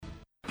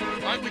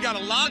All right, we got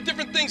a lot of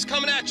different things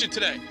coming at you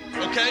today,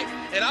 okay?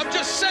 And I'm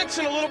just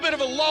sensing a little bit of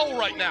a lull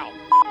right now.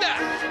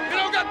 That. We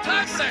don't got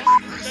time for that.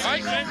 All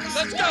right,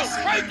 let's go.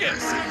 Crank it.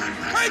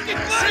 Crank it,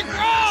 Glenn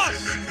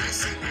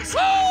Cross.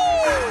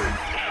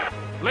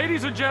 Woo!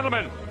 Ladies and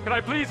gentlemen, can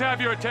I please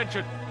have your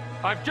attention?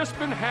 I've just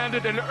been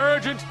handed an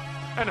urgent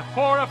and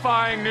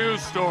horrifying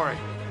news story.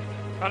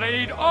 And I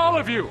need all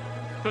of you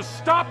to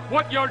stop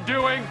what you're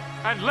doing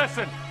and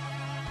listen.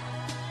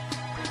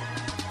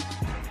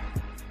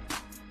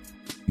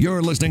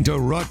 You're listening to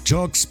Rock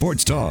Chalk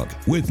Sports Talk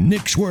with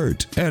Nick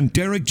Schwerdt and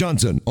Derek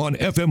Johnson on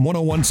FM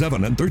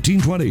 1017 and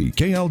 1320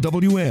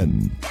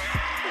 KLWN.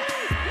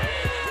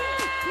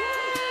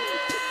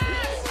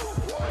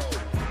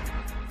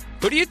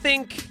 Who do you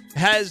think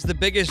has the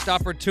biggest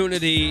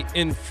opportunity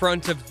in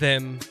front of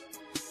them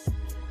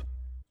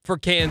for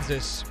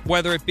Kansas,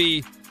 whether it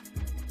be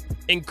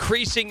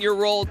increasing your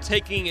role,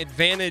 taking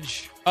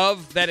advantage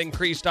of that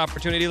increased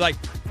opportunity? Like,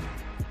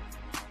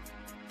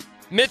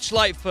 Mitch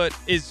Lightfoot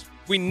is,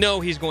 we know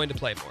he's going to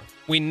play more.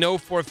 We know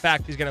for a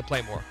fact he's going to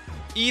play more.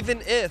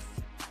 Even if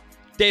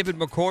David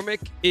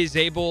McCormick is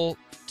able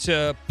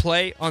to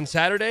play on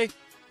Saturday,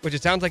 which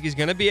it sounds like he's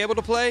going to be able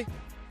to play,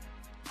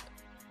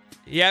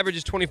 he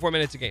averages 24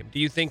 minutes a game. Do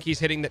you think he's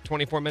hitting that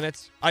 24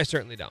 minutes? I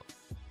certainly don't.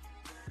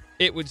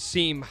 It would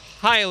seem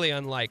highly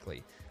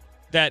unlikely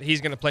that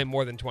he's going to play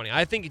more than 20.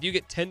 I think if you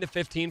get 10 to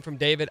 15 from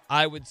David,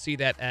 I would see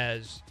that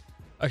as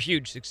a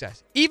huge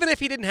success. Even if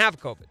he didn't have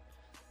COVID.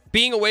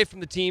 Being away from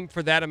the team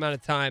for that amount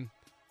of time,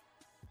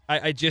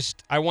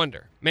 I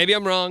wonder. Maybe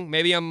I'm wrong.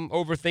 Maybe I'm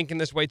overthinking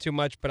this way too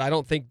much, but I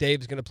don't think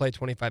Dave's going to play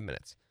 25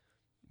 minutes.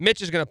 Mitch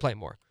is going to play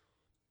more.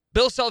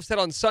 Bill Self said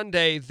on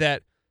Sunday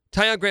that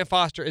Tyon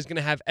Grant-Foster is going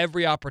to have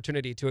every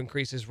opportunity to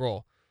increase his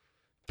role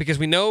because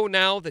we know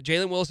now that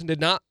Jalen Wilson did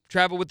not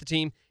travel with the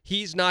team.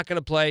 He's not going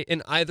to play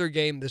in either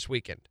game this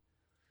weekend.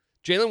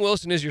 Jalen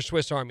Wilson is your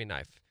Swiss Army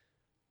knife.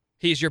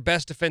 He's your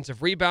best defensive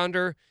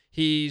rebounder.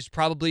 He's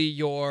probably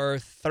your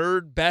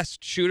third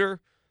best shooter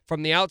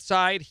from the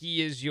outside.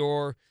 He is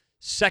your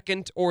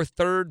second or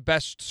third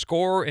best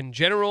scorer in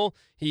general.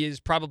 He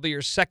is probably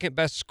your second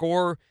best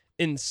scorer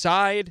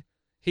inside.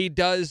 He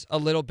does a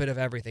little bit of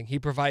everything. He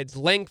provides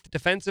length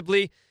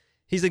defensively.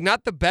 He's like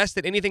not the best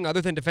at anything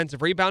other than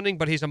defensive rebounding,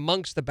 but he's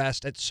amongst the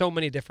best at so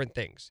many different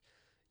things.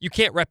 You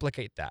can't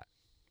replicate that.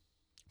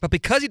 But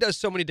because he does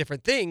so many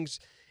different things,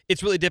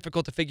 it's really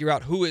difficult to figure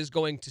out who is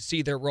going to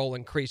see their role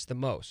increase the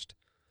most.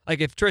 Like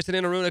if Tristan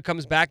Enaruna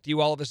comes back, do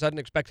you all of a sudden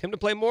expect him to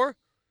play more?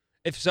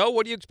 If so,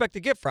 what do you expect to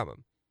get from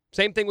him?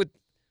 Same thing with,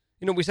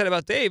 we said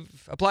about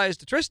Dave applies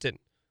to Tristan.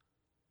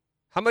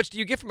 How much do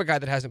you get from a guy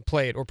that hasn't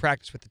played or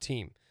practiced with the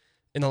team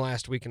in the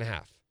last week and a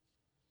half?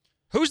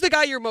 Who's the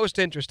guy you're most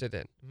interested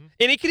in? Mm-hmm.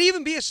 And it could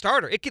even be a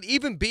starter. It could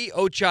even be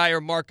Ochai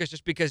or Marcus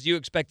just because you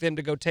expect them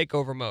to go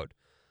takeover mode.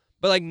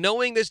 But like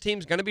knowing this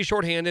team's going to be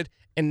shorthanded,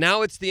 and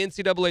now it's the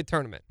NCAA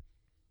tournament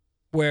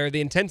where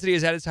the intensity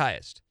is at its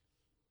highest.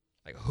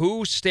 Like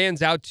who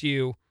stands out to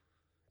you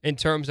in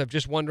terms of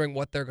just wondering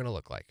what they're going to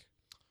look like?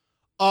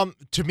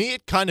 To me,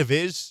 it kind of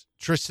is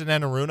Tristan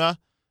Enaruna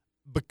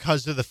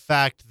because of the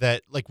fact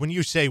that, like, when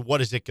you say what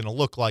is it going to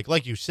look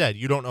like you said,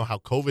 you don't know how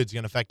COVID's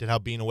going to affect it, how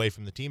being away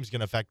from the team's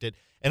going to affect it.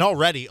 And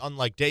already,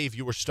 unlike Dave,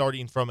 you were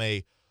starting from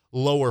a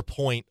lower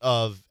point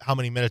of how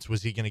many minutes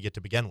was he going to get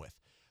to begin with.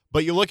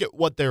 But you look at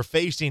what they're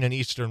facing in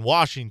Eastern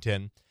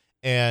Washington,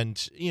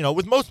 and,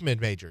 with most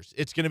mid-majors,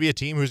 it's going to be a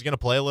team who's going to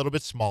play a little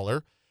bit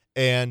smaller,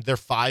 and their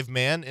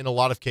five-man, in a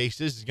lot of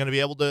cases, is going to be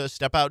able to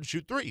step out and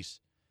shoot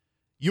threes.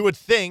 You would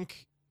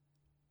think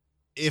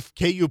if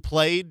KU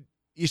played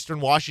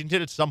Eastern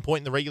Washington at some point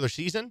in the regular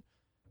season,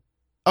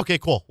 okay,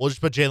 cool. We'll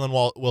just put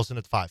Jalen Wilson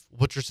at the 5. We'll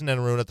put Tristan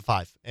Enaruna at the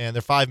 5. And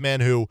they're 5 men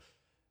who,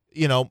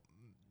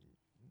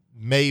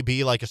 may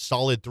be like a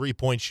solid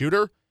 3-point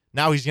shooter.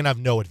 Now he's going to have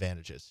no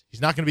advantages. He's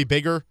not going to be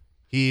bigger.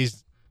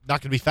 He's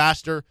not going to be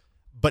faster.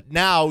 But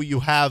now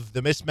you have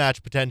the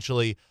mismatch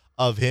potentially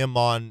of him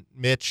on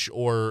Mitch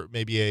or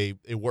maybe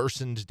a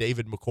worsened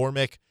David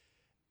McCormick.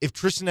 If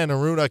Tristan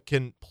Enaruna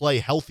can play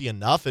healthy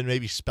enough and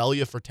maybe spell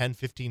you for 10,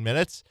 15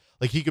 minutes,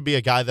 like he could be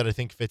a guy that I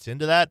think fits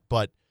into that.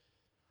 But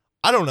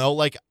I don't know.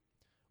 Like,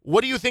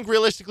 what do you think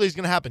realistically is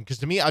going to happen? Because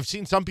to me, I've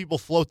seen some people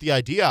float the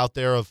idea out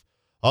there of,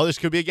 this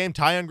could be a game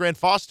Tyon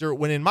Grant-Foster,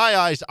 when in my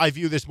eyes, I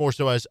view this more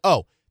so as,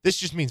 this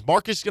just means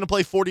Marcus is going to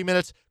play 40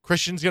 minutes,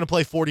 Christian's going to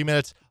play 40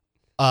 minutes,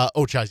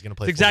 Ochai's going to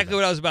play 40 exactly minutes.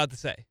 What I was about to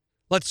say.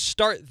 Let's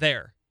start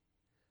there.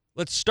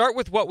 Let's start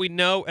with what we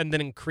know and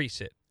then increase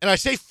it. And I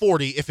say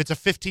 40 if it's a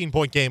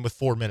 15-point game with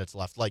 4 minutes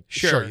left. Like,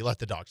 sure, you let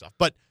the dogs off.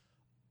 But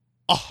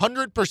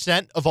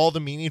 100% of all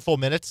the meaningful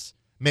minutes,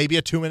 maybe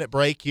a 2-minute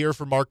break here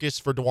for Marcus,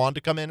 for DeJuan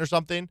to come in or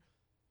something,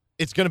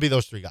 it's going to be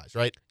those 3 guys,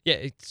 right? Yeah,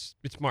 it's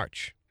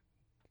March.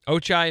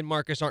 Ochai and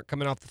Marcus aren't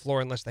coming off the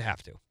floor unless they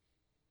have to.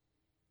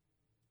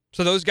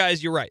 So those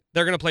guys, you're right.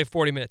 They're going to play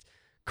 40 minutes.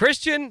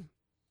 Christian,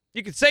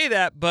 you could say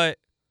that, but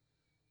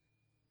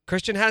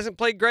Christian hasn't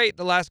played great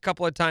the last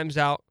couple of times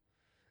out.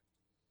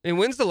 And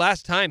when's the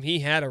last time he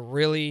had a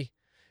really,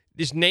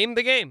 just name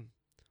the game.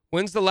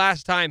 When's the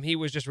last time he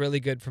was just really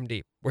good from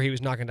deep, where he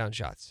was knocking down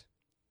shots?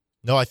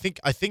 No, I think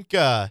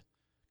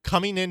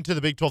coming into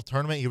the Big 12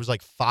 tournament, he was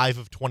like 5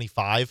 of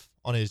 25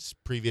 on his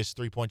previous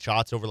 3-point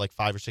shots over like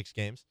 5 or 6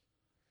 games.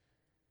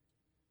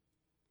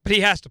 But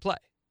he has to play.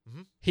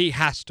 Mhm. He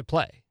has to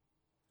play.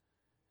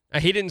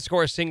 He didn't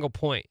score a single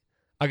point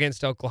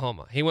against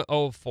Oklahoma. He went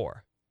 0 of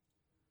 4.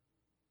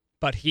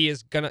 But he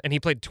is going to, and he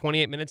played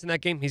 28 minutes in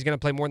that game. He's going to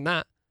play more than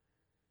that.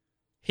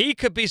 He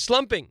could be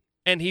slumping,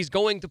 and he's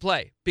going to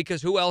play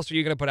because who else are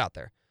you going to put out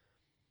there?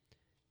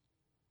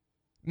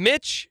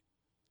 Mitch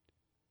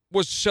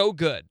was so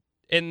good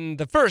in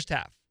the first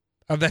half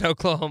of that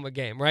Oklahoma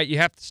game, right? You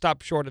have to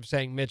stop short of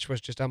saying Mitch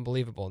was just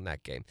unbelievable in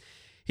that game.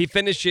 He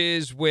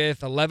finishes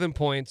with 11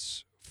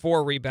 points,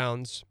 4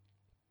 rebounds.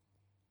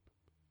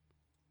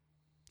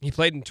 He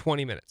played in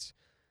 20 minutes.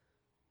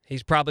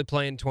 He's probably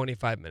playing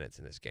 25 minutes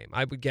in this game.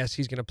 I would guess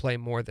he's going to play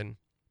more than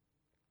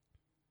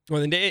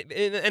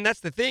and that's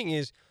the thing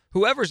is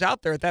whoever's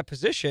out there at that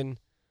position,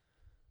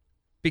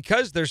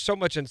 because there's so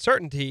much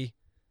uncertainty,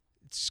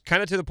 it's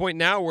kind of to the point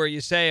now where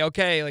you say,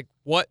 okay, like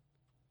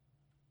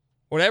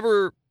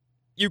whatever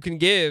you can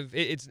give,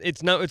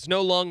 it's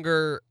no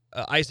longer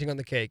icing on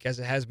the cake as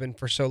it has been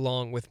for so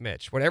long with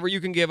Mitch. Whatever you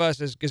can give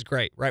us is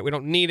great, right? We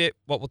don't need it,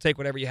 but we'll take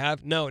whatever you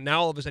have. No,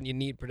 now all of a sudden you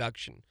need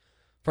production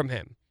from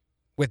him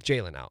with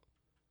Jalen out.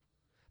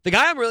 The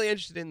guy I'm really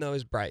interested in, though,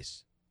 is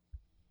Bryce.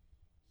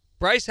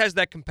 Bryce has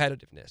that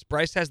competitiveness.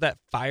 Bryce has that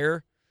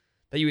fire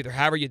that you either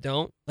have or you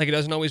don't. Like, it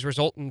doesn't always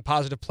result in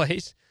positive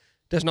plays.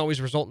 Doesn't always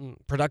result in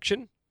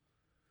production.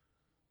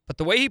 But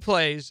the way he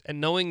plays, and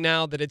knowing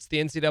now that it's the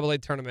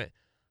NCAA tournament,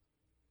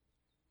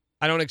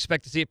 I don't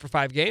expect to see it for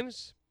 5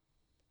 games.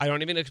 I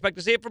don't even expect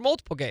to see it for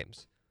multiple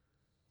games.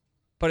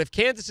 But if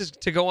Kansas is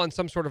to go on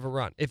some sort of a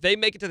run, if they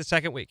make it to the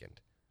second weekend,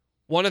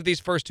 one of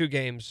these first 2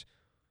 games,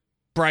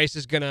 Bryce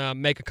is going to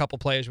make a couple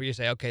plays where you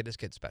say, okay, this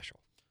kid's special.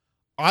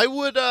 I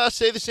would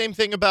say the same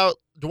thing about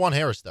DeJuan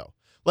Harris, though.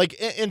 Like,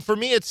 and for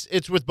me,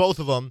 it's with both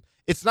of them.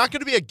 It's not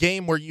going to be a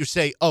game where you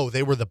say, oh,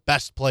 they were the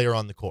best player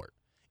on the court.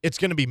 It's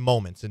going to be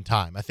moments in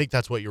time. I think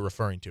that's what you're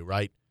referring to,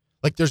 right?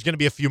 Like, there's going to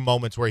be a few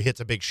moments where he hits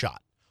a big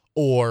shot,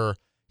 or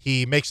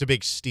he makes a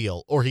big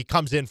steal, or he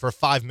comes in for a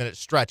 5-minute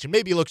stretch, and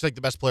maybe he looks like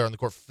the best player on the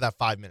court for that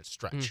 5-minute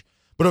stretch.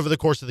 But over the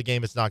course of the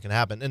game, it's not going to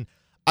happen. And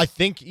I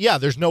think, yeah,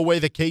 there's no way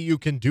that KU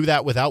can do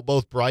that without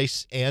both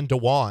Bryce and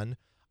DeJuan,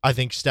 I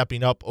think,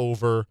 stepping up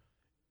over.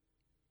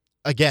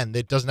 Again,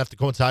 it doesn't have to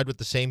coincide with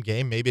the same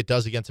game. Maybe it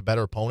does against a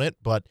better opponent,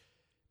 but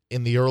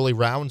in the early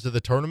rounds of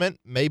the tournament,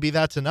 maybe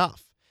that's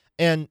enough.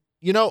 And,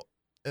 you know,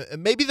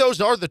 maybe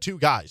those are the 2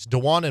 guys,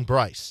 DeJuan and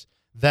Bryce,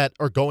 that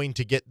are going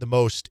to get the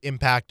most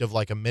impact of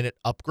like a minute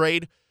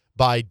upgrade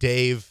by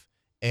Dave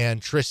and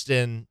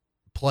Tristan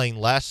playing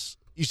less.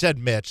 You said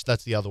Mitch,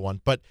 that's the other one.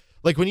 But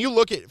like when you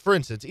look at, for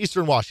instance,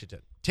 Eastern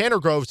Washington, Tanner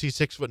Groves, he's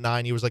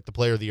 6'9". He was like the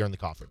player of the year in the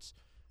conference.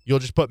 You'll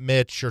just put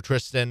Mitch or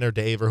Tristan or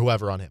Dave or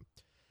whoever on him.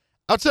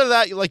 Outside of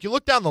that, you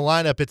look down the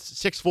lineup, it's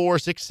 6'4",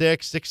 6'6",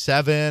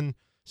 6'7",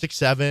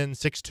 6'7",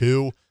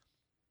 6'2".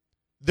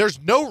 There's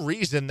no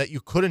reason that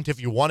you couldn't,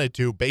 if you wanted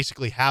to,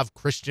 basically have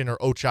Christian or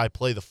Ochai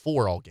play the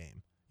 4 all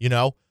game. You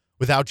know,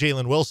 without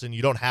Jalen Wilson,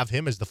 you don't have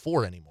him as the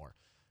 4 anymore.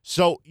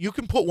 So you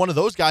can put one of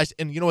those guys,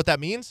 and you know what that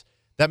means?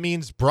 That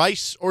means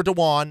Bryce or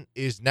DeJuan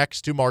is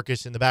next to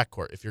Marcus in the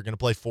backcourt if you're going to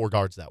play 4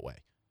 guards that way.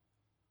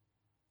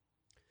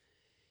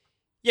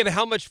 Yeah, but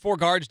how much 4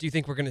 guards do you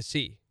think we're going to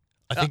see?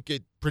 I think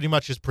it pretty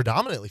much is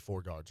predominantly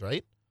 4 guards,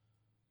 right?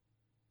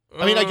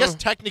 I mean, I guess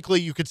technically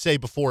you could say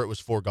before it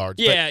was 4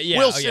 guards. Yeah, but yeah.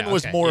 Wilson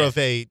was more yeah. of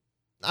a,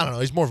 I don't know,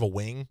 he's more of a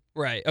wing.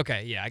 Right.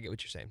 Okay. Yeah, I get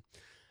what you're saying.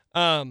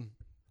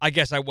 I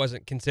guess I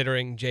wasn't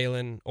considering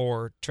Jalen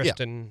or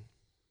Tristan.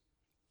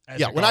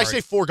 Yeah, when I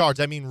say 4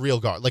 guards, I mean real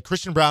guard. Like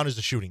Christian Brown is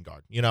a shooting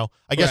guard, you know?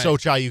 I guess Right.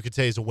 Ochai you could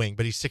say is a wing,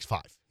 but he's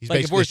 6'5". He's like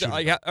basically a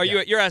shooting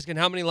guard. You're asking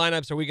how many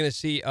lineups are we going to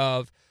see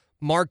of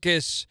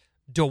Marcus,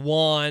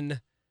 DeJuan,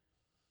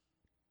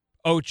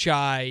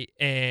 Ochai,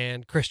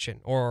 and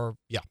Christian? Or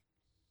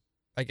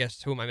I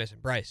guess who am I missing?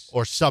 Bryce.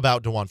 Or sub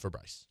out DeJuan for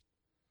Bryce.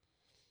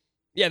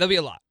 Yeah, there'll be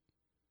a lot.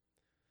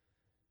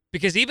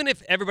 Because even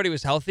if everybody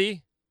was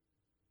healthy,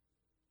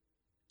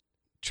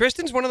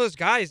 Tristan's one of those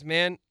guys,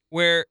 man,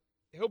 where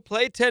he'll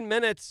play 10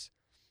 minutes,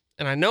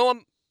 and I know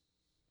I'm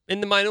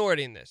in the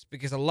minority in this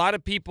because a lot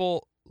of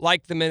people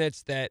like the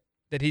minutes that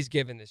he's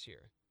given this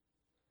year.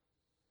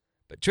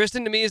 But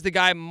Tristan, to me, is the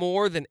guy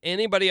more than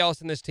anybody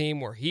else in this team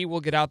where he will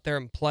get out there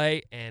and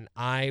play, and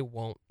I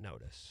won't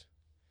notice.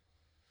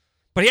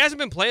 But he hasn't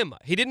been playing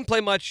much. He didn't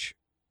play much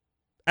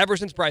ever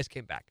since Bryce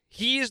came back.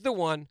 He is the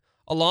one,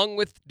 along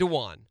with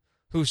DeJuan,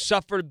 who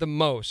suffered the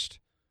most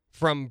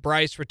from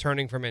Bryce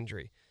returning from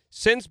injury.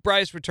 Since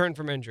Bryce returned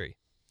from injury,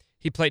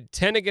 he played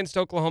 10 against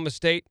Oklahoma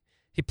State.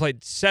 He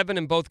played 7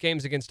 in both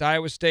games against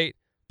Iowa State,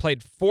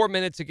 played 4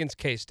 minutes against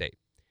K-State.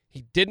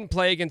 He didn't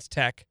play against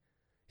Tech.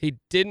 He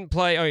didn't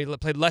play, he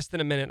played less than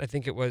a minute. I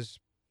think it was,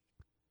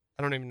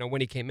 I don't even know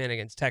when he came in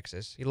against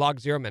Texas. He logged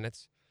 0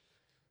 minutes.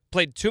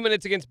 Played 2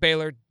 minutes against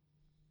Baylor.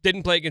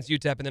 Didn't play against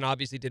UTEP, and then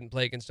obviously didn't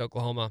play against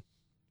Oklahoma.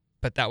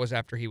 But that was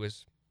after he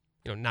was,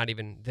 not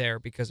even there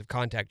because of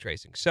contact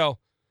tracing. So,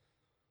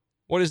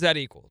 what does that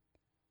equal?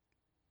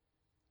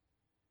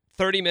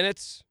 30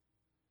 minutes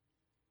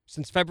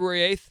since February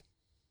 8th.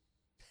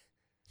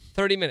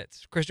 30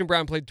 minutes. Christian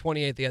Braun played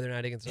 28 the other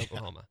night against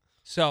Oklahoma.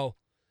 So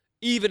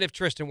even if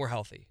Tristan were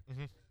healthy,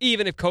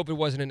 even if COVID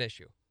wasn't an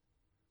issue,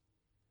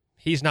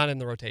 he's not in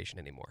the rotation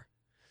anymore.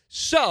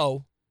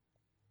 So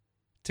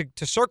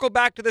to circle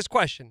back to this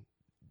question,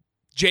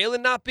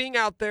 Jalen not being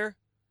out there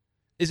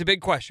is a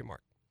big question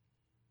mark.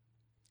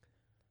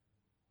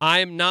 I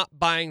am not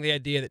buying the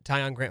idea that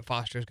Tyon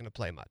Grant-Foster is going to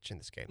play much in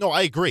this game. No,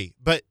 I agree.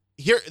 But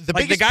here, the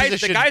biggest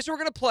position... The guys who are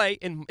going to play,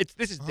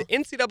 this is the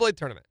NCAA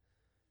tournament.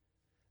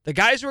 The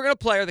guys who are going to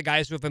play are the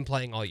guys who have been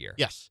playing all year.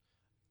 Yes.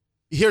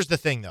 Here's the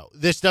thing, though.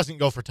 This doesn't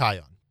go for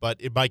Tyon, but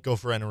it might go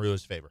for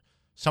Enarua's favor.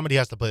 Somebody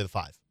has to play the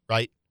 5,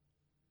 right?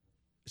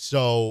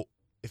 So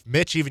if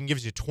Mitch even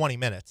gives you 20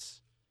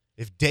 minutes,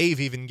 if Dave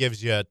even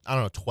gives you,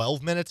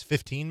 12 minutes,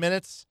 15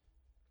 minutes,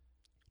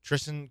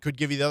 Tristan could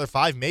give you the other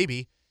 5,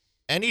 maybe.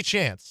 Any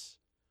chance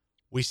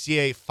we see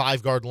a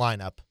 5-guard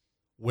lineup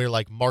where,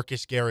 like,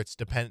 Marcus Garrett's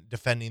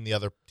defending the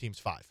other team's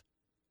 5?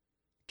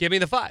 Give me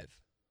the 5.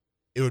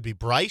 It would be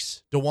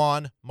Bryce,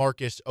 DeJuan,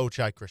 Marcus,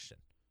 Ochai, Christian.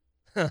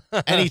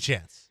 Any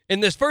chance?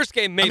 In this first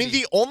game, maybe. I mean,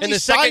 the only in the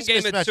size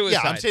second game, mismatch. it's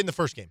suicide. Yeah, I'm saying the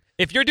first game.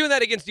 If you're doing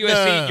that against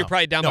USC, you're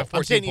probably down by 14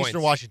 I'm saying points.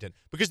 Eastern Washington.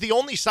 Because the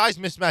only size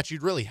mismatch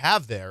you'd really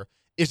have there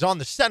is on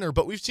the center,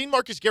 but we've seen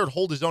Marcus Garrett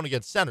hold his own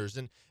against centers,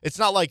 and it's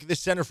not like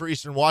this center for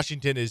Eastern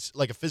Washington is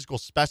like a physical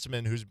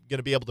specimen who's going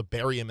to be able to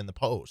bury him in the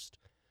post.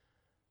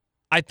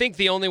 I think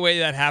the only way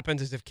that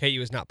happens is if KU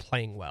is not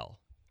playing well.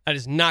 That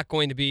is not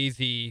going to be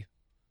the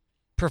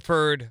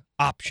preferred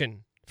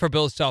option for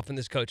Bill Self and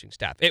this coaching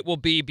staff. It will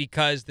be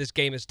because this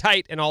game is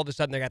tight and all of a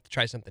sudden they got to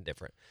try something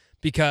different.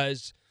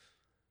 Because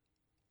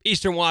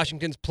Eastern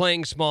Washington's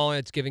playing small and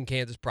it's giving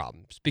Kansas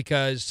problems.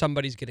 Because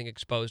somebody's getting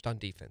exposed on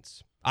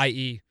defense,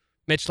 i.e.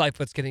 Mitch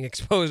Lightfoot's getting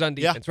exposed on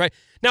defense, right?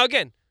 Now,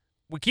 again,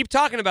 we keep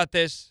talking about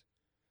this,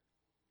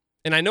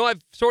 and I know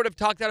I've sort of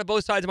talked out of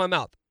both sides of my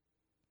mouth.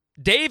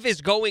 Dave is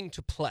going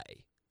to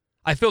play.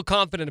 I feel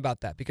confident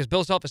about that because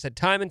Bill Self has said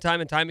time and time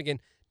and time again,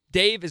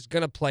 Dave is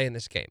going to play in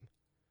this game.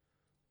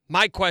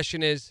 My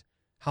question is,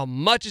 how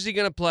much is he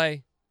going to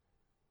play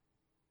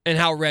and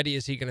how ready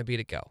is he going to be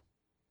to go?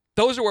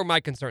 Those are where my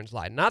concerns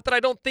lie. Not that I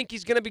don't think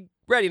he's going to be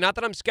ready. Not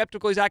that I'm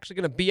skeptical he's actually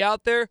going to be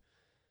out there.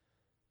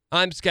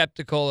 I'm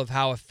skeptical of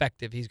how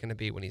effective he's going to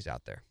be when he's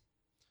out there.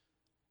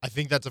 I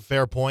think that's a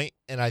fair point,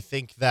 and I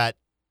think that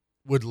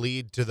would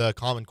lead to the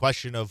common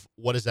question of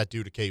what does that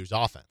do to KU's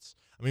offense?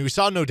 I mean, we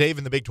saw no Dave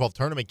in the Big 12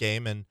 tournament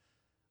game, and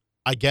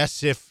I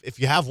guess if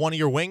you have one of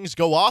your wings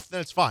go off,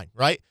 then it's fine,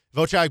 right? If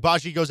Ochai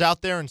Agbaji goes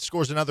out there and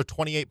scores another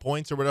 28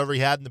 points or whatever he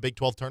had in the Big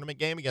 12 tournament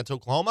game against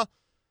Oklahoma,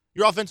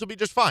 your offense will be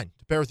just fine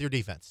to pair with your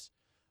defense.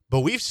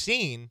 But we've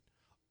seen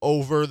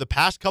over the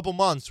past couple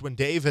months when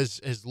Dave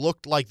has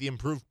looked like the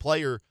improved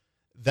player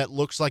that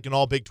looks like an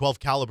all Big 12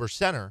 caliber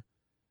center,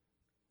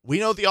 we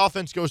know the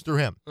offense goes through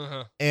him.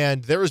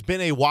 And there has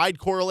been a wide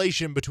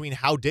correlation between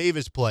how Dave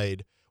has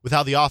played with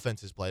how the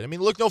offense has played. I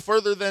mean, look no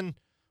further than,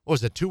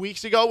 2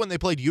 weeks ago when they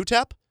played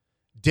UTEP?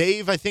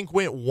 Dave, I think,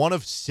 went 1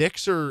 of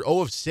 6 or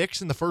 0 of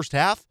 6 in the first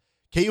half.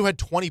 KU had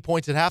 20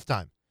 points at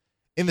halftime.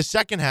 In the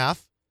second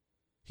half,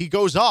 he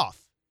goes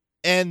off,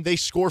 and they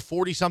score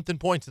 40-something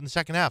points in the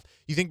second half.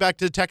 You think back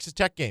to the Texas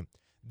Tech game.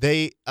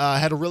 They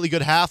had a really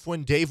good half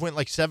when Dave went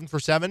like 7 for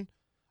 7.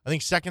 I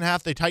think second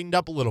half they tightened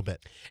up a little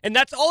bit. And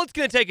that's all it's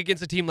going to take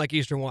against a team like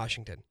Eastern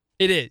Washington.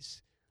 It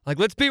is. Like,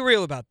 let's be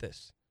real about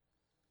this.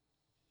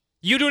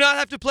 You do not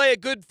have to play a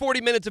good 40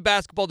 minutes of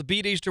basketball to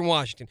beat Eastern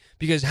Washington.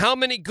 Because how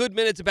many good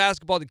minutes of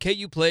basketball did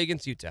KU play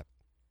against UTEP?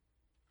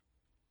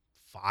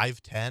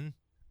 5, 10?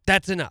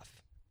 That's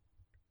enough.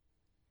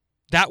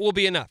 That will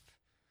be enough.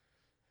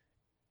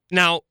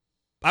 Now,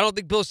 I don't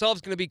think Bill Self's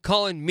going to be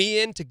calling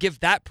me in to give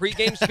that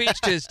pregame speech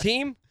to his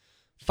team.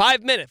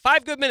 5 minutes.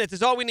 5 good minutes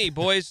is all we need,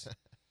 boys.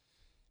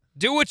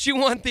 Do what you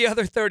want the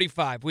other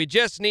 35. We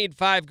just need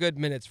 5 good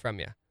minutes from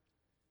you.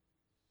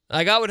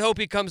 Like, I would hope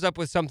he comes up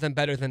with something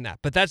better than that.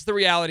 But that's the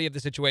reality of the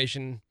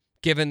situation,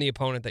 given the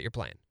opponent that you're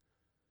playing.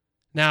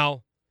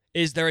 Now,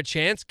 is there a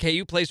chance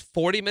KU plays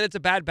 40 minutes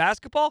of bad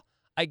basketball?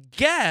 I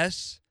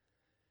guess.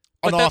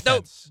 On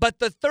offense. But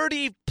the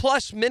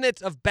 30-plus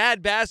minutes of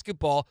bad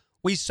basketball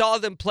we saw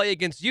them play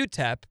against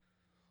UTEP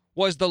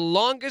was the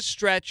longest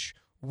stretch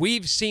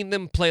we've seen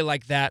them play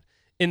like that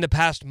in the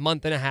past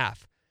month and a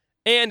half.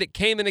 And it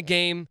came in a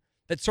game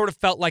that sort of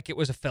felt like it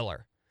was a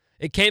filler.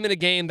 It came in a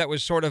game that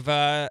was sort of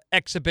a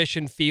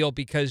exhibition feel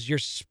because your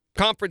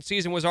conference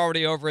season was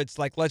already over. It's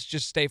like, let's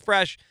just stay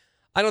fresh.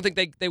 I don't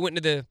think they went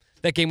into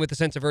that game with a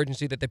sense of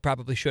urgency that they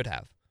probably should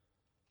have.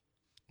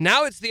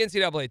 Now it's the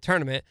NCAA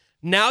tournament.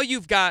 Now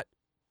you've got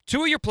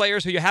 2 of your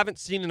players who you haven't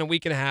seen in a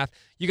week and a half.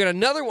 You got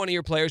another one of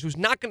your players who's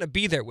not going to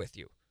be there with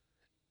you.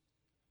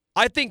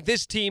 I think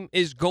this team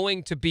is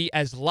going to be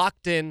as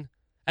locked in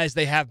as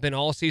they have been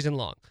all season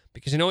long.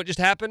 Because you know what just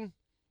happened?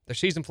 Their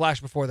season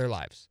flashed before their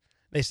lives.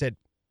 They said,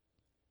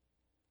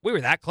 we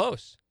were that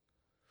close.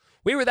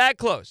 We were that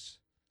close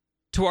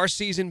to our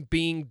season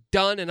being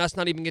done and us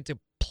not even get to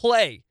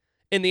play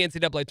in the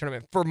NCAA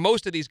tournament for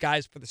most of these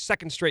guys for the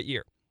second straight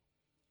year.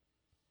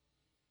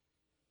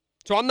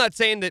 So I'm not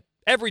saying that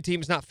every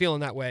team is not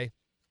feeling that way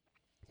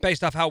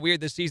based off how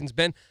weird this season's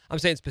been. I'm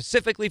saying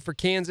specifically for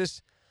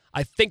Kansas,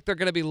 I think they're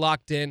going to be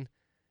locked in,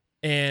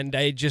 and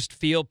I just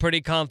feel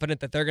pretty confident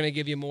that they're going to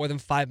give you more than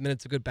 5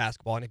 minutes of good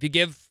basketball. And if you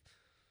give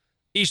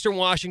Eastern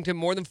Washington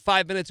more than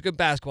 5 minutes of good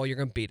basketball, you're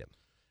going to beat them.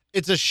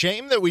 It's a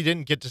shame that we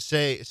didn't get to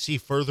see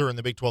further in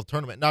the Big 12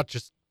 tournament, not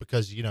just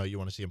because, you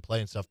want to see him play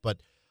and stuff,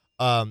 but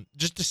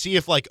just to see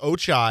if, like,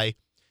 Ochai,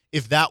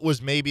 if that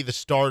was maybe the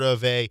start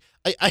of I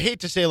hate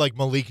to say, like,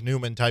 Malik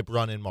Newman type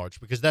run in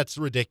March, because that's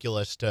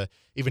ridiculous to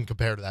even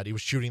compare to that. He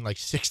was shooting like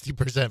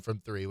 60% from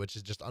three, which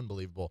is just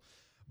unbelievable.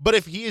 But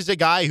if he is a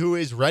guy who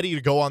is ready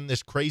to go on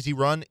this crazy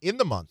run in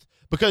the month,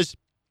 because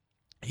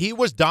he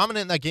was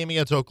dominant in that game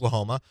against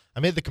Oklahoma.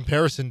 I made the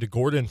comparison to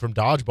Gordon from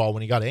Dodgeball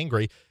when he got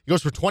angry. He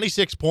goes for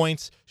 26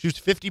 points, shoots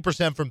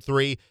 50% from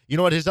three. You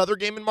know what his other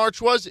game in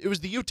March was? It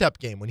was the UTEP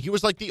game when he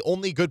was like the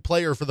only good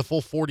player for the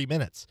full 40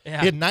 minutes. Yeah.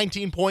 He had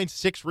 19 points,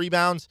 6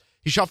 rebounds.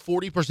 He shot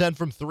 40%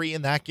 from three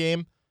in that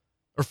game,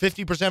 or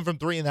 50% from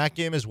three in that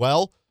game as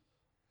well.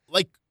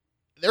 Like,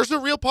 there's a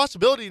real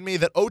possibility to me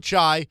that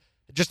Ochai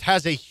just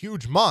has a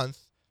huge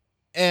month,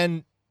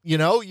 and you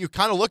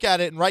kind of look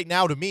at it, and right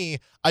now, to me,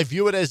 I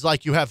view it as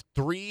like you have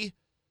three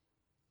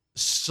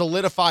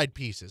solidified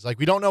pieces. Like,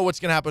 we don't know what's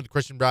going to happen with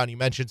Christian Braun. You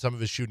mentioned some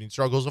of his shooting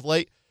struggles of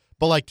late,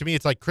 but like, to me,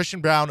 it's like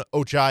Christian Braun,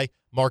 Ochai,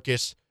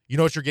 Marcus. You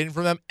know what you're getting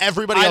from them?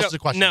 Everybody else is a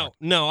question mark.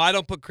 No, I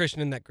don't put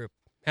Christian in that group.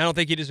 I don't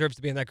think he deserves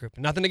to be in that group.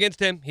 Nothing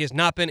against him. He has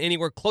not been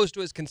anywhere close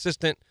to as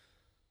consistent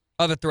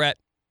of a threat.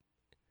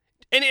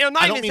 And I'm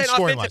not even saying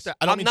offensive.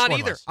 I'm not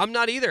either. I'm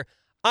not either.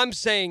 I'm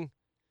saying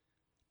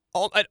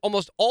at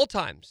almost all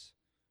times,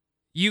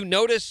 you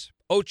notice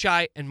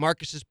Ochai and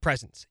Marcus's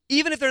presence.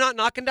 Even if they're not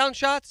knocking down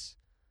shots.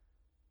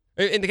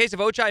 In the case of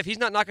Ochai, if he's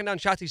not knocking down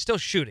shots, he's still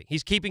shooting.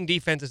 He's keeping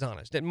defenses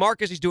honest. And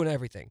Marcus, he's doing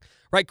everything.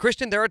 Right,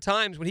 Christian, there are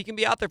times when he can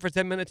be out there for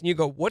 10 minutes and you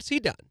go, what's he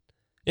done?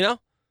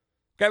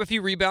 Grab a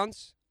few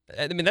rebounds.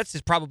 I mean, that's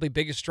his probably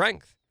biggest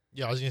strength.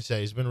 Yeah, I was going to say,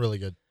 he's been really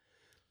good.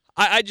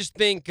 I just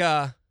think,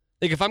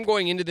 if I'm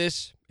going into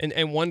this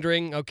and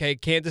wondering, okay,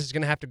 Kansas is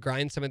going to have to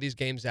grind some of these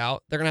games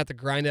out. They're going to have to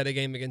grind out a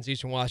game against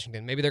Eastern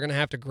Washington. Maybe they're going to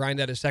have to grind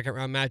out a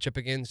second-round matchup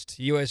against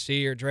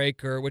USC or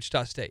Drake or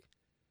Wichita State.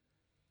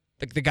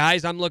 The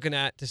guys I'm looking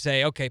at to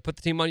say, okay, put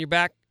the team on your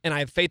back, and I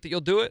have faith that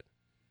you'll do it.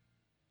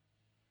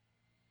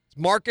 It's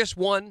Marcus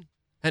 1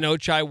 and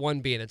Ochai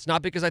 1B. And it's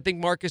not because I think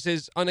Marcus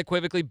is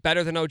unequivocally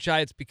better than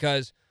Ochai. It's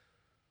because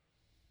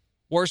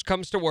worst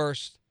comes to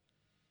worst,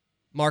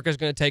 Marcus is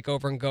going to take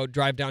over and go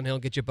drive downhill,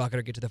 get you a bucket,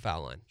 or get to the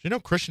foul line. Do you know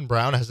Christian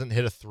Braun hasn't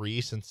hit a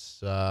three since,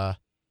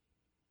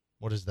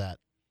 what is that,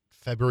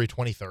 February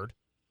 23rd?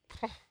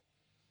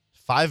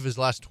 5 of his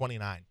last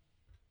 29.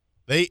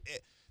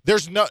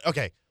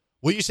 Okay,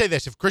 will you say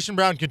this? If Christian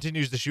Braun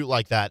continues to shoot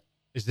like that,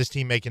 is this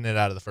team making it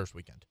out of the first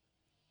weekend?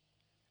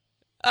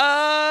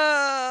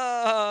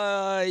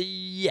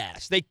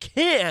 Yes, they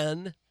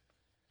can.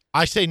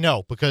 I say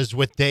no, because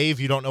with Dave,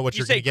 you don't know what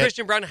you're going to get. You say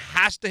Christian Braun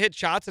has to hit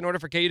shots in order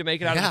for KU to make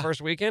it out of the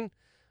first weekend?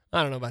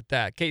 I don't know about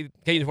that.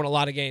 KU's won a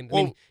lot of games.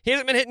 Well, I mean, he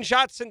hasn't been hitting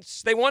shots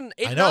since they won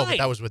 8-9. I know, but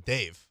that was with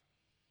Dave.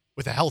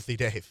 With a healthy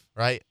Dave,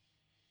 right?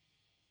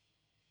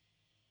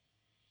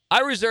 I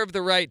reserve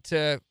the right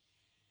to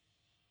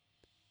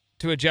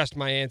adjust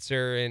my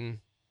answer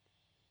in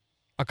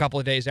a couple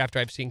of days after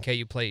I've seen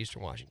KU play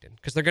Eastern Washington,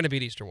 because they're going to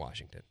beat Eastern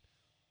Washington.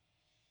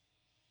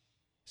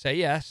 Say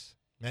yes.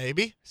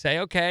 Maybe. Say,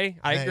 okay,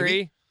 I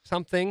agree.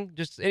 Something,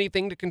 just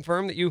anything to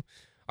confirm that you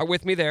are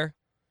with me there.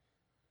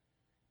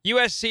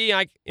 USC,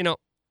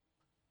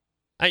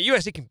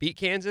 USC can beat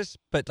Kansas,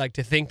 but like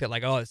to think that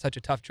like, oh, it's such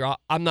a tough draw,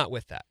 I'm not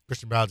with that.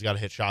 Christian Braun's got to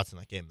hit shots in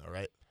that game, though,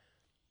 right?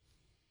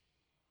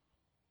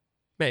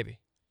 Maybe.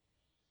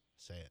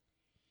 Say it.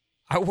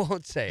 I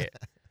won't say it.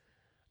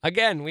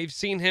 Again, we've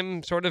seen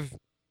him sort of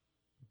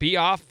be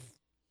off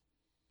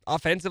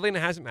offensively, and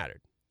it hasn't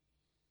mattered.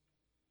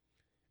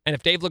 And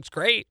if Dave looks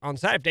great on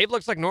Saturday, if Dave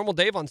looks like normal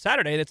Dave on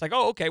Saturday, it's like,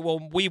 oh, okay, well,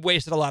 we've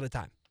wasted a lot of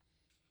time.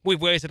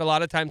 We've wasted a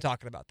lot of time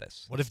talking about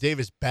this. What if Dave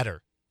is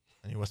better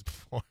than he was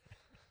before?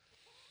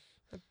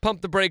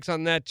 Pump the brakes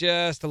on that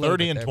just a little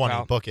bit. 30 and 20,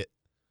 pal. book it.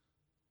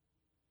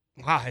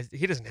 Wow,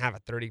 he doesn't have a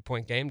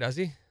 30-point game, does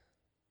he?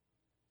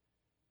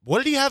 What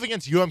did he have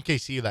against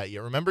UMKC that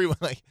year? Remember he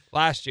went like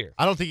last year.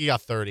 I don't think he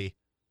got 30,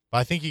 but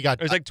I think he got.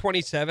 It was like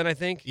 27, I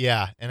think.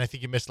 Yeah, and I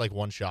think he missed like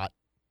one shot.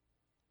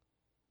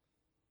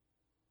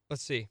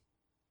 Let's see.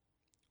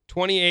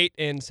 28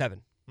 and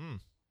 7.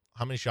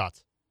 How many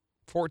shots?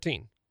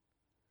 14.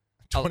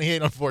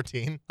 28 on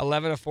 14.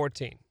 11 of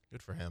 14.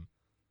 Good for him.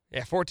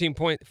 Yeah, 14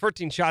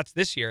 shots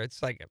this year.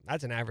 It's like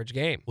that's an average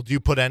game. Well, do you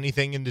put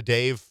anything into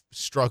Dave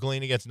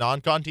struggling against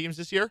non-con teams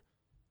this year?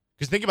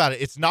 Because think about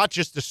it, it's not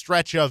just a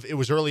stretch of it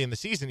was early in the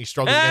season. He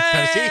struggled against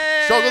Tennessee,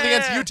 struggled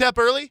against UTEP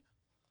early.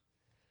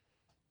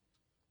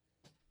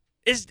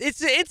 It's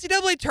the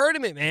NCAA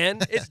tournament, man.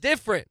 It's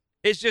different.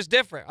 It's just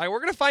different. We're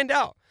going to find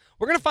out.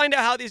 We're going to find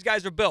out how these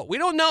guys are built. We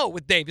don't know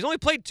with Dave. He's only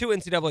played 2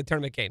 NCAA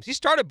tournament games. He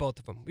started both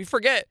of them. We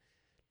forget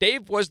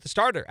Dave was the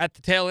starter at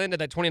the tail end of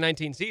that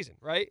 2019 season,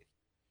 right?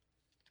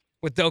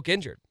 With Doak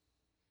injured.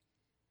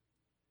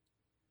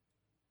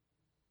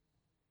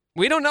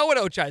 We don't know what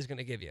Ochai is going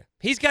to give you.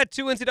 He's got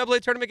 2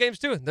 NCAA tournament games,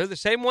 too. They're the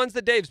same ones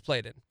that Dave's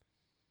played in.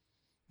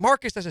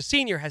 Marcus, as a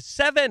senior, has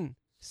 7.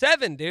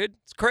 7, dude.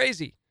 It's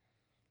crazy.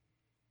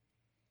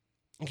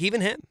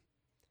 Even him.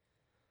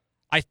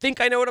 I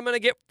think I know what I'm going to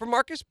get from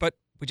Marcus, but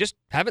we just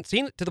haven't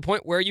seen it to the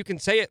point where you can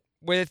say it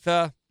with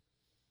a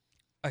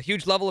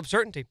huge level of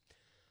certainty.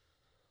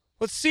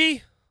 Let's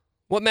see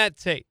what Matt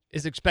Tate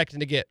is expecting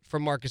to get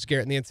from Marcus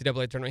Garrett in the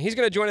NCAA tournament. He's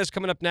going to join us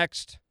coming up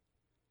next.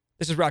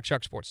 This is Rock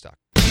Chalk Sports Talk.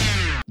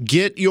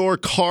 Get your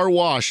car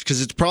washed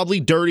because it's probably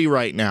dirty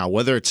right now.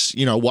 Whether it's,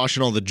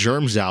 washing all the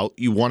germs out,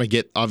 you want to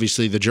get,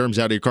 obviously, the germs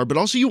out of your car, but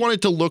also you want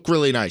it to look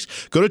really nice.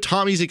 Go to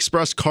Tommy's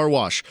Express Car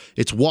Wash.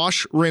 It's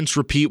wash, rinse,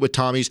 repeat with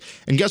Tommy's.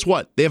 And guess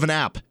what? They have an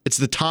app. It's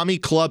the Tommy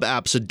Club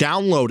app, so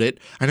download it.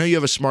 I know you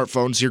have a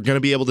smartphone, so you're going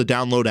to be able to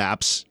download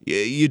apps.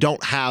 You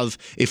don't have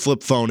a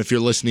flip phone if you're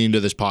listening to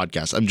this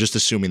podcast. I'm just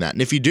assuming that.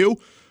 And if you do,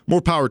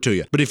 more power to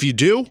you. But if you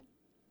do,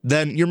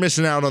 then you're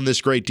missing out on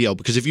this great deal,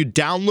 because if you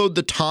download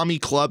the Tommy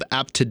Club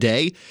app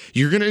today,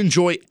 you're going to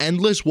enjoy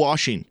endless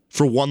washing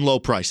for one low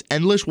price.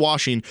 Endless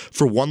washing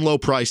for one low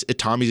price at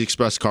Tommy's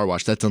Express Car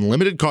Wash. That's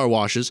unlimited car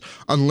washes,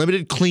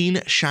 unlimited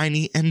clean,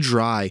 shiny, and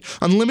dry,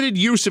 unlimited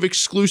use of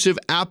exclusive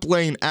app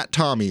lane at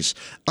Tommy's,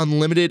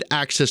 unlimited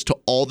access to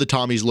all the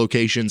Tommy's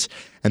locations,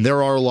 and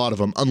there are a lot of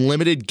them,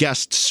 unlimited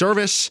guest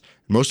service,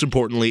 most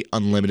importantly,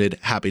 unlimited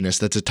happiness.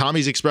 That's at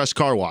Tommy's Express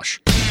Car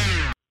Wash.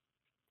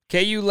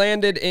 KU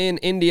landed in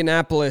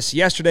Indianapolis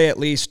yesterday, at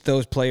least.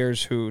 Those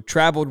players who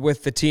traveled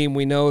with the team,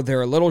 we know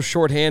they're a little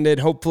shorthanded.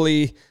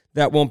 Hopefully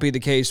that won't be the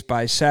case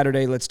by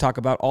Saturday. Let's talk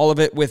about all of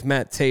it with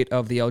Matt Tate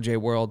of the LJ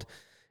World,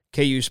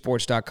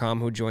 KUSports.com,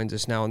 who joins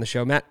us now on the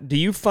show. Matt, do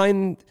you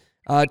find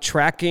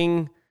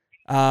tracking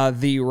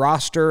the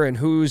roster and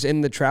who's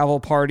in the travel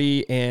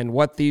party and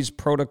what these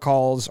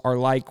protocols are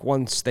like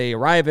once they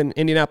arrive in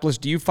Indianapolis,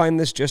 do you find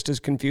this just as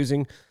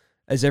confusing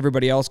as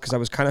everybody else? Because I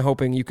was kind of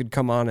hoping you could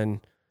come on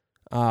and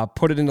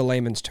put it into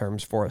layman's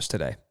terms for us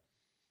today.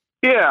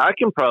 Yeah, I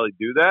can probably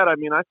do that. I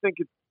mean, I think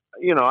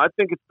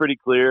it's pretty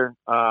clear,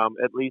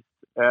 at least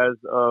as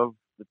of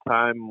the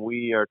time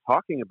we are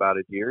talking about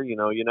it here. You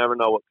never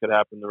know what could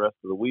happen the rest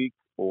of the week,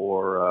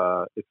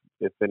 or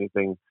if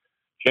anything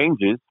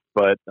changes.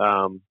 But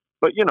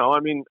you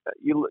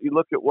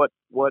look at what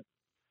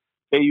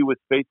KU was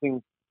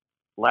facing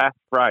last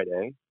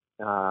Friday.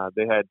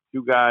 They had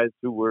 2 guys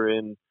who were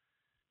in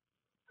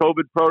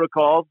COVID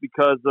protocols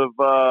because of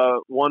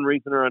one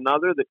reason or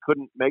another that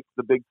couldn't make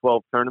the Big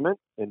 12 tournament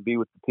and be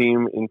with the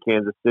team in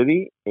Kansas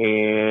City.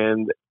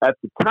 And at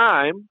the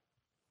time,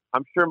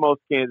 I'm sure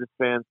most Kansas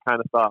fans kind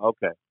of thought,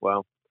 okay,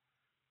 well,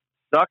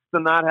 sucks to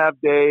not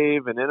have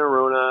Dave and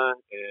Enaruna,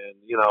 and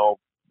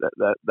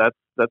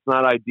that's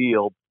not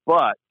ideal.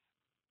 But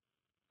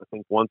I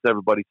think once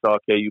everybody saw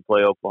KU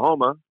play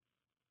Oklahoma,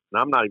 and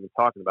I'm not even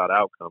talking about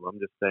outcome, I'm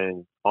just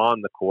saying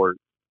on the court,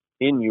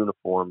 in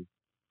uniform,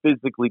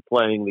 physically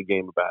playing the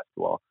game of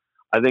basketball,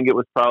 I think it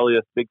was probably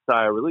a big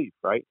sigh of relief,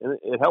 right? And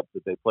it helped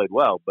that they played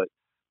well, but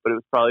it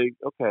was probably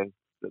okay.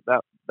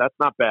 That's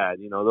not bad.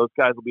 Those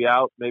guys will be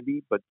out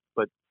maybe, but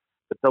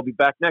they'll be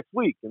back next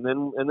week, and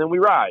then we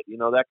ride,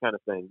 that kind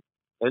of thing.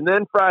 And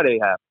then Friday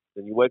happens,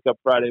 and you wake up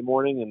Friday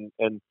morning,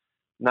 and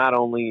not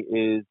only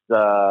is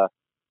there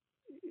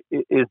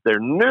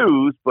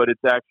news, but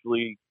it's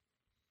actually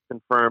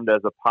confirmed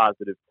as a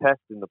positive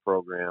test in the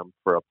program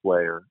for a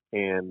player,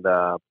 and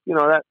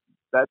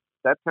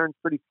that turns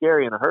pretty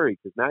scary in a hurry,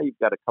 because now you've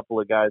got a couple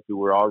of guys who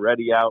were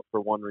already out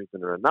for one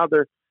reason or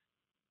another,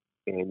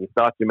 and you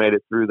thought you made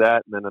it through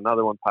that, and then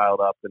another one piled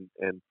up,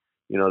 and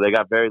they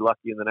got very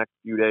lucky in the next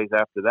few days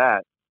after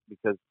that,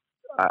 because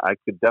I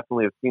could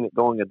definitely have seen it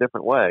going a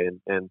different way,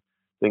 and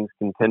things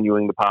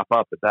continuing to pop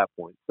up at that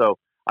point. So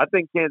I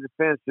think Kansas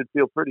fans should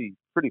feel pretty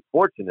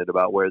fortunate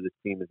about where this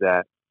team is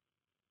at,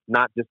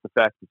 not just the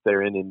fact that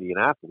they're in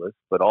Indianapolis,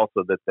 but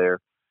also that they're,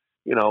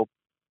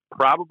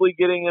 probably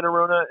getting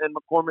Enaruna and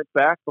McCormick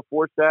back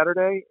before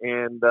Saturday,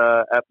 and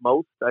at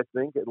most, I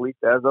think, at least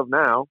as of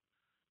now,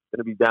 going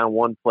to be down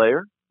one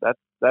player.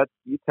 That's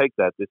you take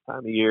that this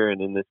time of year and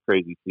in this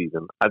crazy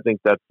season. I think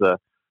that's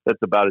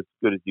about as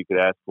good as you could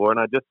ask for. And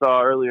I just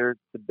saw earlier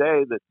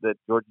today that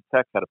Georgia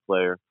Tech had a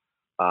player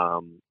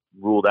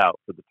ruled out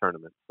for the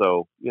tournament.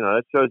 So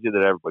that shows you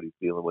that everybody's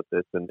dealing with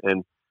this,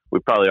 and we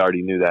probably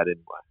already knew that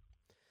anyway.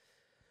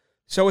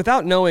 So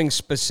without knowing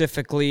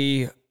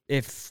specifically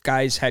if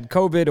guys had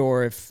COVID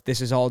or if this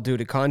is all due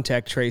to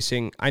contact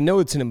tracing, I know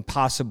it's an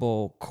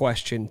impossible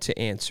question to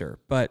answer,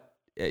 but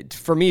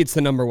for me, it's the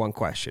number one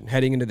question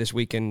heading into this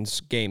weekend's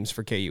games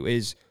for KU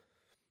is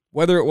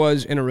whether it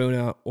was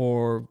Enaruna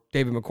or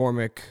David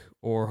McCormick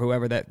or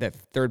whoever that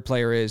third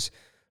player is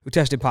who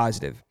tested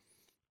positive.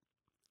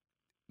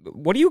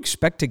 What do you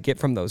expect to get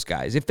from those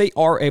guys if they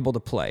are able to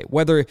play,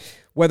 whether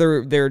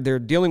they're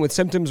dealing with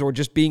symptoms or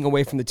just being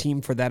away from the team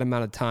for that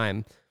amount of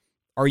time?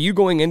 Are you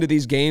going into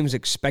these games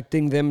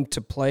expecting them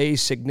to play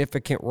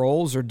significant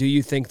roles, or do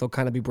you think they'll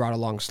kind of be brought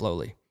along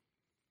slowly?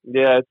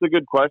 Yeah, it's a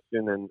good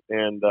question,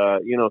 and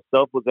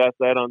Self was asked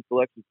that on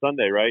Selection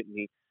Sunday, right? And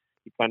he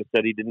kind of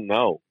said he didn't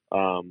know.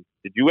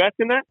 Did you ask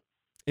him that?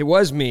 It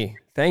was me.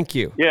 Thank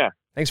you. Yeah.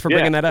 Thanks for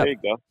bringing that up.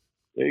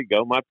 There you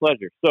go. My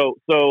pleasure. So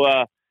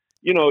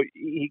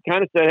he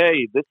kind of said,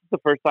 "Hey, this is the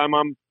first time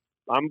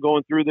I'm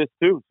going through this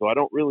too, so I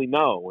don't really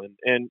know."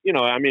 And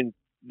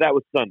that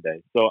was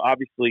Sunday, so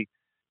obviously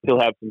he'll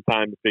have some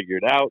time to figure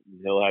it out, and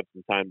he'll have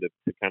some time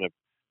to kind of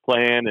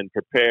plan and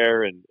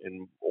prepare and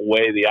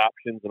weigh the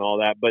options and all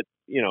that. But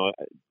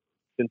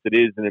since it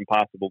is an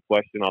impossible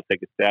question, I'll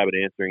take a stab at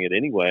answering it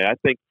anyway. I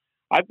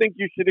think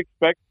you should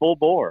expect full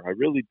bore. I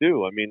really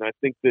do. I mean, I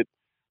think that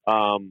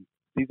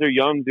these are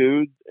young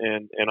dudes,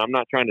 and I'm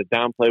not trying to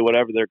downplay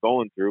whatever they're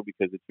going through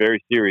because it's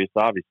very serious,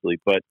 obviously.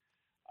 But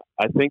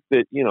I think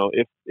that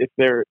if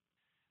they're,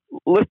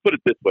 let's put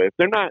it this way,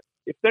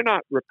 if they're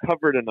not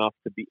recovered enough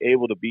to be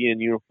able to be in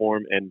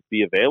uniform and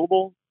be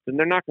available, then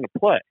they're not going to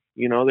play.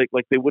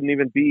 They wouldn't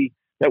even be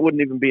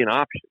an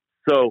option.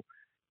 So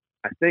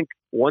I think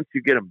once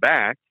you get them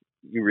back,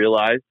 you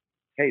realize,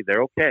 hey,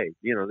 they're okay.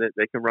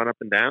 They can run up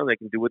and down. They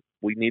can do what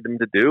we need them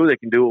to do. They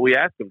can do what we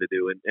ask them to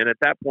do. And at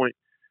that point,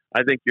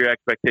 I think your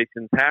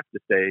expectations have to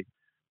stay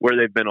where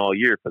they've been all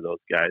year for those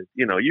guys.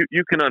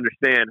 You can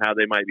understand how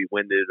they might be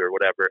winded or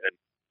whatever. And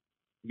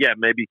yeah,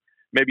 maybe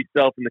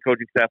Self and the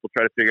coaching staff will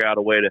try to figure out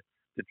a way to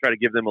try to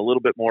give them a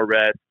little bit more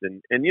rest.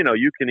 And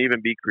you can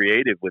even be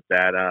creative with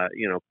that.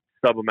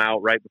 Sub them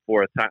out right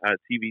before a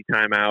TV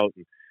timeout.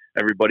 And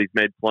everybody's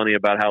made plenty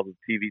about how the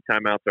TV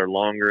timeouts are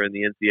longer in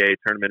the NCAA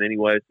tournament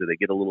anyway, so they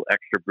get a little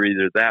extra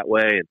breather that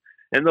way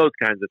and those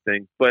kinds of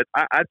things. But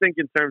I think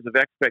in terms of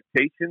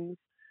expectations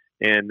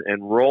and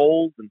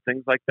roles and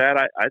things like that,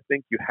 I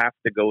think you have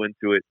to go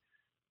into it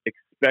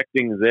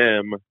expecting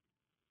them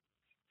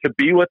to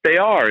be what they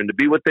are and to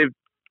be what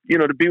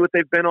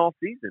they've been all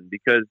season,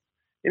 because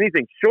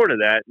anything short of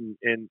that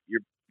and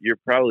you're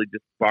probably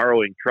just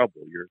borrowing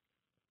trouble.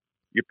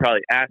 You're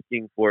probably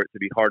asking for it to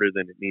be harder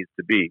than it needs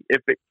to be.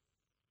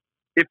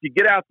 If you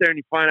get out there and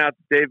you find out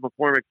that Dave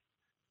McCormick's,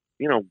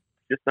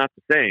 just not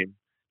the same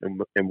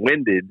and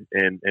winded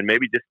and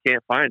maybe just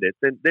can't find it,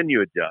 then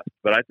you adjust.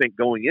 But I think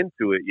going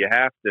into it, you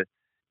have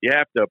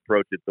to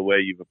approach it the way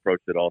you've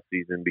approached it all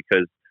season,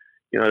 because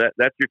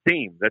that's your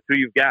team. That's who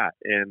you've got.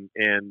 And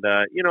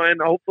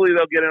hopefully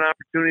they'll get an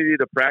opportunity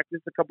to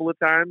practice a couple of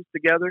times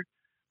together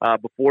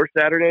before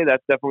Saturday.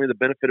 That's definitely the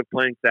benefit of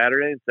playing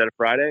Saturday instead of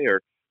Friday or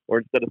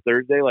instead of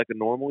Thursday like a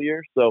normal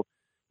year. So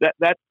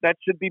that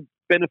should be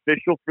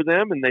beneficial for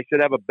them, and they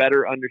should have a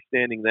better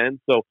understanding then.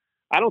 So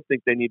I don't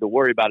think they need to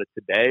worry about it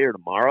today or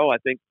tomorrow. I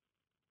think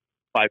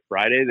by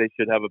Friday they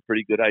should have a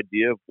pretty good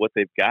idea of what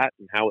they've got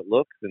and how it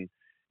looks, and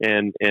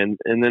then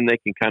they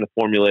can kind of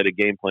formulate a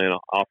game plan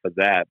off of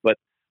that. But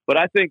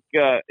I think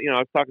I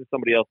was talking to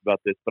somebody else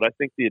about this, but I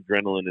think the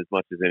adrenaline as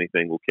much as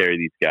anything will carry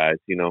these guys.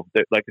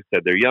 Like I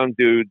said, they're young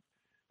dudes.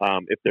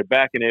 If they're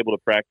back and able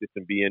to practice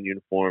and be in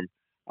uniform,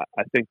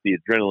 I think the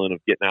adrenaline of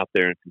getting out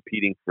there and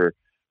competing for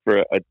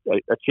a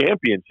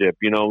championship,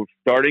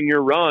 starting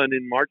your run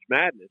in March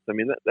Madness. I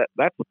mean,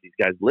 that's what these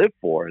guys live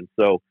for. And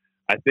so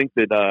I think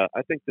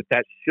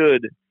that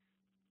should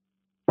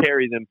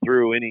carry them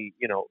through any,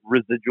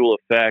 residual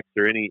effects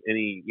or any,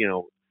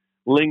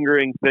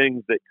 lingering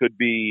things that could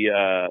be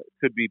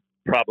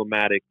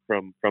problematic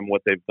from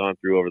what they've gone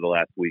through over the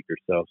last week or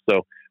so.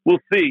 So we'll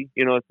see.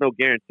 It's no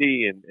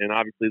guarantee, and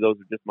obviously those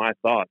are just my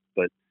thoughts.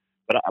 But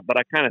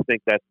I kind of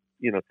think that's,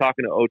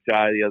 talking to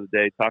Ochai the other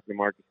day, talking to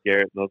Marcus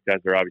Garrett, and those guys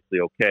are obviously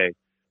okay.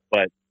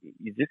 But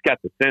you just got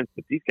the sense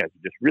that these guys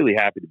are just really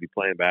happy to be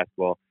playing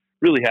basketball,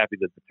 really happy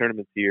that the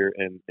tournament's here,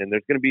 and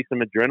there's going to be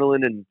some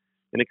adrenaline and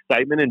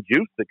excitement and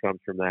juice that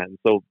comes from that. And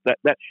so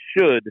that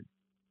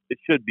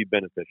should be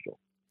beneficial.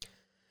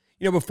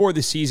 Before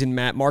the season,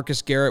 Matt,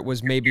 Marcus Garrett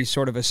was maybe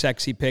sort of a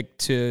sexy pick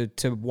to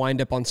wind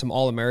up on some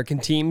All-American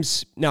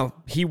teams. Now,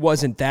 he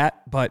wasn't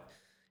that, but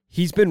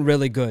he's been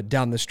really good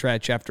down the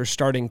stretch after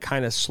starting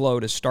kind of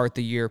slow to start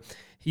the year.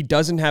 He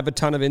doesn't have a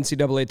ton of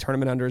NCAA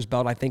tournament under his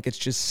belt. I think it's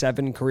just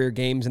 7 career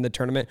games in the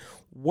tournament.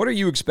 What are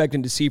you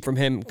expecting to see from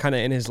him kind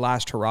of in his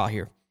last hurrah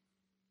here?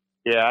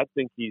 Yeah, I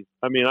think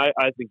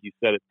I think you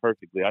said it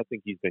perfectly. I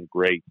think he's been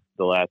great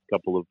the last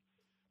couple of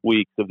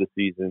weeks of the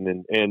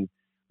season. And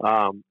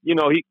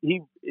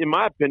he, in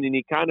my opinion,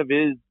 he kind of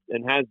is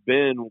and has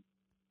been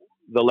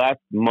the last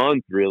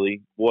month,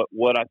 really,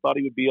 what I thought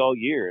he would be all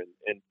year.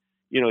 And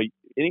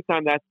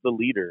anytime that's the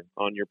leader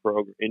on your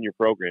in your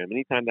program,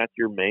 anytime that's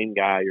your main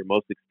guy, your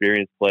most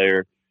experienced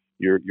player,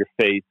 your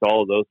face,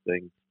 all of those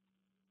things,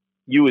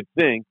 you would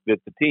think that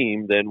the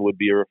team then would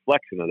be a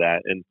reflection of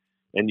that.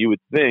 And you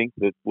would think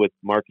that with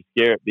Marcus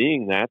Garrett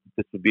being that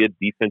this would be a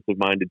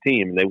defensive-minded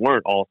team. And they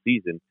weren't all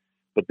season,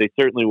 but they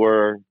certainly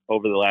were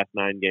over the last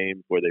 9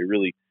 games where they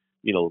really,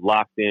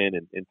 locked in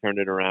and turned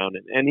it around.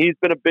 And he's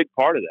been a big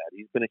part of that.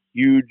 He's been a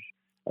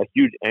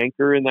huge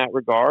anchor in that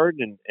regard.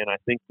 And I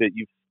think that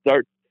you've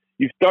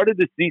started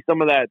to see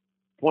some of that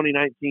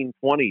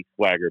 2019-20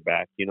 swagger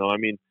back. It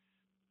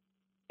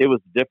was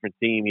a different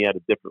team. He had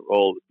a different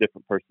role,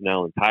 different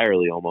personnel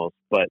entirely almost.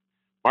 But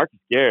Marcus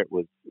Garrett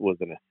was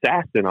an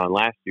assassin on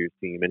last year's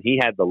team, and he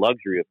had the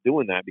luxury of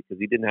doing that because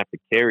he didn't have to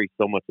carry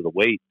so much of the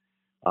weight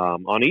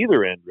on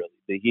either end,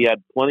 really. He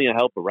had plenty of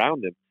help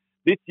around him.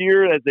 This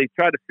year, as they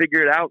try to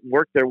figure it out and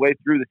work their way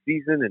through the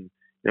season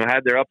and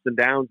had their ups and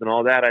downs and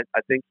all that,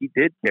 I think he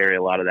did carry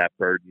a lot of that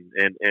burden,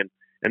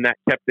 and that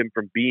kept him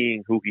from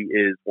being who he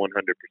is 100%.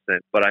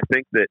 But I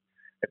think that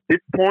at this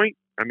point,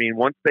 I mean,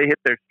 once they hit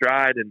their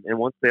stride and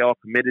once they all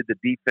committed to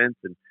defense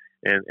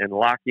and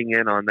locking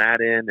in on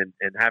that end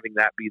and having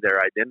that be their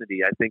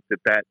identity, I think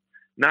that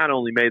not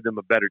only made them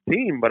a better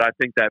team, but I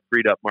think that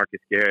freed up Marcus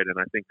Garrett, and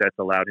I think that's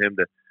allowed him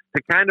to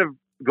kind of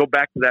go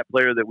back to that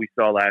player that we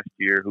saw last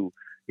year who,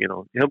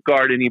 he'll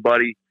guard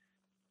anybody.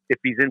 If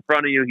he's in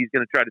front of you, he's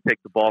going to try to take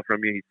the ball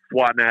from you. He's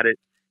swatting at it.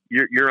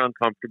 You're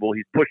uncomfortable.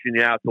 He's pushing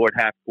you out toward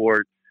half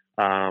court.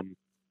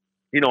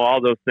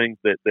 All those things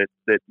that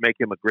make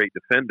him a great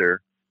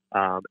defender.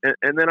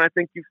 And then I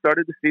think you've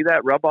started to see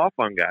that rub off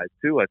on guys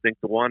too. I think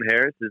DeJuan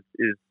Harris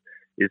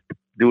is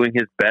doing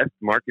his best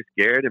Marcus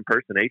Garrett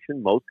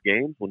impersonation most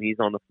games when he's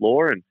on the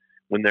floor, and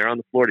when they're on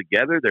the floor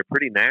together, they're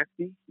pretty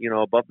nasty,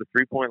 above the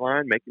 3-point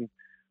line, making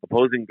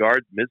opposing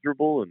guards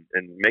miserable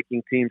and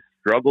making teams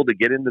struggle to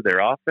get into their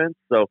offense.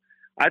 So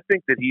I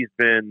think that he's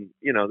been,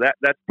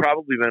 that's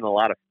probably been a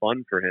lot of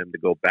fun for him to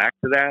go back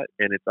to that.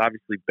 And it's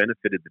obviously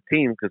benefited the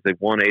team because they've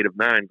won 8 of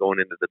 9 going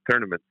into the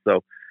tournament. So,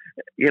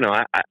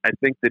 I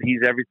think that he's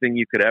everything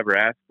you could ever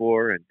ask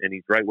for, and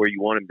he's right where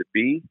you want him to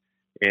be.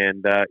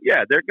 And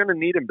they're going to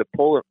need him to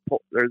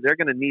they're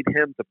going to need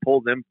him to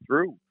pull them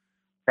through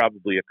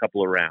probably a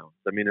couple of rounds.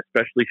 I mean,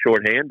 especially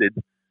shorthanded.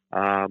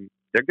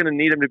 They're going to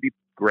need him to be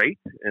great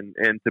and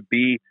to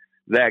be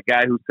that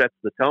guy who sets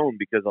the tone,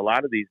 because a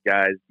lot of these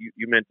guys,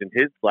 you mentioned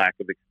his lack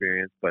of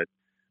experience, but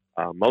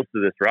most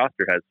of this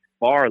roster has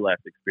far less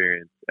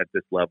experience at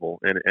this level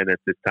and at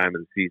this time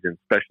of the season,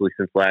 especially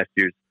since last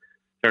year's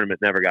tournament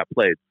never got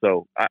played.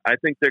 So I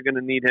think they're going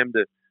to need him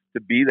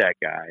to be that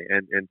guy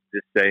and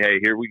just say, hey,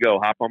 here we go,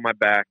 hop on my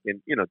back.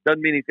 And,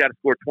 doesn't mean he's got to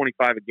score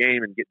 25 a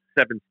game and get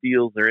 7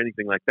 steals or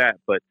anything like that.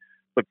 But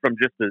from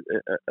just the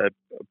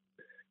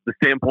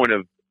standpoint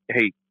of,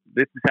 hey,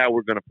 this is how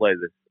we're going to play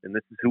this, and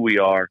this is who we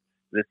are,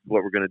 this is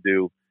what we're going to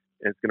do,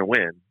 and it's going to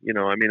win.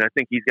 I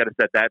think he's got to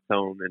set that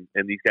tone,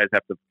 and these guys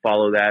have to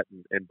follow that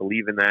and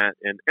believe in that.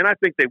 And I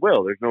think they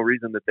will. There's no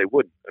reason that they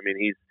wouldn't. I mean,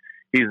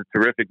 he's a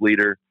terrific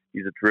leader.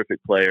 He's a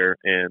terrific player,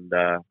 and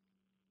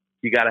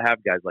you got to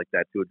have guys like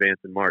that to advance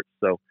in March.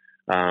 So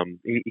I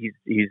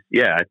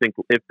think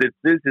if this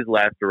is his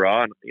last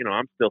hurrah, and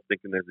I'm still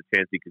thinking there's a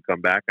chance he could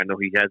come back. I know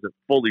he hasn't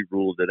fully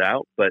ruled it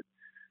out, but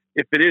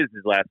if it is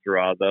his last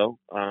hurrah, though,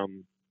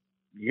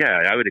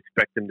 I would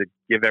expect him to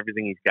give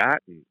everything he's got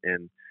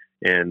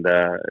and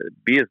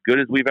be as good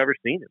as we've ever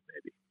seen him.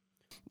 Maybe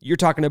you're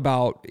talking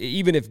about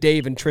even if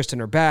Dave and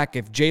Tristan are back,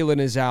 if Jalen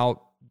is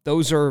out,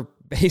 those are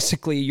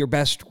basically your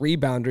best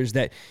rebounders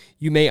that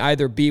you may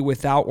either be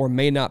without or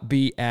may not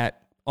be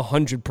at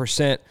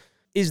 100%.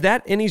 Is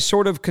that any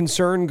sort of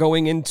concern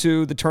going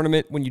into the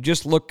tournament when you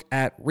just look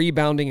at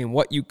rebounding and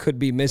what you could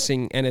be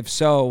missing? And if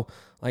so,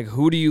 like,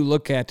 who do you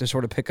look at to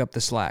sort of pick up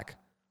the slack?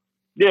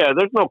 Yeah,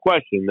 there's no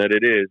question that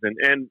it is.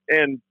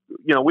 And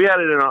we had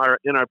it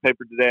in our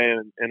paper today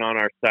and on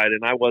our site,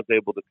 and I was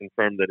able to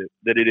confirm that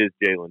it is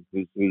Jalen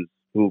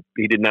who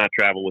he did not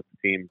travel with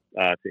the team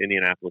to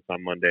Indianapolis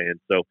on Monday. And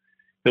so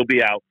he'll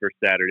be out for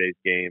Saturday's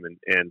game,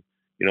 and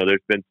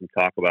there's been some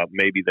talk about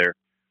maybe they're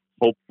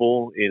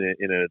hopeful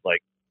in a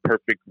like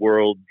perfect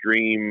world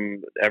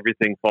dream,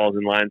 everything falls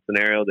in line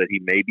scenario that he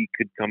maybe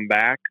could come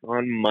back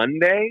on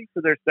Monday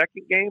for their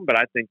second game. But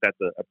I think that's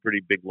a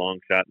pretty big long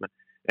shot,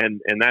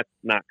 and that's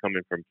not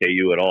coming from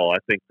KU at all. I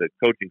think the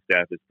coaching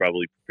staff is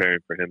probably preparing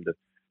for him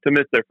to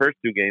miss their first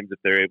 2 games if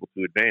they're able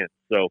to advance.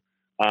 So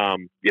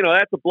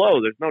that's a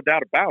blow. There's no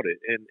doubt about it.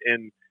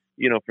 And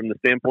from the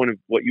standpoint of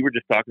what you were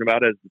just talking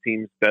about as the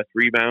team's best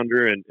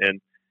rebounder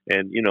and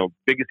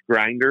biggest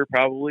grinder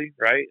probably,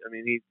 right? I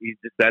mean, he's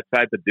just that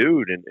type of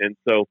dude. And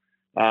so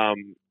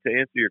to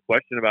answer your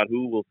question about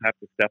who will have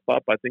to step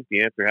up, I think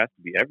the answer has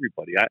to be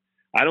everybody.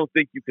 I don't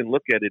think you can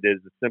look at it as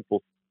a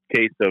simple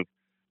case of,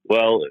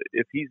 well,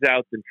 if he's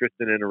out, then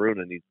Tristan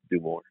Enaruna needs to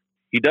do more.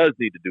 He does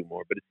need to do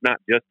more, but it's not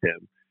just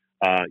him.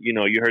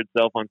 You heard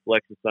Self on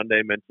Selection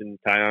Sunday mention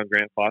Tyon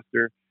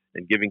Grant-Foster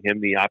and giving him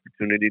the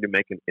opportunity to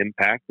make an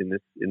impact in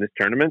this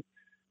tournament.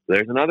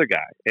 There's another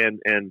guy,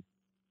 and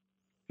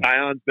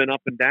Tyon's been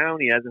up and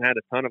down. He hasn't had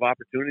a ton of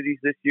opportunities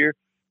this year,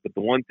 but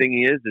the one thing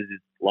he is he's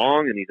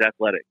long and he's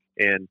athletic.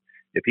 And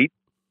if he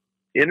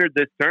entered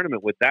this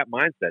tournament with that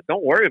mindset,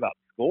 don't worry about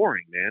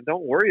scoring, man.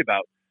 Don't worry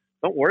about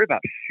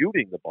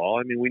shooting the ball.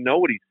 I mean, we know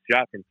what he's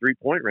shot from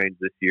 3-point range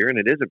this year, and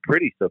it isn't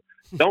pretty. So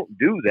don't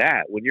do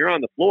that. When you're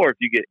on the floor, if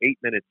you get 8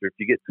 minutes or if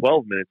you get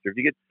 12 minutes or if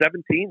you get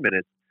 17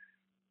 minutes,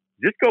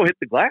 just go hit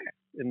the glass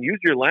and use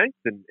your length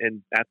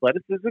and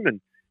athleticism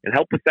and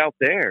help us out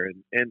there.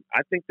 And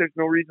I think there's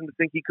no reason to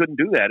think he couldn't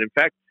do that. In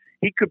fact,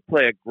 he could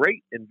play a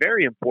great and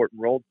very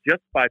important role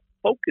just by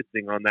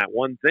focusing on that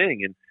one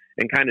thing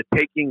and kind of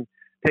taking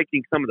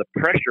some of the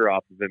pressure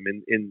off of him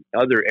in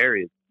other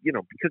areas.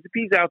 Because if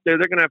he's out there,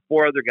 they're going to have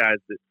 4 other guys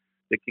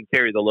that can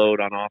carry the load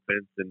on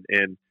offense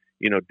and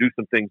do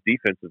some things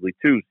defensively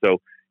too. So,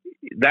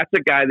 that's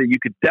a guy that you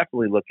could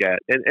definitely look at.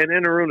 And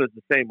Enaruna is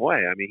the same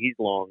way. I mean, he's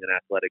long and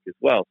athletic as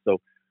well. So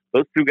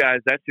those two guys,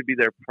 that should be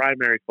their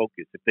primary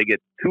focus. If they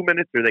get 2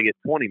 minutes or they get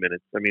 20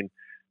 minutes, I mean,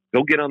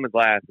 go get on the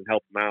glass and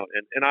help them out.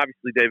 And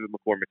obviously David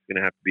McCormick's going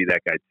to have to be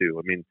that guy too.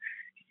 I mean,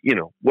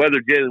 whether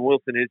Jalen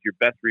Wilson is your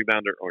best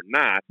rebounder or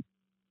not,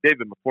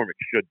 David McCormick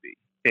should be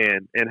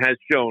and has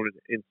shown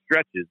in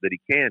stretches that he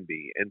can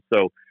be. And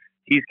so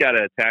he's got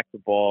to attack the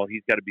ball.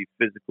 He's got to be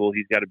physical.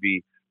 He's got to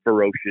be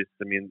ferocious.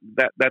 I mean,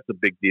 that's a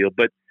big deal.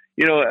 But,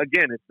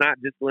 again, it's not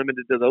just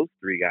limited to those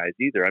three guys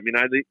either. I mean,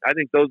 I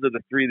think those are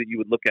the three that you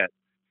would look at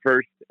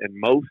first and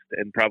most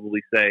and probably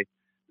say,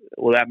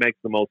 well, that makes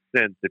the most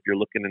sense if you're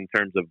looking in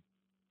terms of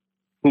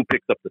who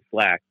picks up the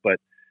slack. But,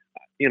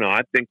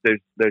 I think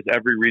there's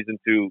every reason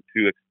to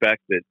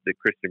expect that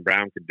Christian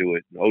Braun could do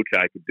it and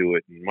Ochai could do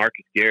it and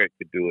Marcus Garrett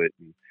could do it.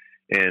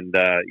 And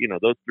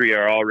those three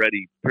are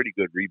already pretty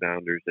good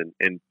rebounders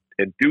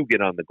and do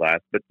get on the glass.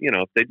 But,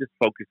 if they just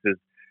focus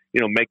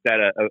make that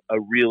a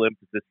real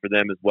emphasis for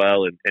them as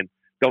well and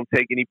don't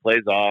take any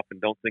plays off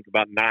and don't think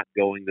about not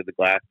going to the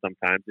glass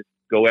sometimes. Just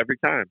go every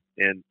time.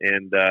 And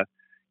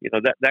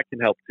that can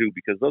help too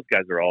because those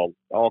guys are all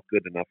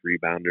good enough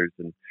rebounders.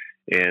 And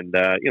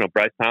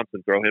Bryce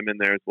Thompson, throw him in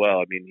there as well.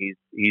 I mean,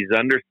 he's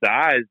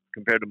undersized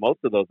compared to most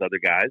of those other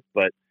guys,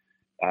 but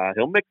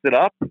he'll mix it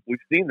up. We've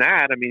seen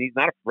that. I mean, he's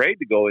not afraid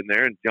to go in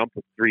there and jump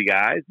with three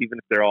guys, even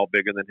if they're all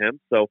bigger than him.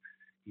 So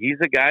he's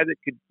a guy that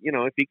could,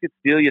 if he could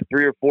steal you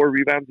 3 or 4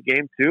 rebounds a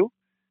game too,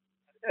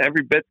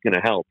 every bit's going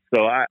to help.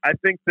 So I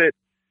think that,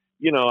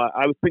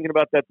 I was thinking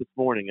about that this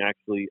morning,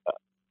 actually.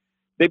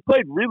 They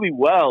played really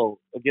well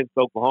against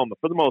Oklahoma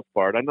for the most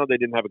part. I know they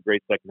didn't have a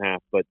great second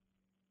half, but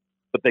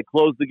they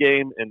closed the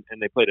game and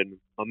they played an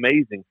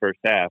amazing first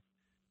half.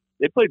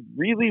 They played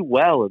really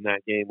well in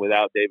that game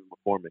without David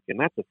McCormick, and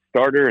that's a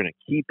starter and a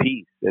key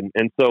piece.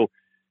 And so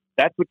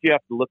that's what you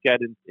have to look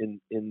at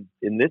in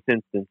this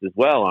instance as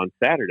well on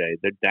Saturday.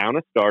 They're down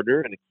a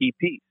starter and a key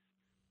piece,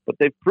 but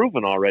they've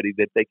proven already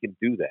that they can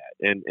do that,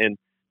 and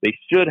they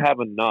should have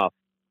enough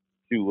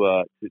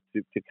to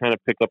kind of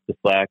pick up the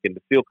slack and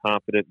to feel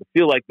confident, to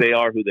feel like they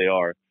are who they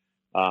are.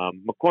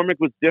 McCormick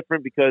was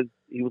different because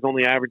he was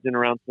only averaging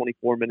around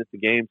 24 minutes a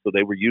game, so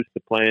they were used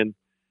to playing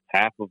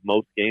half of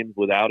most games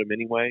without him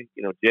anyway.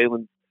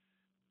 Jalen's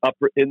up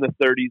in the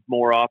 30s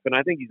more often.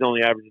 I think he's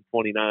only averaging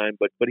 29,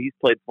 but he's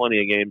played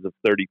plenty of games of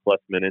 30-plus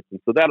minutes,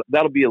 and so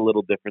that'll be a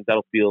little different.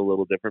 That'll feel a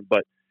little different,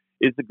 but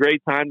it's a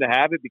great time to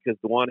have it because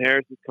DeJuan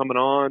Harris is coming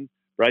on,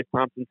 Bryce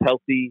Thompson's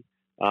healthy,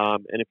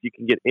 and if you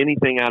can get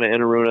anything out of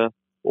Enaruna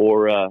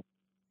or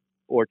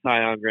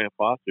Tyon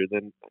Grant-Foster,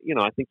 then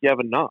I think you have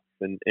enough,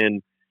 and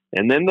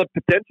then the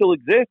potential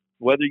exists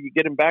whether you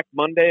get him back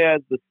Monday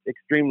as the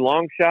extreme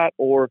long shot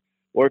or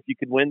if you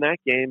could win that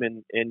game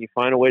and you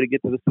find a way to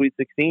get to the Sweet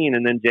 16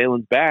 and then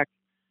Jalen's back,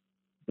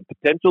 the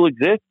potential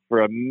exists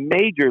for a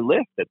major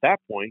lift at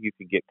that point. You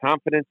could get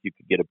confidence, you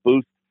could get a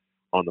boost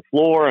on the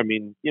floor. I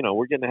mean,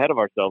 we're getting ahead of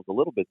ourselves a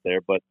little bit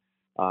there, but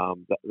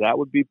that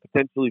would be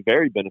potentially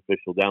very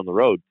beneficial down the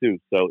road too.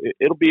 So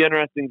it'll be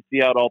interesting to see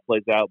how it all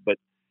plays out. But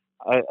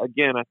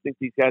again, I think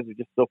these guys are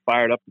just so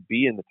fired up to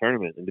be in the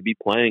tournament and to be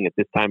playing at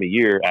this time of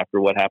year after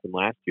what happened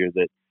last year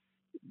that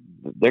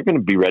they're going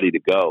to be ready to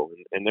go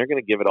and they're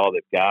going to give it all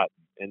they've got.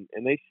 And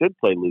they should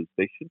play loose.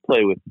 They should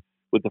play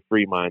with a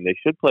free mind. They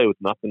should play with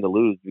nothing to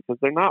lose because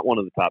they're not one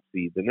of the top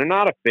seeds and they're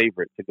not a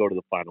favorite to go to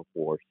the Final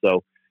Four.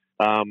 So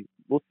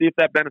we'll see if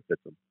that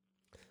benefits them.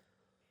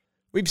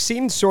 We've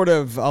seen sort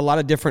of a lot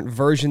of different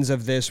versions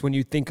of this when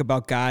you think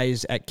about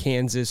guys at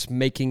Kansas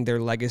making their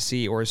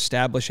legacy or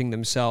establishing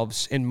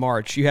themselves in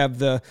March. You have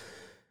the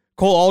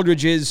Cole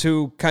Aldridges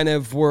who kind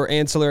of were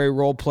ancillary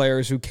role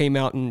players who came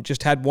out and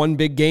just had one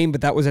big game,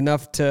 but that was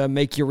enough to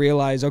make you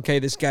realize, okay,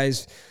 this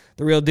guy's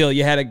the real deal.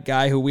 You had a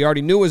guy who we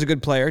already knew was a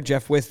good player,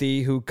 Jeff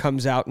Withey, who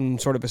comes out and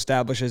sort of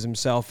establishes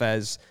himself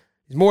as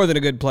he's more than a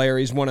good player.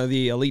 He's one of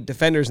the elite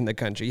defenders in the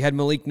country. You had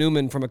Malik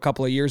Newman from a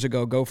couple of years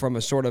ago go from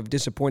a sort of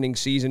disappointing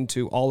season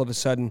to all of a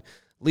sudden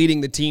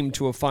leading the team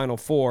to a Final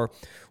Four.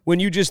 When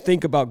you just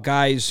think about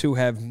guys who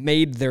have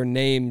made their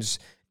names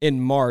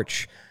in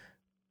March,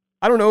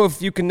 I don't know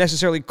if you can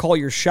necessarily call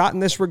your shot in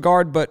this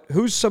regard, but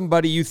who's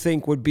somebody you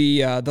think would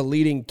be the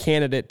leading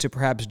candidate to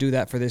perhaps do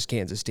that for this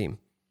Kansas team?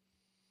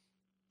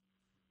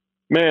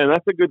 Man,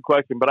 that's a good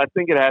question, but I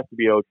think it has to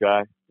be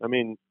Ochai. I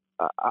mean,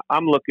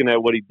 I'm looking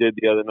at what he did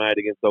the other night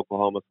against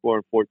Oklahoma,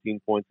 scoring 14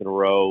 points in a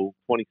row.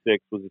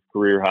 26 was his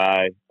career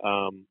high.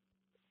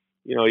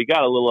 He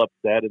got a little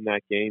upset in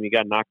that game. He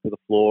got knocked to the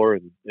floor,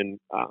 and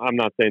I'm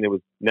not saying it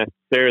was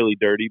necessarily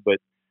dirty, but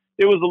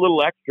it was a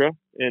little extra.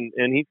 And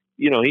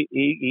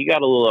he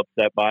got a little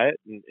upset by it,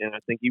 and I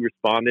think he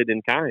responded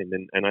in kind.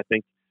 And I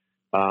think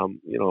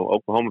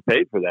Oklahoma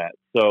paid for that.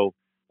 So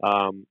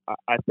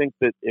I think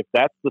that if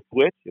that's the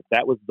switch, if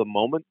that was the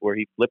moment where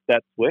he flipped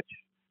that switch,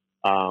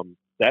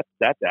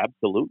 that's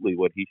absolutely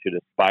what he should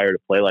aspire to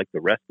play like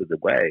the rest of the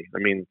way. I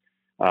mean,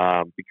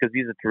 because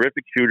he's a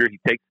terrific shooter. He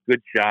takes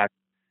good shots.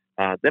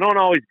 They don't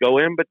always go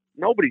in, but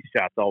nobody's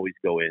shots always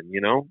go in,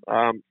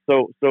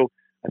 So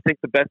I think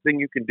the best thing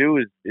you can do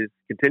is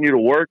continue to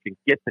work and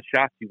get the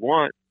shots you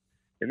want,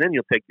 and then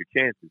you'll take your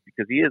chances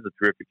because he is a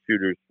terrific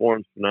shooter. His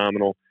form's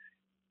phenomenal.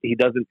 He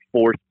doesn't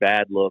force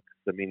bad looks.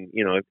 I mean,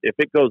 if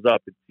it goes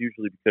up, it's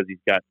usually because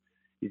he's got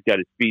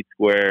his feet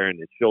square and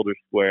his shoulders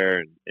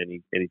square,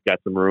 and he's got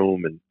some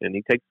room, and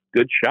he takes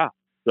good shots.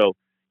 So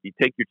you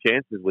take your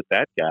chances with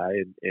that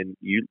guy, and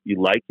you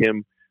like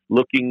him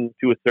looking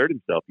to assert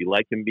himself. You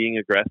like him being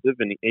aggressive,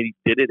 and he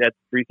did it at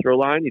the free throw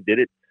line. He did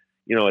it,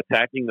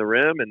 attacking the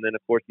rim, and then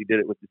of course he did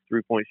it with his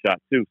 3-point shot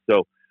too.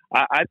 So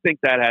I think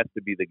that has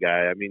to be the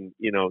guy. I mean,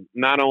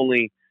 not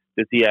only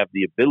does he have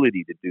the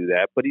ability to do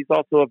that, but he's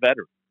also a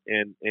veteran,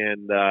 and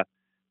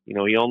he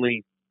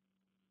only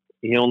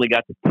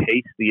got to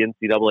taste the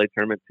NCAA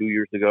tournament 2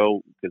 years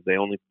ago because they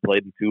only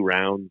played in 2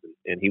 rounds,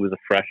 and he was a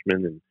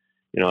freshman, and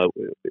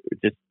it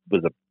just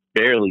was a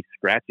barely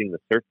scratching the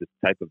surface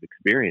type of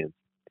experience.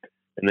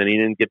 And then he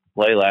didn't get to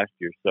play last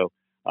year, so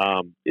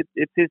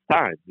it's his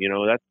time.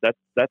 That's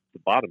the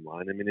bottom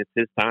line. I mean, it's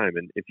his time,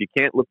 and if you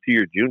can't look to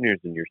your juniors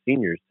and your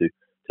seniors to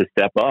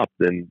step up,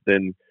 then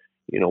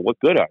what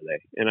good are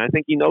they? And I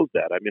think he knows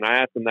that. I mean, I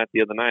asked him that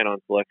the other night on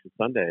Selection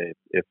Sunday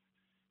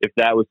if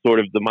that was sort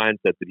of the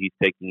mindset that he's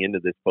taking into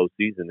this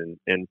postseason,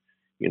 and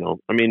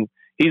I mean,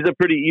 he's a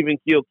pretty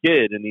even-keeled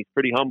kid, and he's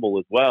pretty humble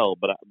as well.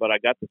 But I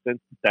got the sense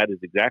that is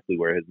exactly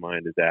where his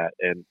mind is at,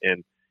 and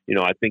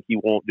I think he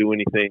won't do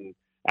anything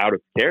out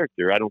of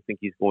character. I don't think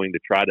he's going to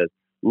try to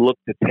look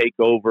to take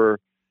over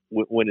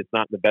when it's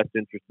not in the best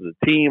interest of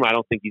the team. I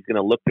don't think he's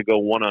going to look to go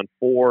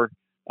 1-on-4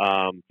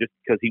 just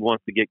because he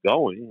wants to get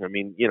going. I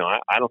mean,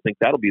 I don't think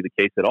that'll be the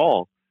case at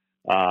all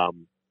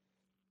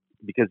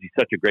because he's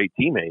such a great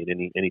teammate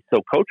and he's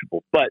so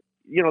coachable. But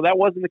that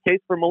wasn't the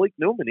case for Malik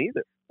Newman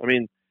either. I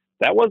mean,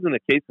 that wasn't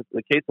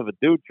the case of a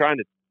dude trying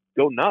to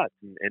go nuts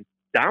and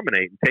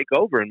dominate and take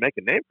over and make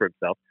a name for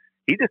himself.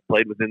 He just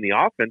played within the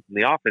offense, and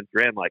the offense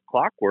ran like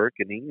clockwork,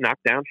 and he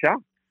knocked down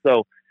shots.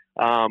 So,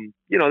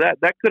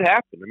 that could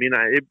happen. I mean,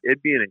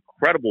 it'd be an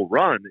incredible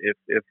run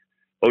if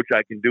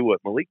Ochai can do what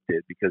Malik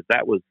did, because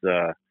that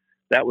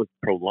was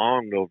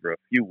prolonged over a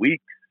few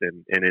weeks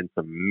and in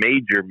some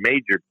major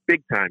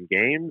big time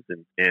games.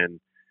 And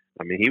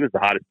I mean, he was the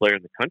hottest player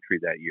in the country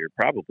that year,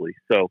 probably.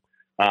 So,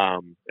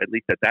 at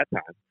least at that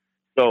time.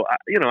 So,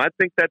 I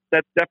think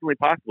that's definitely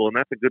possible, and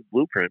that's a good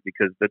blueprint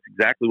because that's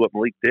exactly what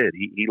Malik did.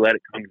 He let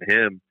it come to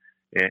him,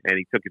 and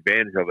he took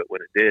advantage of it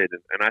when it did.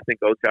 And I think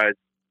Ochai's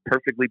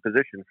perfectly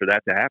positioned for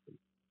that to happen.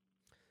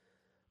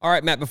 All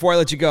right, Matt, before I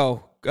let you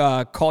go,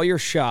 call your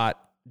shot.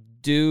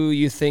 Do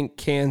you think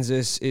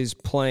Kansas is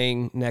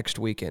playing next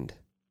weekend?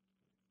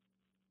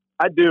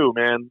 I do,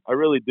 man. I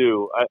really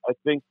do. I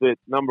think that,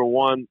 number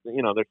one,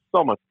 there's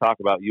so much talk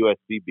about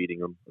USC beating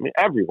them. I mean,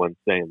 everyone's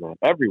saying that.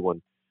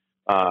 Everyone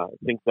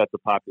thinks that's a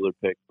popular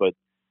pick, but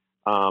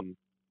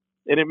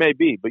and it may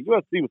be. But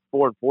USC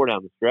was 4-4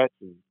 down the stretch,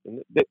 and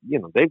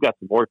they've got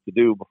some work to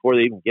do before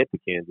they even get to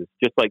Kansas,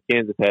 just like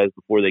Kansas has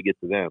before they get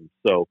to them.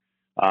 So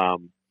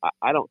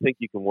I don't think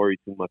you can worry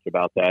too much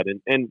about that.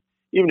 And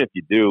even if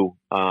you do,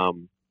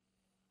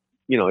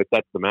 if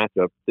that's the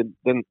matchup,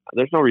 then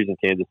there's no reason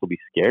Kansas will be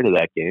scared of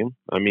that game.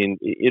 I mean,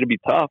 it'll be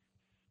tough,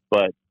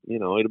 but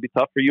it'll be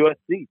tough for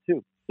USC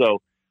too.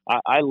 So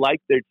I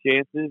like their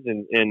chances,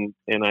 and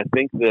I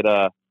think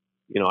that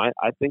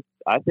I think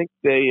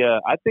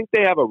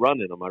they have a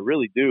run in them. I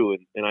really do,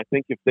 and I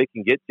think if they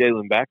can get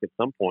Jalen back at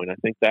some point, I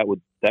think that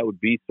would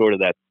be sort of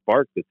that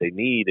spark that they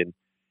need. And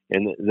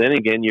then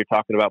again, you're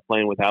talking about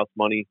playing with house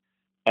money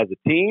as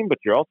a team, but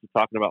you're also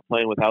talking about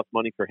playing with house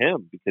money for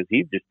him because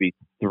he'd just be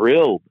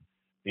thrilled. I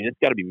mean, it's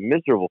got to be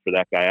miserable for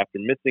that guy after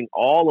missing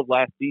all of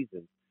last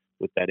season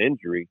with that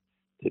injury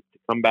to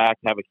come back,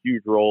 have a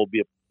huge role,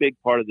 be a big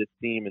part of this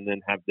team, and then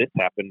have this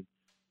happen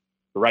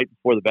right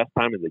before the best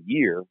time of the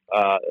year.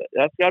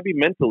 That's got to be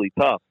mentally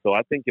tough. So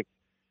I think if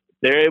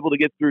they're able to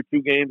get through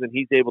 2 games and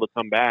he's able to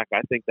come back,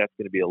 I think that's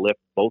going to be a lift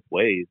both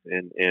ways,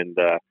 and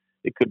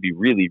it could be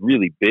really,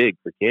 really big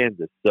for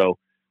Kansas. So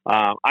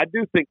I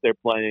do think they're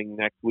playing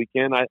next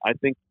weekend. I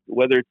think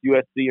whether it's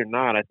USC or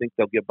not, I think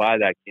they'll get by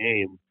that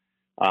game.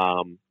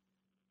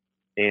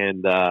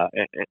 And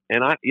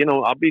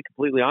I'll be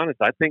completely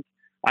honest. I think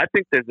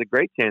there's a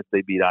great chance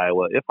they beat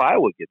Iowa if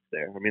Iowa gets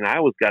there. I mean,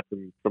 Iowa's got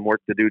some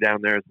work to do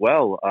down there as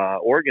well.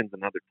 Oregon's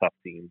another tough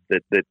team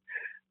that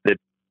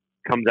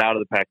comes out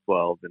of the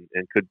Pac-12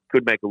 and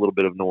could make a little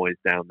bit of noise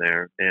down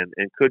there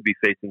and could be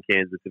facing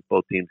Kansas if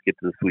both teams get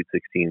to the Sweet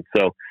 16.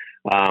 So,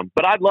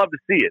 but I'd love to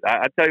see it.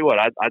 I tell you what,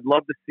 I'd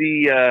love to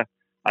see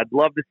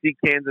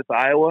Kansas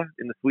Iowa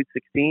in the Sweet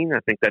 16. I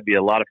think that'd be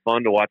a lot of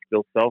fun to watch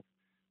Bill Self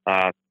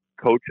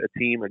coach a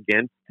team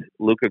against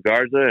Luka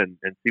Garza and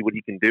see what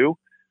he can do.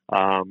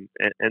 And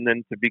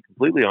then to be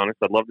completely honest,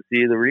 I'd love to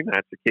see the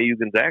rematch of KU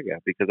Gonzaga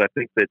because I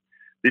think that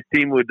this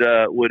team would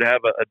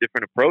have a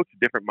different approach, a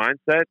different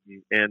mindset,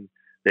 and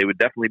they would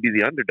definitely be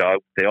the underdog.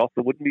 They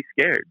also wouldn't be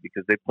scared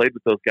because they played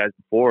with those guys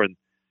before,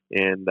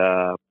 and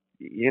I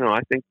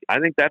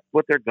think that's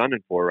what they're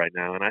gunning for right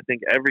now. And I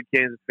think every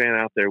Kansas fan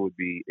out there would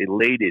be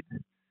elated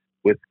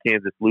with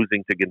Kansas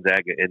losing to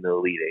Gonzaga in the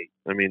Elite Eight.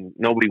 I mean,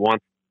 nobody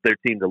wants their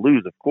team to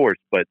lose, of course,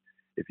 but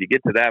if you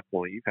get to that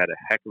point, you've had a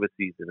heck of a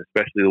season,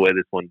 especially the way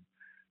this one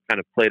kind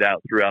of played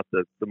out throughout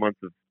the months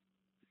of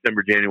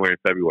December, January, and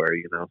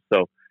February.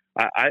 So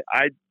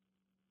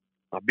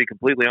I'll be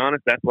completely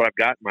honest. That's what I've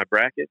got in my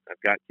bracket.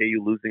 I've got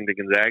KU losing to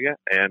Gonzaga,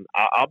 and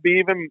I'll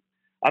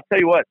tell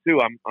you what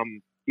too.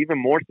 I'm even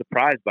more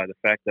surprised by the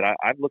fact that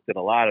I've looked at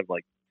a lot of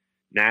like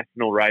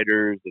national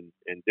writers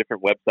and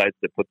different websites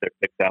that put their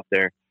picks out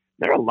there.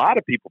 There are a lot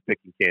of people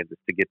picking Kansas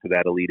to get to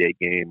that Elite Eight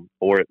game,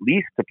 or at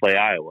least to play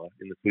Iowa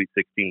in the Sweet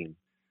 16.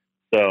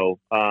 So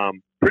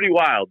pretty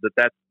wild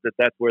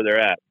that's where they're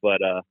at.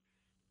 But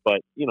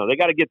they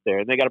got to get there,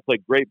 and they got to play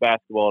great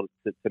basketball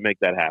to make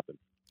that happen.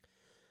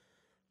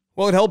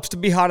 Well, it helps to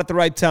be hot at the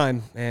right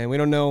time, and we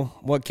don't know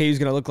what KU's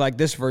going to look like,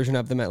 this version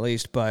of them at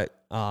least, but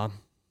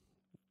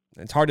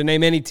it's hard to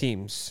name any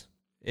teams,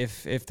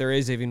 if there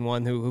is even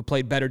one, who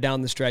played better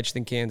down the stretch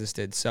than Kansas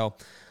did. So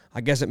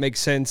I guess it makes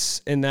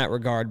sense in that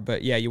regard.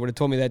 But, yeah, you would have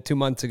told me that 2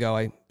 months ago.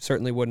 I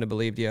certainly wouldn't have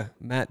believed you.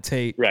 Matt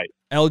Tate, right.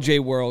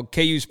 LJ World,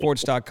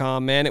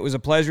 KUSports.com. Man, it was a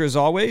pleasure as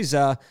always.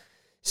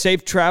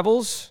 Safe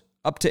travels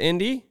up to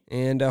Indy,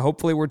 and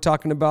hopefully we're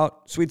talking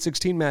about Sweet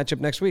 16 matchup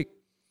next week.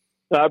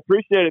 I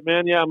appreciate it,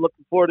 man. Yeah, I'm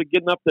looking forward to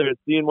getting up there and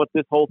seeing what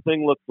this whole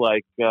thing looks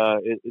like.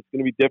 It's going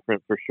to be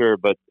different for sure,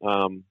 but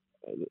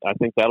I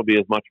think that'll be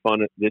as much fun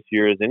this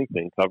year as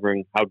anything,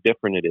 covering how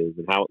different it is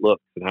and how it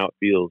looks and how it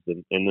feels,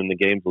 and then the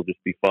games will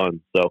just be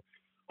fun. So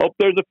hope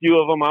there's a few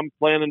of them. I'm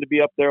planning to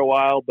be up there a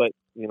while, but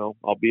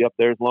I'll be up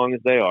there as long as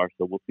they are,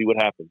 so we'll see what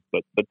happens.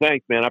 But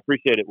thanks, man. I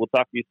appreciate it. We'll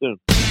talk to you soon.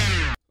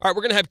 All right,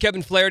 we're going to have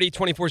Kevin Flaherty,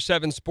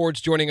 24/7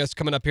 Sports, joining us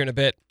coming up here in a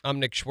bit. I'm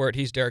Nick Schwert.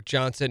 He's Derek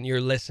Johnson.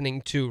 You're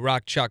listening to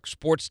Rock Chalk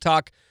Sports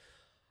Talk.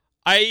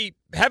 I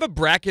have a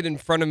bracket in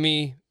front of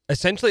me,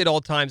 essentially at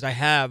all times I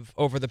have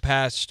over the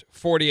past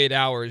 48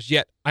 hours,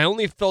 yet I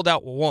only filled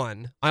out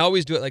one. I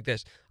always do it like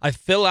this. I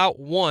fill out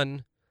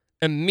one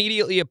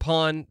immediately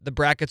upon the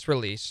bracket's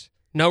release,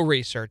 no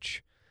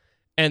research,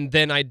 and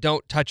then I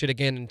don't touch it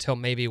again until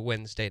maybe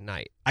Wednesday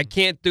night. I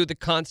can't do the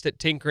constant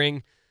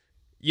tinkering.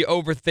 You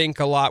overthink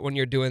a lot when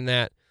you're doing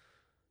that.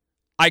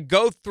 I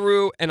go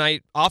through, and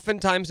I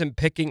oftentimes am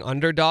picking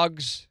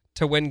underdogs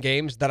to win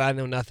games that I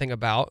know nothing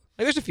about.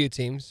 Like, there's a few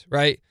teams,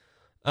 right?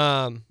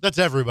 That's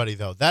everybody,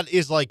 though. That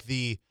is like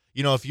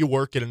if you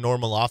work in a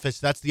normal office,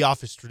 that's the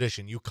office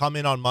tradition. You come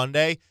in on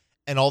Monday,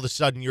 and all of a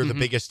sudden you're the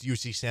biggest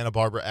UC Santa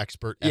Barbara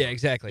expert ever. Yeah,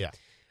 exactly. Yeah.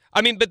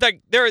 I mean, but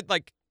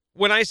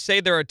when I say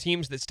there are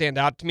teams that stand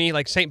out to me,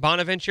 like St.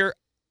 Bonaventure,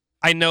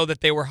 I know that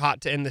they were hot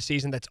to end the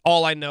season. That's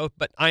all I know,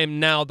 but I am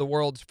now the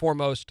world's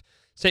foremost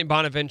St.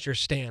 Bonaventure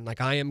stan.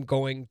 Like, I am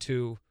going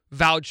to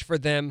vouch for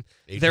them.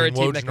 They're a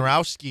team that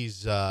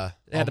Wojnarowski's the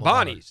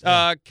Bonnies.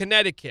 Yeah.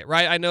 Connecticut,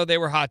 right? I know they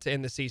were hot to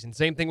end the season.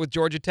 Same thing with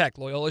Georgia Tech,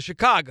 Loyola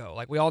Chicago.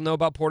 Like, we all know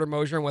about Porter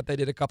Moser and what they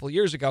did a couple of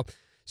years ago.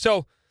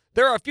 So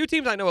there are a few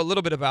teams I know a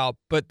little bit about,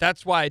 but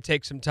that's why I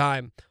take some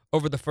time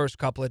over the first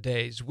couple of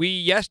days. We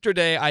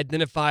yesterday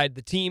identified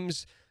the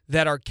teams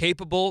that are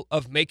capable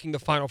of making the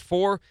Final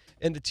Four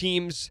and the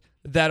teams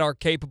that are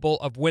capable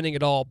of winning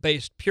it all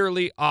based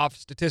purely off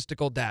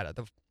statistical data.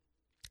 I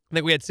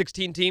think we had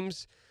 16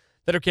 teams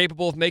that are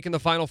capable of making the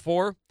Final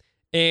Four,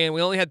 and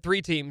we only had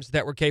 3 teams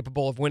that were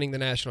capable of winning the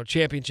national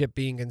championship,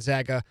 being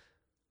Gonzaga,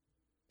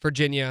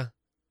 Virginia,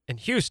 and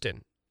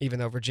Houston, even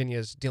though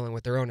Virginia's dealing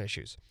with their own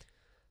issues.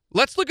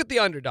 Let's look at the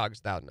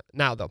underdogs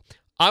now, though.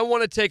 I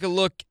want to take a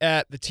look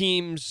at the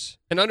teams.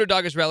 An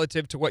underdog is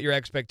relative to what your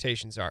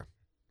expectations are,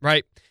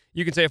 right?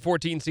 You can say a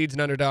 14 seed's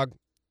an underdog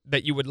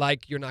that you would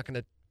like. You're not going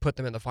to put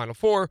them in the Final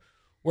Four,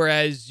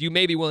 whereas you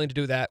may be willing to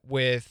do that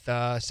with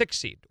a 6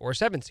 seed or a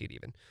 7 seed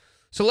even.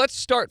 So let's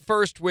start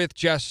first with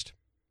just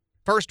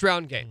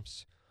first-round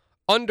games.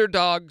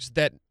 Underdogs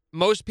that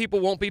most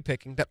people won't be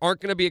picking, that aren't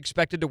going to be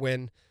expected to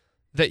win,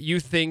 that you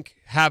think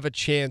have a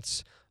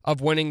chance of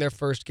winning their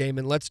first game.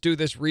 And let's do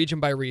this region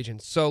by region.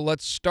 So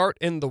let's start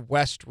in the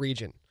West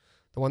region,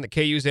 the one that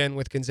KU's in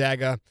with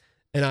Gonzaga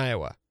and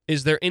Iowa.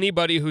 Is there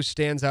anybody who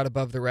stands out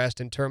above the rest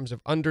in terms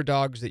of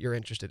underdogs that you're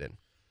interested in?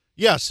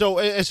 Yeah, so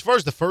as far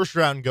as the first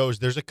round goes,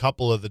 there's a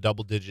couple of the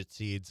double-digit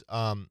seeds.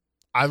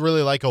 I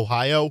really like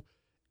Ohio,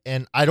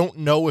 and I don't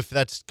know if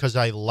that's because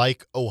I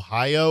like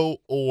Ohio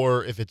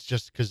or if it's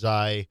just because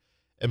I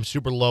am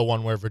super low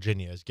on where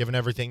Virginia is, given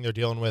everything they're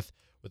dealing with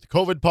the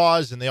COVID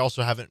pause, and they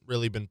also haven't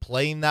really been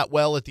playing that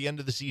well at the end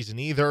of the season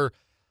either.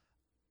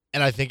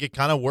 And I think it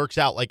kind of works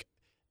out. Like,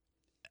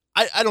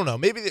 I don't know.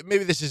 Maybe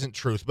this isn't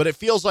truth, but it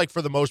feels like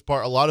for the most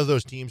part, a lot of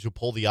those teams who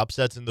pull the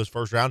upsets in those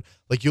first round,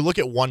 like you look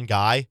at one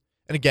guy,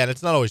 and again,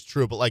 it's not always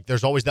true, but like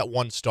there's always that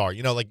one star.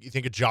 You know, like you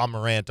think of John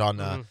Morant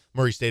on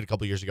Murray State a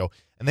couple years ago,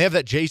 and they have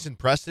that Jason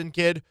Preston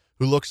kid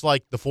who looks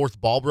like the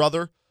fourth Ball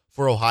brother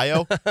for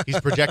Ohio.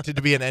 He's projected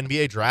to be an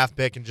NBA draft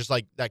pick, and just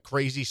like that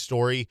crazy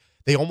story.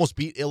 They almost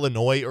beat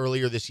Illinois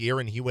earlier this year,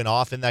 and he went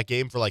off in that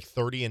game for like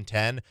 30 and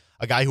 10.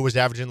 A guy who was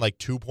averaging like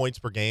 2 points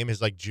per game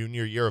his like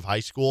junior year of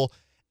high school,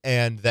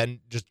 and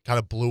then just kind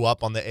of blew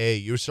up on the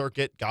AAU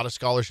circuit, got a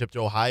scholarship to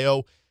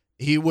Ohio,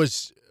 He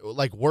was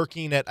like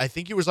working at, I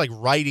think he was like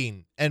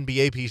writing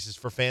NBA pieces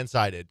for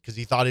Fansided because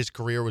he thought his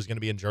career was going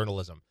to be in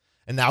journalism.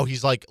 And now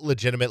he's like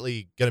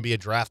legitimately going to be a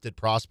drafted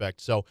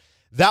prospect. So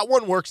that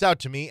one works out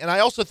to me. And I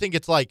also think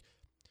it's like,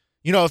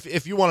 you know,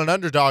 if you want an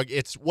underdog,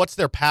 it's what's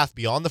their path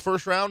beyond the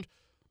first round.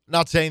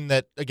 Not saying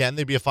that, again,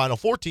 they'd be a Final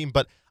Four team,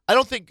 but I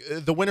don't think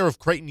the winner of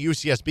Creighton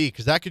UCSB,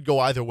 because that could go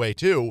either way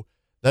too,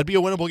 that'd be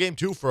a winnable game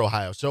too for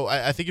Ohio. So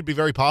I think it'd be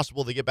very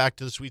possible they get back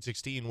to the Sweet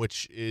 16,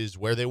 which is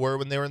where they were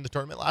when they were in the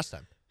tournament last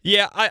time.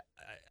 Yeah,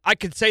 I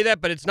could say that,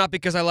 but it's not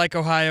because I like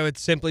Ohio.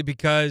 It's simply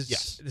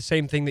because the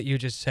same thing that you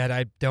just said.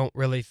 I don't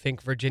really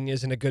think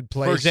Virginia's in a good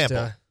place. For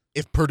example,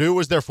 if Purdue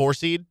was their 4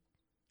 seed,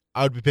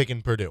 I would be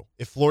picking Purdue.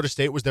 If Florida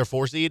State was their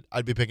 4 seed,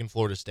 I'd be picking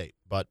Florida State.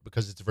 But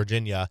because it's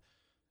Virginia,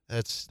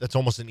 that's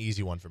almost an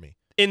easy one for me.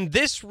 In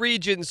this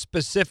region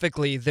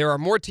specifically, there are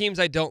more teams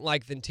I don't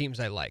like than teams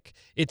I like.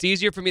 It's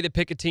easier for me to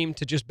pick a team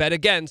to just bet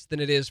against than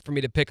it is for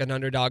me to pick an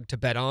underdog to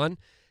bet on.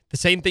 The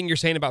same thing you're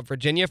saying about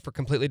Virginia for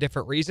completely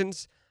different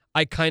reasons.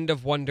 I kind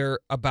of wonder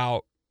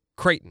about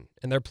Creighton,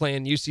 and they're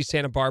playing UC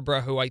Santa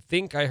Barbara, who I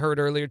think I heard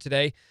earlier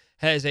today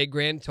has a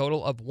grand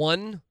total of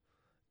 1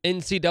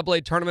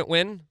 NCAA tournament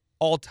win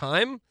all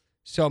time.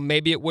 So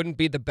maybe it wouldn't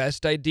be the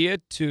best idea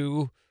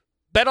to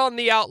bet on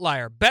the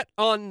outlier, bet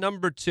on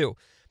number 2.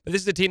 But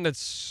this is a team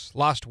that's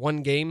lost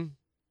 1 game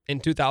in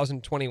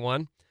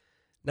 2021.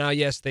 Now,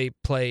 yes, they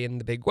play in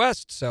the Big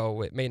West,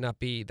 so it may not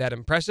be that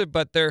impressive,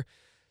 but their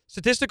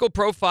statistical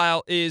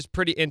profile is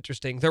pretty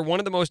interesting. They're one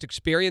of the most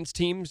experienced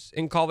teams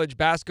in college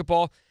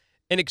basketball.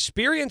 And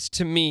experience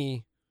to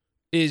me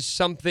is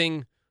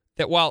something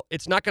that, while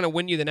it's not going to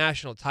win you the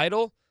national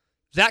title,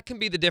 that can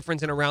be the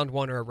difference in a round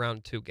 1 or a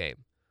round 2 game.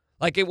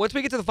 Like, once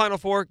we get to the Final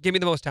Four, give me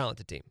the most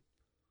talented team.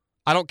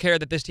 I don't care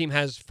that this team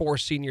has 4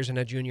 seniors and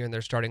a junior in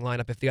their starting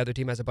lineup. If the other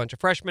team has a bunch of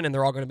freshmen and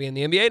they're all going to be in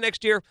the NBA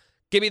next year,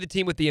 give me the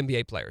team with the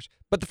NBA players.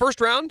 But the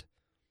first round,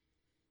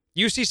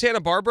 UC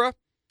Santa Barbara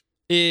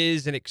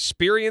is an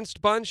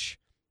experienced bunch.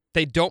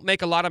 They don't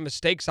make a lot of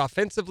mistakes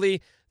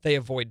offensively. They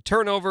avoid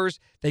turnovers.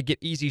 They get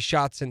easy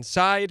shots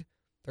inside.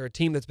 They're a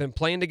team that's been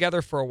playing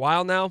together for a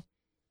while now.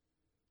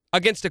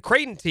 Against a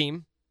Creighton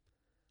team,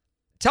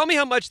 tell me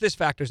how much this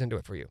factors into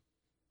it for you.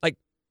 Like,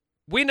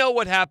 we know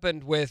what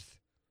happened with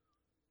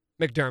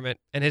McDermott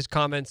and his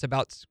comments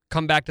about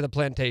come back to the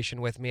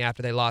plantation with me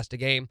after they lost a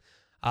game.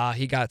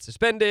 He got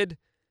suspended,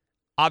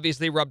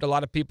 obviously rubbed a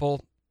lot of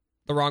people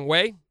the wrong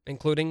way,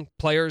 including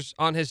players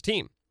on his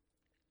team.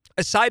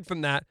 Aside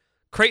from that,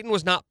 Creighton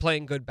was not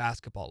playing good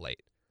basketball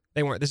late.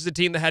 They weren't. This is a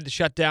team that had to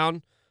shut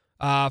down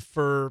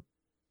for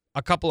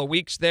a couple of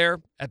weeks there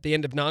at the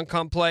end of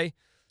non-con play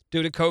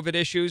due to COVID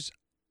issues.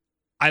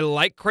 I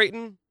like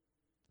Creighton,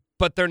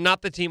 but they're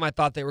not the team I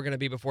thought they were going to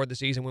be before the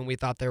season when we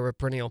thought they were a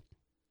perennial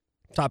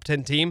top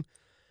 10 team.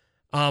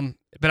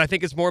 But I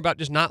think it's more about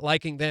just not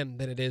liking them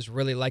than it is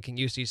really liking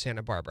UC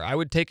Santa Barbara. I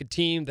would take a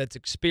team that's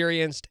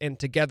experienced and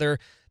together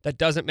that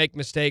doesn't make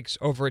mistakes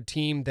over a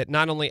team that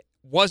not only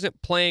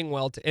wasn't playing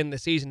well to end the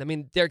season. I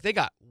mean, Derek, they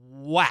got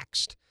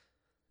waxed.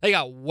 They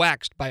got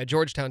waxed by a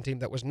Georgetown team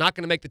that was not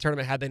going to make the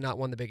tournament had they not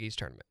won the Big East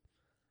tournament.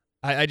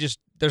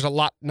 There's a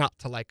lot not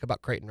to like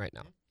about Creighton right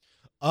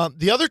now.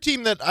 The other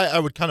team that I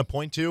would kind of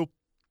point to,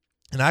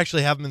 and I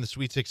actually have them in the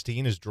Sweet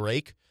 16, is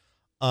Drake.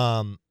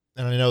 And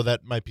I know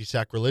that might be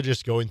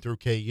sacrilegious going through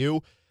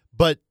KU,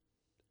 but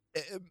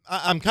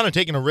I'm kind of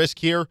taking a risk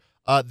here.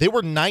 They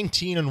were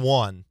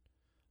 19-1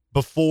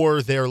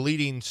 before their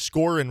leading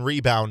scorer and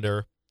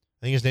rebounder.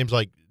 I think his name's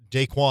like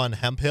Daquan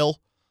Hemphill.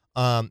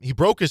 He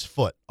broke his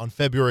foot on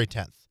February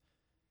 10th.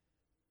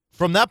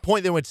 From that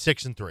point, they went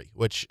 6-3,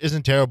 which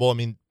isn't terrible. I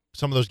mean,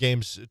 some of those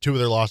games, 2 of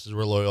their losses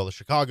were Loyola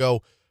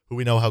Chicago, who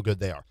we know how good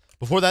they are.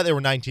 Before that, they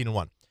were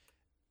 19-1.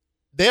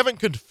 They haven't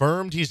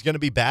confirmed he's going to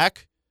be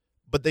back,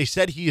 but they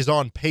said he is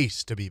on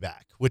pace to be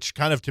back, which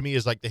kind of to me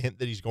is like the hint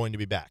that he's going to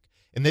be back.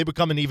 And they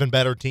become an even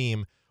better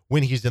team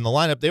when he's in the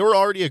lineup. They were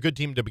already a good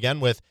team to begin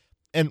with.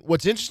 And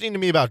what's interesting to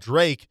me about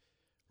Drake,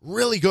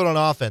 really good on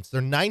offense.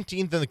 They're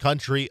 19th in the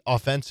country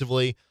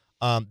offensively.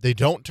 They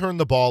don't turn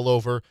the ball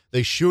over.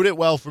 They shoot it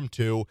well from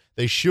 2.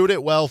 They shoot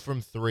it well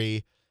from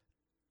 3.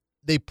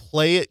 They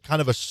play it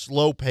kind of a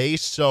slow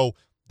pace, so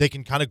they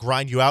can kind of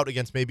grind you out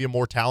against maybe a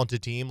more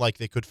talented team like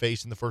they could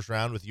face in the first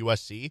round with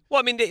USC.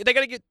 Well, I mean, they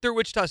got to get through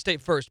Wichita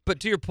State first.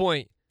 But to your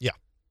point, yeah,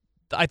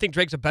 I think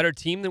Drake's a better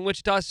team than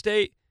Wichita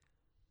State.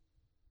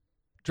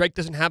 Drake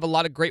doesn't have a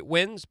lot of great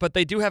wins, but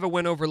they do have a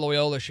win over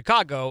Loyola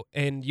Chicago,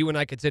 and you and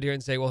I could sit here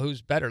and say, well,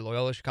 who's better,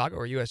 Loyola Chicago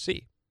or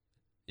USC?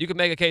 You could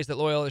make a case that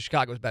Loyola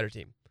Chicago is a better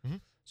team. Mm-hmm.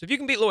 So if you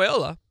can beat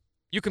Loyola,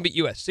 you can beat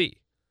USC.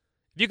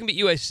 If you can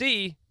beat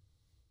USC,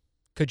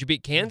 could you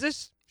beat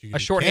Kansas? A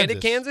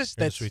shorthanded Kansas?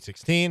 That's Sweet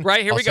 16.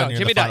 Right, here we go.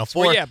 Jimmy Dykes.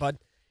 Well, yeah, bud.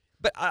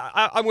 But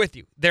I'm with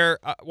you. They're,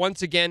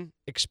 once again,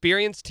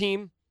 experienced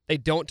team. They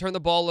don't turn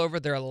the ball over.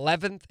 They're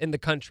 11th in the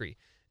country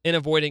in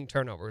avoiding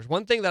turnovers.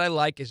 One thing that I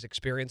like is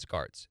experienced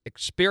guards.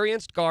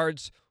 Experienced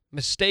guards,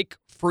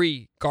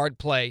 mistake-free guard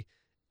play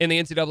in the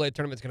NCAA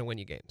tournament is going to win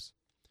you games.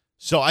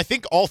 So I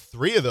think all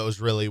 3 of those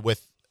really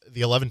with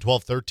the 11,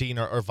 12, 13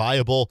 are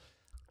viable.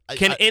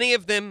 Can any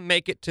of them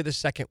make it to the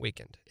second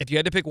weekend? If you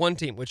had to pick one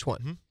team, which one?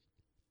 Mm-hmm.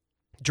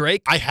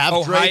 Drake, I have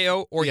Ohio,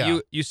 Drake, or yeah.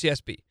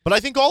 UCSB? But I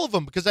think all of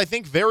them, because I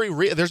think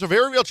there's a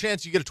very real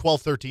chance you get a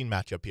 12-13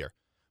 matchup here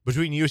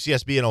between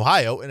UCSB and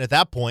Ohio, and at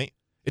that point,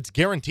 it's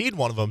guaranteed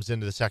one of them's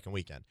into the second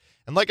weekend.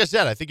 And like I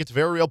said, I think it's a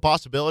very real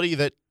possibility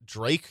that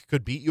Drake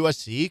could beat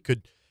USC,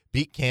 could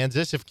beat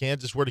Kansas if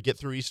Kansas were to get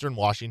through Eastern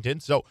Washington.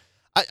 So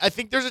I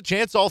think there's a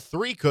chance all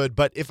three could,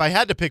 but if I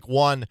had to pick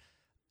one,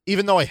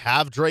 even though I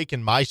have Drake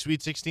in my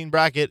Sweet 16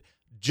 bracket,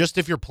 just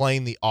if you're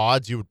playing the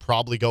odds, you would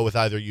probably go with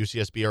either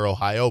UCSB or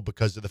Ohio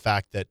because of the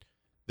fact that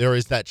there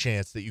is that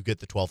chance that you get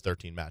the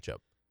 12-13 matchup.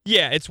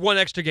 Yeah, it's one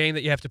extra game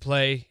that you have to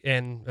play,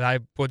 and I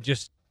would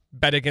just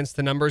bet against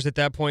the numbers at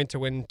that point to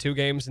win 2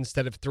 games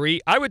instead of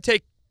 3. I would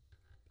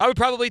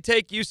probably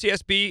take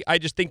UCSB. I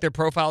just think their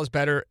profile is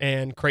better,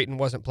 and Creighton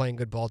wasn't playing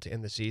good ball to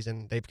end the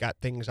season. They've got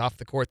things off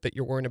the court that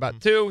you're worrying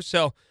about too.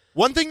 So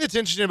one thing that's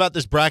interesting about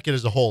this bracket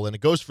as a whole, and it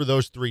goes for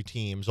those 3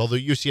 teams, although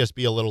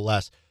UCSB a little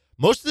less,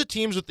 most of the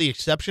teams with the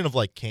exception of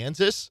like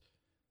Kansas,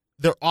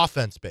 they're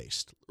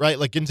offense-based, right?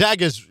 Like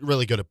Gonzaga's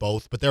really good at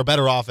both, but they're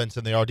better offense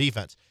than they are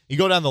defense. You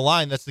go down the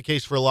line, that's the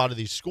case for a lot of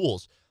these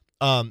schools,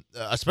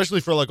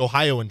 especially for like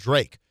Ohio and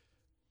Drake.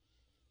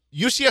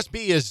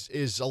 UCSB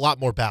is a lot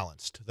more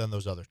balanced than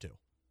those other 2.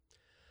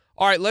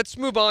 all right, let's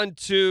move on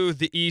to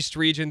the East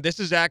region. This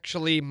is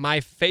actually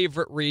my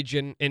favorite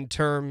region in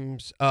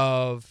terms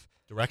of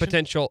Direction?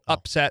 potential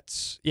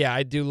upsets. Yeah,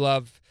 I do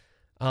love,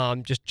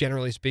 just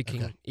generally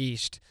speaking,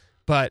 East.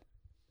 But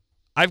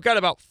I've got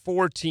about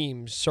 4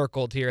 teams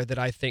circled here that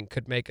I think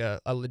could make a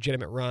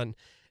legitimate run,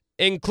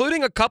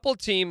 including a couple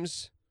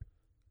teams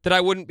that I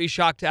wouldn't be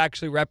shocked to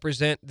actually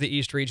represent the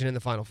East region in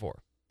the Final Four.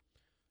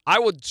 I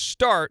would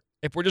start,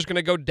 if we're just going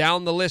to go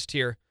down the list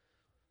here,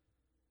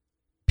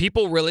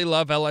 people really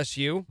love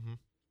LSU. Mm-hmm.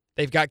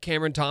 They've got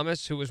Cameron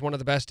Thomas, who is one of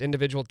the best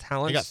individual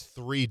talents.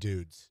 They got 3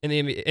 dudes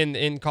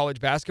in college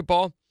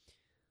basketball.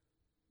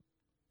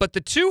 But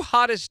the 2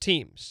 hottest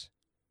teams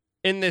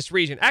in this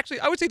region, actually,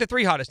 I would say the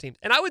 3 hottest teams,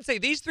 and I would say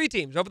these 3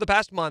 teams over the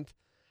past month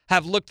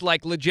have looked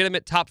like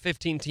legitimate top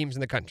 15 teams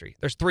in the country.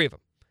 There's 3 of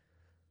them.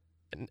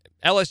 And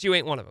LSU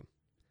ain't one of them.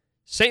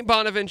 St.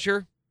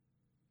 Bonaventure,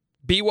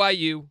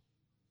 BYU,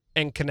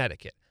 and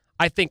Connecticut.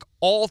 I think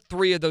all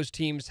 3 of those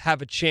teams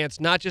have a chance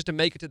not just to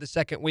make it to the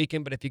second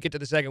weekend, but if you get to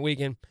the second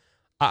weekend,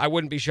 I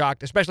wouldn't be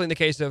shocked, especially in the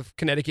case of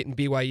Connecticut and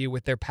BYU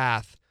with their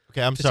path.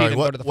 Okay, I'm to sorry. see them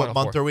go to the What Final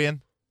month Four. are we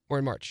in? We're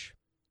in March.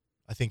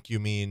 I think you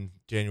mean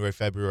January,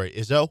 February.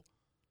 Izzo?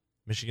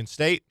 Michigan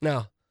State?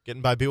 No,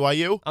 Getting by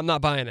BYU? I'm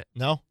not buying it.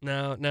 No?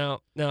 No.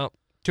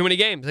 Too many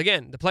games.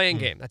 Again, the playing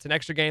game. That's an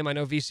extra game. I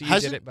know VCU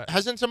did it, but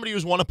Hasn't somebody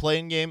who's won a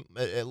playing game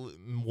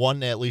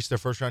won at least their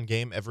first-round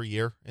game every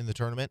year in the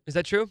tournament? is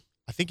that true?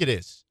 I think it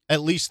is.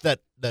 At least that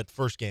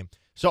first game.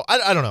 So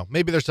I don't know.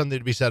 Maybe there's something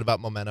to be said about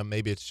momentum.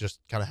 Maybe it's just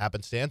kind of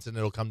happenstance and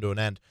it'll come to an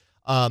end.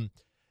 I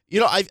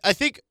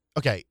think,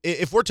 okay,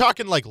 if we're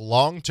talking like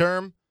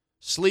long-term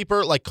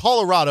sleeper, like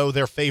Colorado,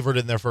 they're favored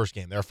in their first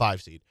game. They're a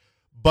 5 seed.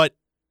 But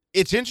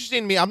it's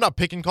interesting to me. I'm not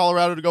picking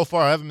Colorado to go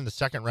far. I have them in the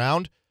second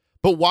round.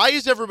 But why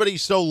is everybody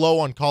so low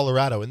on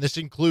Colorado? And this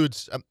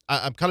includes,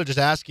 I'm kind of just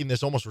asking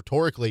this almost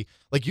rhetorically.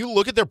 Like, you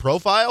look at their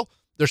profile,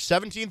 they're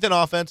 17th in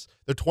offense,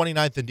 they're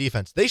 29th in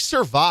defense. They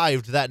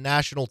survived that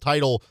national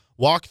title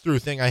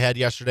walkthrough thing I had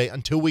yesterday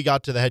until we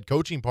got to the head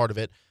coaching part of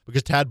it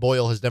because Tad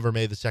Boyle has never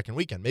made the second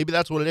weekend. Maybe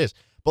that's what it is.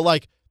 But,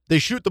 like, they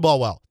shoot the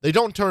ball well. They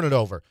don't turn it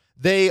over.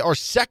 They are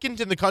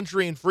second in the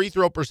country in free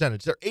throw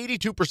percentage. They're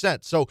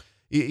 82%. So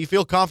you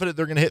feel confident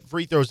they're going to hit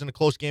free throws in a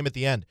close game at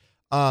the end.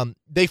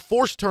 They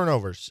force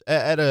turnovers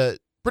at a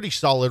pretty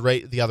solid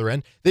rate at the other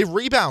end. They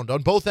rebound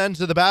on both ends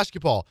of the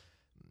basketball.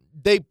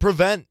 They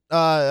prevent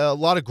a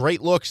lot of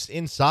great looks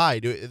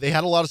inside. They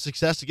had a lot of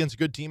success against a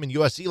good team in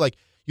USC. Like,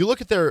 you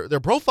look at their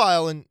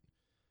profile, and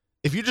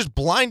if you just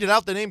blinded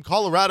out the name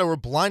Colorado or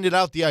blinded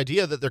out the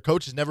idea that their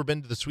coach has never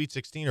been to the Sweet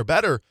 16 or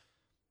better,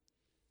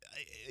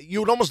 you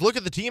would almost look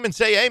at the team and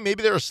say, hey,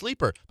 maybe they're a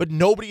sleeper, but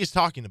nobody is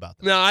talking about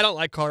them. No, I don't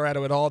like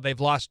Colorado at all. They've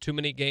lost too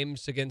many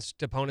games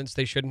against opponents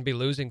they shouldn't be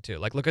losing to.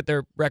 Like, look at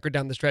their record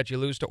down the stretch. You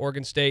lose to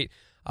Oregon State.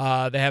 They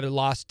have a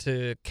loss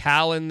to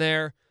Cal in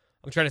there.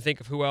 I'm trying to think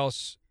of who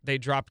else they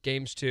dropped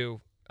games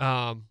to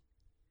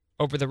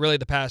over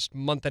the past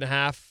month and a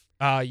half.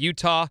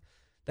 Utah,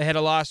 they had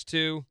a loss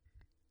to.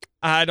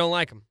 I don't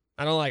like them.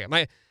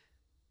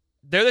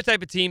 They're the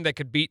type of team that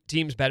could beat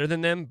teams better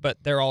than them,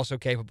 but they're also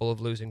capable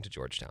of losing to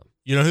Georgetown.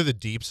 You know who the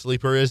deep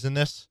sleeper is in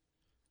this?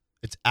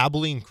 It's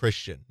Abilene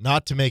Christian,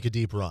 not to make a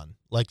deep run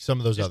like some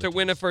of those Just other to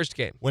win a teams. first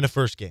game. Win a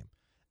first game.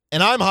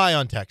 And I'm high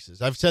on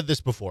Texas. I've said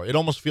this before. It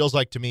almost feels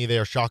like to me they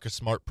are Shaka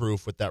Smart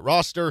proof with that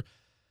roster.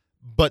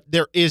 But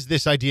there is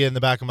this idea in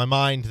the back of my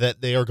mind that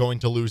they are going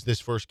to lose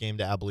this first game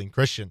to Abilene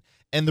Christian.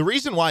 And the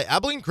reason why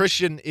Abilene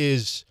Christian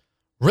is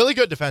really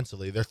good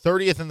defensively, they're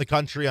 30th in the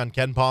country on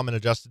KenPom and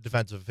adjusted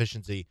defensive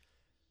efficiency,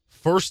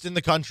 first in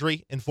the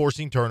country in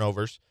forcing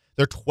turnovers.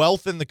 They're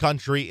 12th in the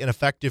country in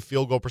effective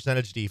field goal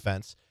percentage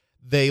defense.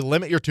 They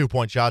limit your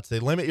 2-point shots. They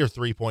limit your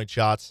 3-point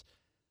shots.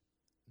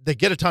 They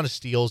get a ton of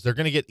steals. They're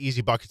going to get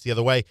easy buckets the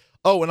other way.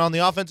 Oh, and on the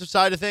offensive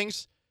side of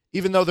things,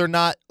 even though they're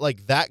not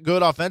like that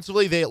good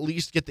offensively, they at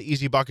least get the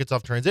easy buckets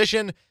off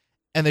transition,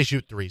 and they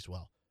shoot threes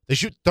well. They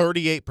shoot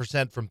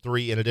 38% from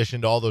three in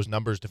addition to all those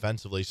numbers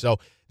defensively. So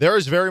there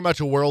is very much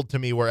a world to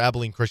me where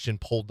Abilene Christian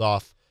pulled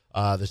off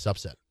this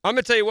upset. I'm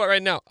going to tell you what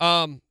right now.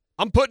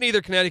 I'm putting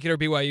either Connecticut or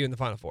BYU in the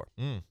Final Four.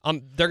 They're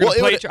going Well, to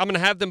play. I'm going to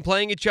have them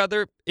playing each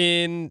other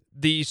in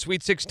the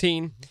Sweet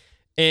 16,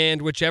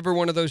 and whichever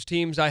one of those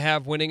teams I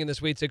have winning in the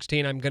Sweet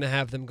 16, I'm going to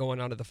have them going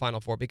on to the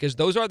Final Four because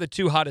those are the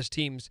two hottest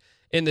teams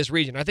in this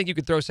region. I think you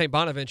could throw St.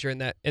 Bonaventure in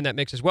that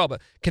mix as well,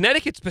 but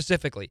Connecticut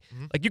specifically,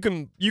 like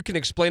you can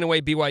explain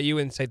away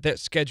BYU and say that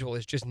schedule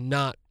is just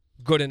not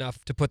good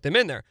enough to put them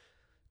in there.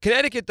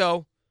 Connecticut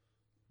though,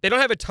 they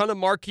don't have a ton of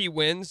marquee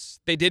wins.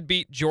 They did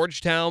beat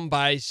Georgetown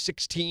by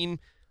 16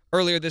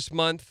 earlier this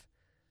month,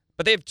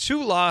 but they have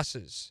 2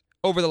 losses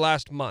over the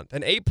last month,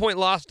 an 8-point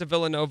loss to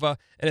Villanova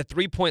and a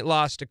 3-point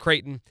loss to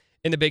Creighton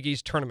in the Big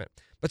East tournament.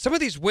 But some of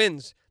these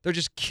wins, they're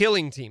just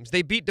killing teams.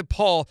 They beat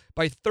DePaul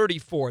by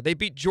 34. They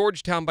beat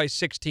Georgetown by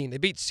 16. They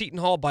beat Seton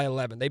Hall by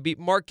 11. They beat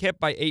Marquette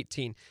by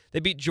 18. They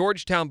beat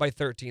Georgetown by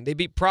 13. They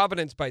beat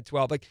Providence by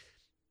 12. Like,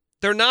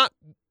 they're not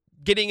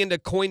getting into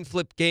coin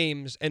flip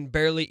games and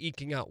barely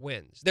eking out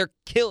wins. They're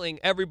killing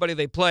everybody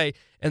they play,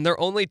 and their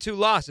only 2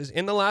 losses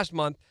in the last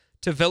month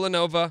to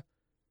Villanova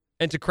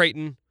and to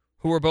Creighton,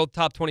 who are both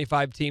top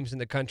 25 teams in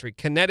the country.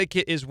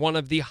 Connecticut is one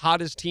of the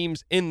hottest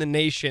teams in the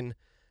nation,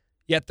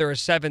 yet they're a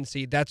 7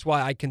 seed. That's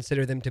why I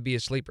consider them to be a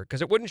sleeper,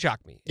 because it wouldn't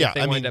shock me if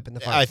they wind up in the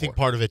Final Four. I think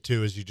part of it,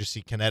 too, is you just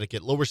see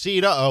Connecticut lower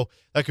seed. That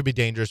could be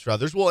dangerous for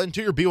others. Well, and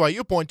to your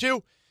BYU point,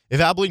 too, if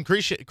Abilene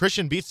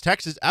Christian beats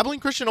Texas, Abilene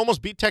Christian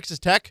almost beat Texas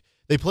Tech.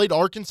 They played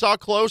Arkansas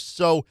close,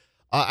 so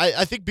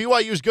I think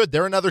BYU is good.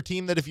 They're another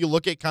team that if you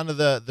look at kind of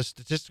the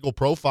statistical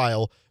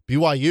profile,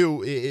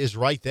 BYU is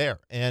right there.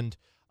 And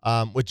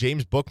with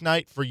James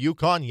Bouknight for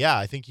UConn, yeah,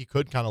 I think he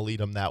could kind of lead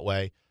them that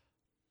way.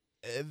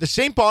 The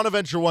St.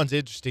 Bonaventure one's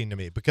interesting to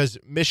me because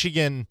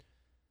Michigan,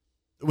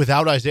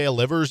 without Isaiah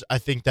Livers, I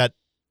think that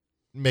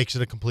makes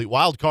it a complete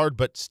wild card,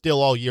 but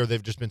still all year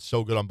they've just been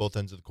so good on both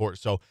ends of the court.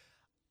 So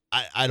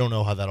I don't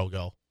know how that'll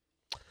go.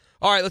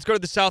 All right, let's go to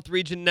the South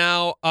region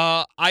now.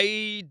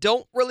 I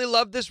don't really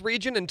love this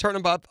region in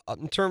terms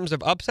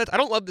of upsets. I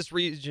don't love this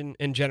region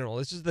in general.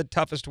 This is the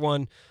toughest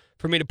one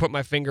for me to put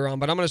my finger on,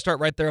 but I'm going to start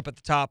right there up at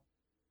the top.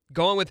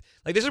 Going with,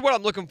 like, this is what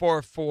I'm looking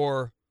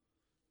for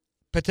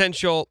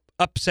potential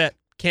upset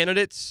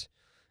candidates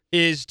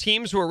is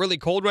teams who are really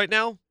cold right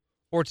now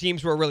or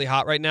teams who are really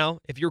hot right now.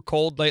 If you're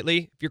cold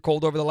lately, if you're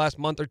cold over the last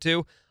month or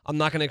two, I'm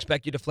not going to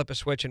expect you to flip a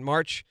switch in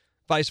March.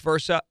 Vice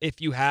versa, if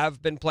you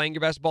have been playing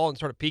your best ball and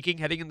sort of peaking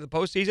heading into the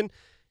postseason,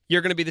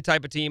 you're going to be the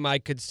type of team I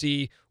could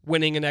see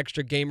winning an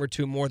extra game or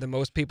two more than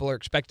most people are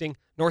expecting.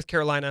 North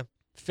Carolina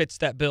fits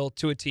that bill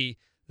to a T.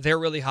 They're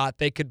really hot.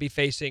 They could be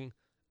facing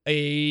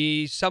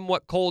a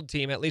somewhat cold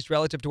team, at least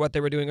relative to what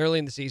they were doing early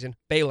in the season,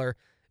 Baylor,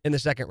 in the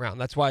second round.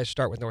 That's why I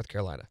start with North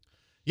Carolina.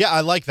 Yeah,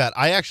 I like that.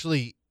 I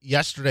actually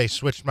yesterday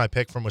switched my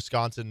pick from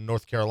Wisconsin to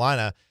North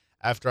Carolina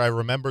after I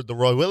remembered the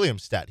Roy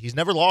Williams stat. He's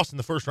never lost in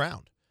the first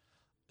round.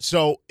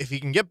 So if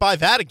he can get by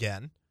that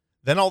again,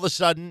 then all of a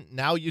sudden,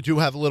 now you do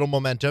have a little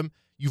momentum.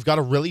 You've got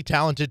a really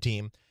talented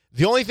team.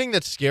 The only thing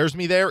that scares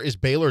me there is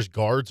Baylor's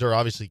guards are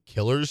obviously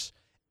killers,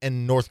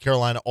 and North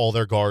Carolina, all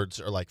their guards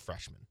are like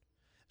freshmen.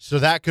 So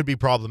that could be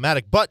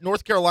problematic. But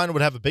North Carolina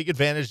would have a big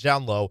advantage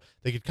down low.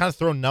 They could kind of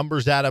throw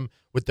numbers at them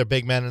with their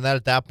big men, and then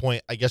at that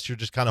point, I guess you're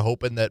just kind of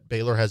hoping that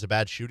Baylor has a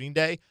bad shooting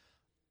day.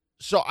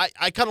 So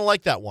I kind of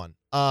like that one.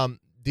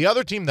 The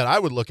other team that I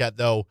would look at,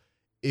 though,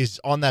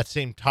 is on that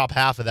same top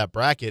half of that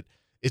bracket.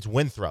 It's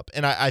Winthrop.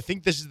 And I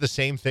think this is the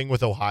same thing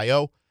with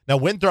Ohio. Now,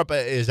 Winthrop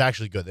is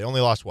actually good. They only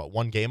lost,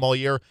 one game all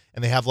year,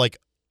 and they have like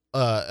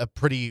a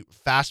pretty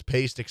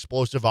fast-paced,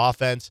 explosive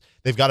offense.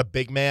 They've got a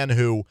big man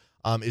who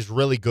is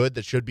really good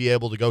that should be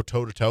able to go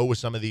toe-to-toe with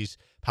some of these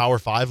Power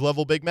 5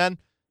 level big men.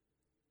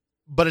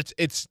 But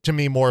it's to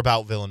me more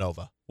about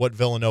Villanova, what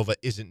Villanova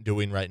isn't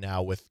doing right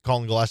now with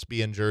Colin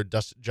Gillespie injured,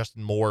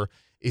 Justin Moore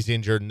is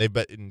injured, and they've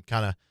been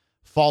kind of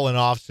fallen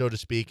off, so to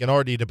speak. And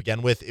already to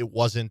begin with, it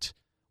wasn't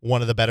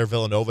one of the better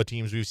Villanova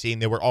teams we've seen.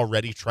 They were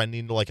already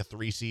trending to like a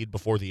 3 seed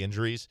before the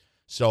injuries.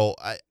 So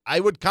I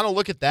would kind of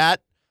look at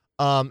that.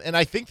 And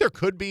I think there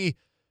could be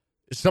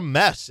some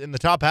mess in the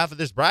top half of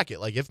this bracket.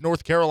 Like if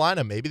North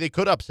Carolina, maybe they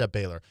could upset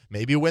Baylor.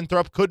 Maybe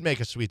Winthrop could make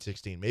a Sweet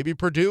 16. Maybe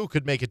Purdue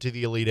could make it to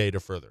the Elite Eight or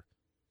further.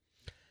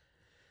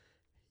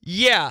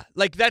 Yeah,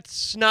 like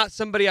that's not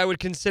somebody I would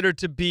consider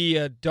to be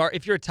a dark.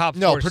 If you're a top 4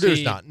 No, Purdue's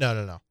seed, not.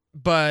 No.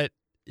 But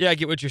yeah, I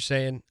get what you're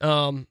saying.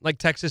 Like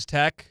Texas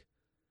Tech,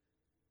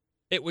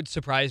 it would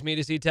surprise me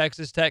to see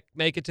Texas Tech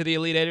make it to the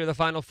Elite Eight or the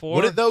Final Four.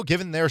 Would it though,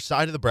 given their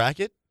side of the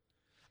bracket?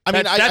 I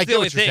mean, that's I the get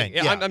only what you're thing.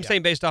 saying. I'm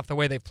saying based off the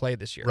way they've played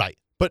this year. Right.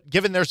 But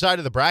given their side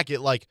of the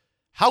bracket, like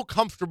how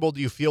comfortable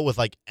do you feel with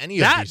like any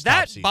of these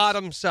top seeds? That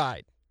bottom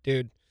side,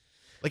 dude.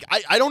 Like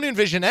I don't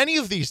envision any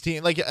of these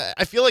teams. Like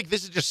I feel like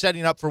this is just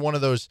setting up for one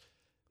of those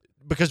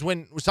because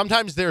when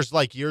sometimes there's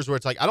like years where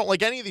it's like I don't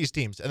like any of these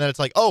teams, and then it's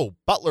like, oh,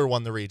 Butler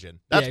won the region.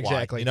 That's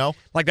exactly. why, you know?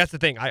 Like that's the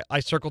thing. I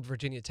circled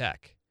Virginia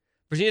Tech.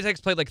 Virginia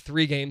Tech's played like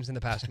 3 games in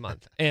the past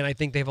month, and I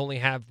think they've only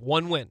have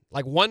one win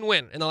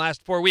in the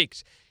last 4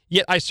 weeks.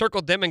 Yet I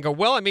circled them and go,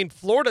 well, I mean,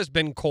 Florida's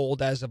been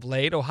cold as of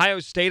late. Ohio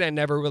State I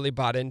never really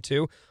bought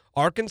into.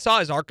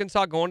 Is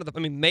Arkansas going to the, I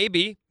mean,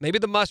 maybe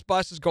the must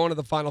bus is going to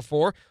the Final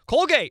Four.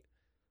 Colgate,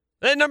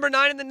 they're number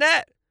 9 in the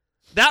net.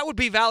 That would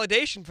be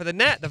validation for the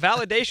net, the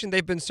validation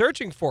they've been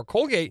searching for.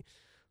 Colgate,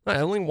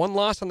 only 1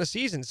 loss on the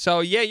season. So,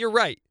 yeah, you're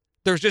right.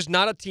 There's just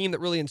not a team that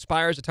really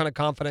inspires a ton of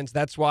confidence.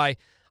 That's why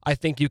I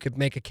think you could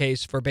make a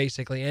case for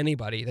basically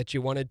anybody that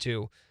you wanted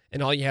to,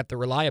 and all you have to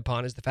rely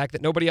upon is the fact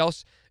that nobody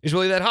else is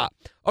really that hot.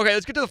 Okay,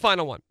 let's get to the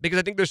final one, because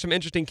I think there's some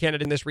interesting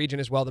candidates in this region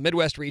as well, the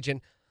Midwest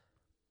region.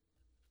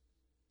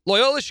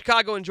 Loyola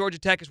Chicago and Georgia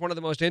Tech is one of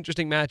the most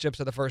interesting matchups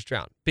of the first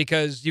round,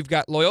 because you've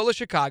got Loyola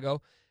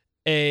Chicago,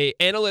 a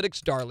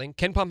analytics darling.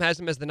 Ken Pom has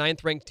them as the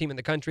 9th-ranked team in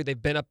the country.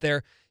 They've been up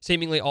there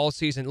seemingly all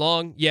season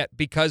long, yet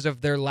because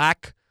of their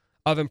lack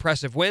of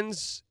impressive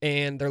wins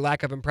and their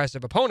lack of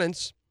impressive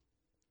opponents,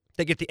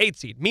 they get the 8th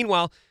seed.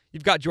 Meanwhile,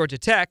 you've got Georgia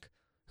Tech,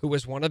 who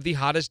was one of the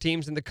hottest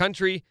teams in the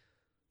country.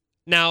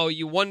 Now,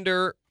 you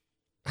wonder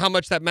how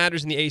much that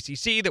matters in the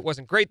ACC. That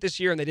wasn't great this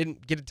year, and they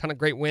didn't get a ton of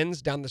great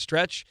wins down the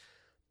stretch.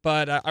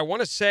 But I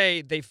want to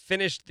say they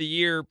finished the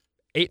year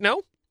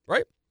 8-0,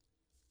 right?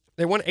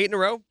 They won 8 in a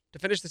row to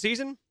finish the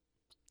season.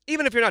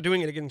 Even if you're not doing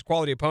it against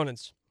quality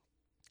opponents,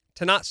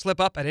 to not slip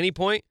up at any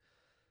point,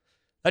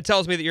 that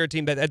tells me that you're a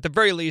team that at the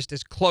very least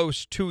is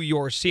close to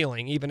your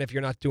ceiling, even if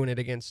you're not doing it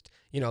against,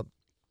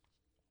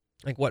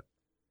 like what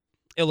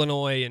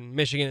Illinois and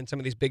Michigan and some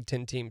of these Big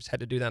Ten teams had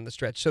to do down the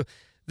stretch. So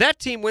that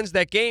team wins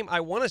that game. I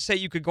want to say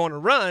you could go on a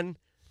run,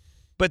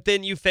 but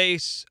then you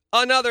face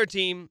another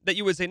team that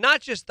you would say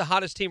not just the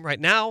hottest team right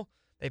now,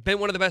 they've been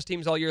one of the best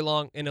teams all year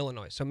long in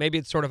Illinois. So maybe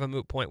it's sort of a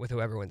moot point with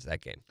whoever wins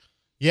that game.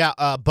 Yeah,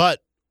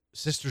 but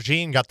Sister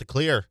Jean got the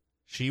clear.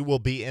 She will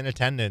be in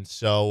attendance,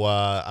 so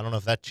I don't know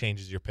if that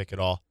changes your pick at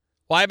all.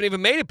 Well, I haven't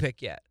even made a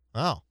pick yet.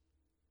 Oh.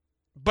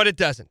 But it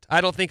doesn't. I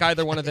don't think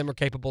either one of them are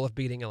capable of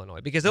beating Illinois,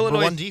 because Number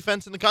Illinois 1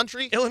 defense in the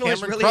country. Illinois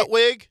Cameron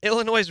Krutwig.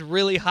 Illinois is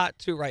really hot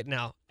too right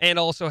now, and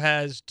also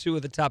has 2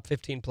 of the top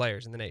 15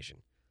 players in the nation.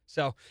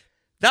 So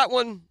that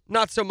one,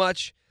 not so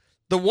much.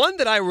 The one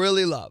that I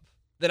really love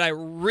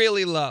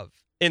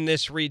in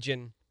this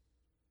region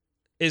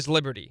is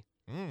Liberty.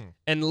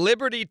 And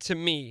Liberty, to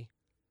me,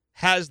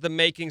 has the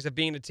makings of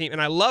being a team.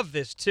 And I love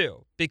this,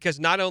 too, because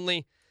not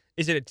only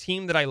is it a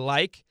team that I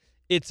like,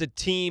 it's a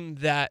team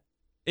that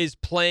is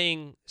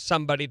playing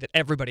somebody that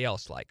everybody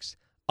else likes.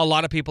 A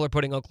lot of people are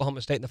putting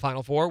Oklahoma State in the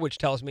Final Four, which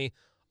tells me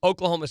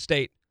Oklahoma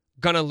State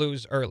going to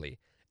lose early.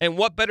 And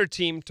what better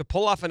team to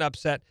pull off an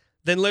upset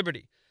than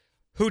Liberty,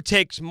 who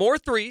takes more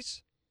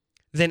threes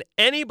than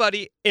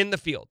anybody in the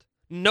field.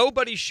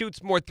 Nobody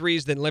shoots more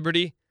threes than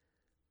Liberty,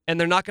 and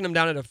they're knocking them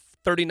down at a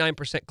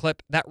 39%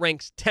 clip. That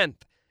ranks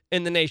 10th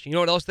in the nation. You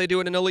know what else they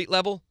do at an elite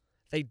level?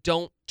 They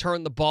don't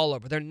turn the ball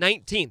over. They're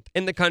 19th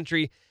in the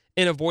country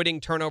in avoiding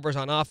turnovers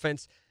on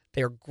offense.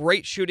 They're a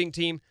great shooting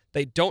team.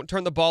 They don't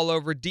turn the ball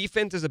over.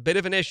 Defense is a bit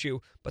of an issue,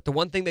 but the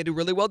one thing they do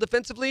really well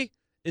defensively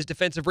is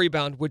defensive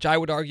rebound, which I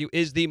would argue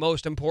is the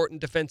most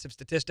important defensive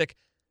statistic.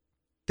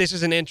 This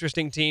is an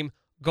interesting team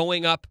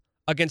going up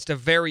against a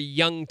very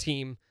young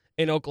team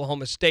in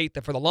Oklahoma State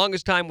that for the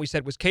longest time we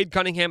said was Cade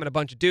Cunningham and a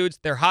bunch of dudes.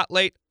 They're hot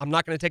late. I'm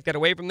not going to take that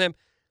away from them.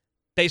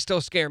 They still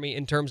scare me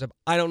in terms of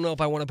I don't know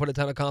if I want to put a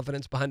ton of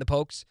confidence behind the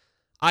Pokes.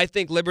 I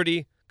think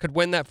Liberty could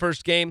win that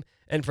first game,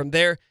 and from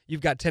there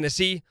you've got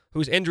Tennessee,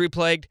 who's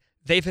injury-plagued.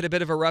 They've hit a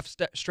bit of a rough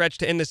stretch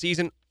to end the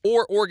season,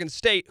 or Oregon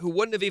State, who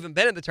wouldn't have even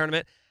been in the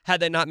tournament had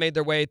they not made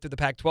their way through the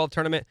Pac-12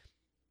 tournament.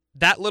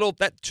 That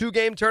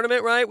 2-game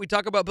tournament, right? We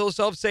talk about Bill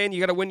Self saying you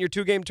got to win your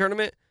 2-game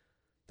tournament.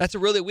 That's a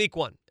really weak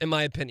one, in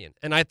my opinion.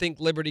 And I think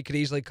Liberty could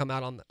easily come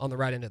out on the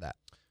right end of that.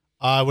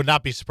 I would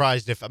not be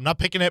surprised if, I'm not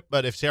picking it,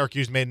 but if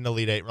Syracuse made an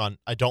Elite Eight run.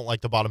 I don't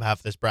like the bottom half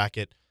of this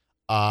bracket.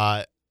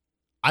 I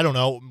don't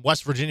know.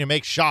 West Virginia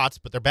makes shots,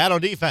 but they're bad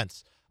on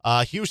defense.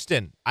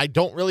 Houston, I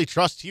don't really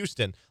trust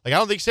Houston. Like, I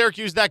don't think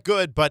Syracuse is that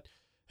good, but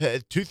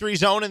 2-3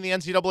 zone in the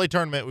NCAA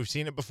tournament, we've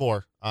seen it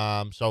before.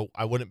 So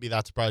I wouldn't be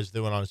that surprised if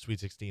they went on a Sweet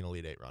 16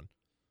 Elite Eight run.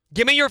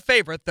 Give me your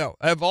favorite, though,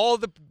 of all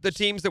the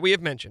teams that we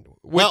have mentioned.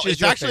 Well,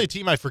 it's actually a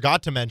team I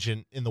forgot to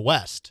mention in the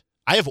West.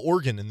 I have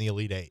Oregon in the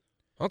Elite Eight.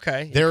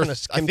 Okay. They're,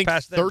 I think,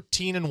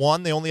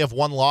 13-1. They only have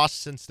 1 loss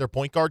since their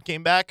point guard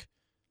came back.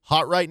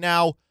 Hot right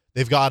now.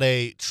 They've got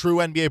a true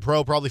NBA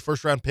pro, probably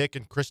first-round pick,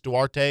 in Chris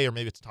Duarte, or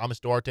maybe it's Thomas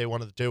Duarte,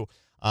 one of the two,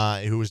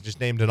 who was just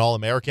named an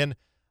All-American.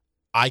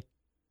 I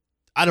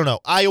don't know.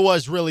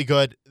 Iowa's really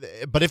good,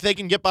 but if they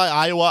can get by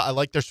Iowa, I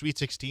like their Sweet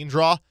 16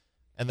 draw,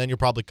 and then you're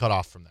probably cut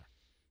off from there.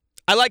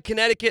 I like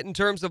Connecticut in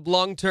terms of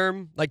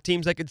long-term, like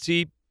teams I could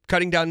see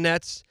cutting down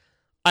nets.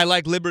 I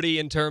like Liberty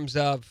in terms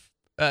of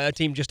a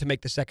team just to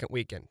make the second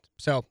weekend.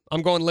 So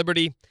I'm going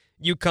Liberty,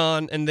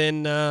 UConn, and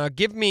then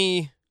give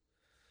me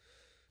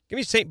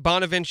St.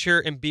 Bonaventure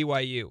and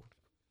BYU.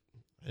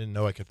 I didn't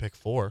know I could pick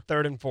 4.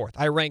 Third and fourth.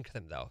 I ranked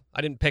them, though.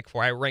 I didn't pick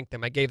 4. I ranked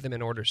them. I gave them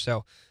in order,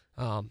 so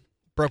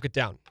broke it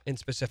down in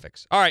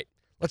specifics. All right,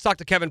 let's talk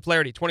to Kevin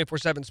Flaherty,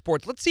 24/7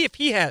 Sports. Let's see if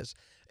he has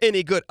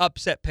any good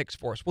upset picks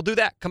for us. We'll do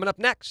that coming up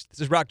next.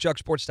 This is Rock Chalk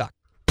Sports Talk.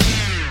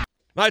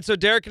 All right, so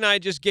Derek and I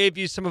just gave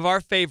you some of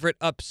our favorite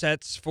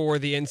upsets for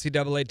the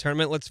NCAA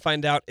tournament. Let's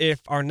find out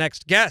if our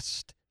next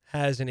guest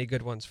has any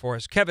good ones for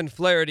us. Kevin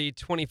Flaherty,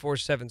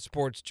 24/7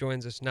 Sports,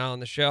 joins us now on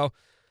the show.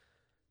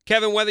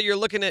 Kevin, whether you're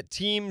looking at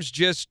teams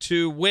just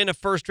to win a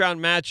first-round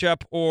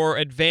matchup or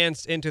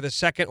advance into the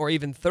second or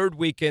even third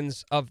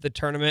weekends of the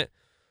tournament,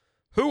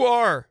 who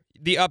are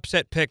the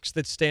upset picks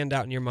that stand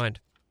out in your mind?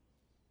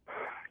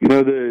 You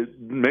know,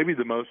 maybe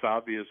the most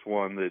obvious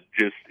one that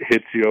just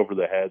hits you over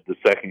the head the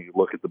second you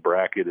look at the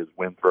bracket is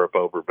Winthrop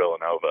over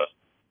Villanova.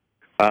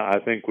 I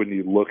think when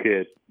you look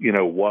at,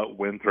 what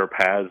Winthrop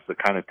has, the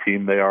kind of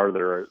team they are,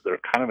 they're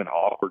kind of an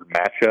awkward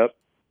matchup.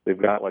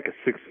 They've got like a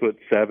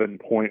 6'7"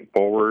 point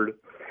forward.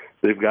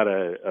 They've got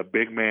a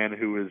big man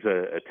who is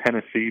a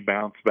Tennessee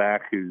bounce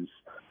back who's,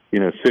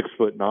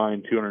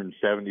 6'9",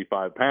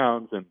 275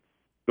 pounds, and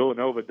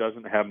Villanova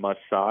doesn't have much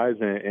size,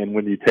 and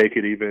when you take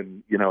it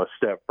even, a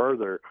step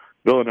further,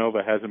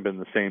 Villanova hasn't been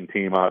the same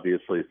team,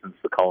 obviously, since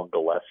the Colin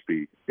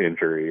Gillespie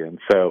injury. And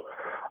so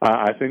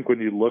I think when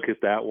you look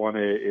at that one,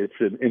 it's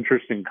an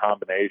interesting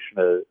combination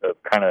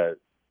of kind of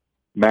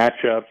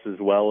matchups as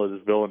well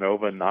as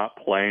Villanova not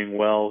playing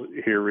well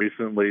here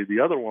recently.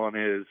 The other one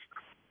is,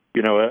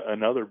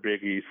 another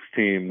Big East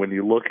team. When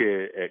you look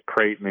at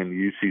Creighton and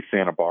UC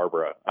Santa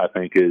Barbara, I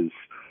think is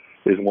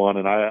one.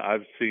 And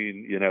I've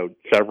seen,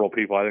 several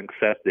people, I think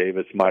Seth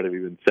Davis might have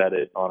even said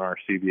it on our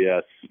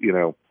CBS,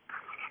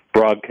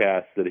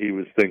 broadcast that he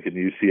was thinking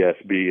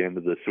UCSB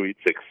into the Sweet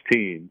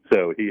 16.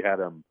 So he had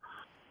them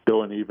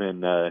going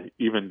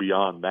even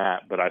beyond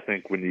that. But I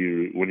think when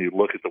you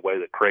look at the way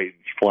that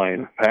Creighton's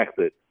playing, the fact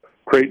that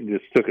Creighton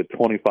just took a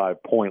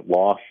 25-point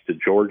loss to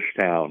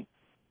Georgetown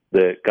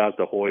that got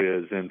the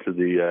Hoyas into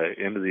the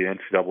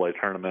NCAA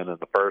tournament in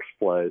the first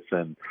place,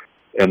 and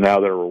now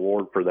their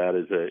reward for that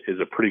is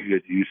a pretty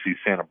good UC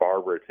Santa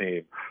Barbara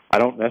team. I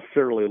don't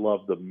necessarily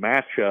love the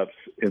matchups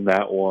in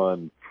that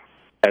one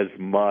as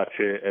much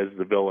as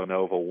the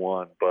Villanova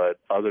one, but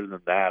other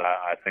than that,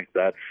 I think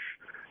that's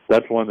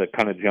one that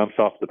kind of jumps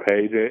off the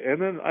page. And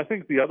then I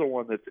think the other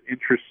one that's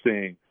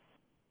interesting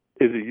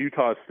is a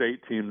Utah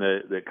State team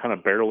that kind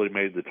of barely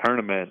made the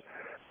tournament,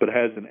 but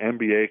has an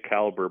NBA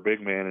caliber big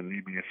man in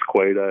Neemias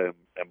Queta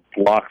and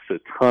blocks a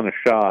ton of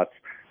shots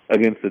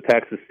against the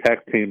Texas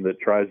Tech team that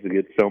tries to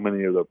get so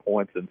many of their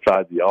points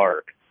inside the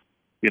arc.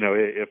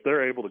 If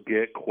they're able to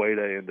get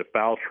Queta into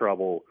foul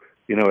trouble,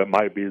 it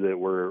might be that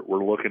we're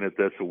looking at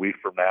this a week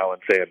from now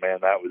and saying, man,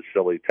 that was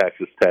silly,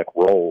 Texas Tech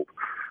rolled.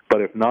 But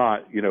if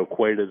not,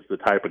 Queta's the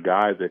type of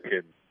guy that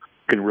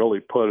can really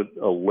put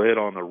a lid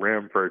on the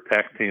rim for a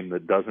Tech team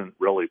that doesn't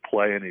really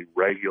play any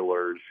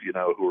regulars,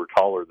 who are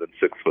taller than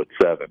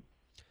 6'7".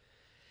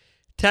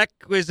 Tech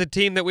was a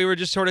team that we were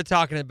just sort of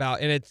talking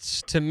about, and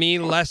it's, to me,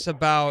 less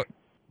about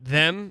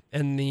them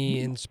and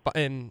the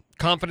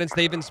confidence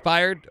they've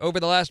inspired over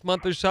the last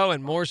month or so,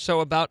 and more so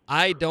about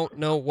I don't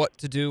know what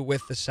to do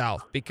with the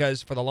South,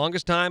 because for the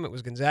longest time it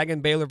was Gonzaga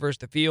and Baylor versus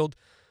the field,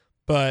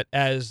 but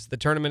as the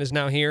tournament is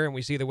now here and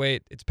we see the way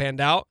it's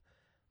panned out,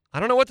 I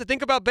don't know what to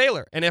think about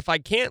Baylor. And if I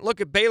can't look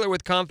at Baylor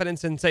with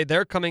confidence and say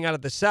they're coming out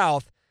of the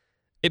South,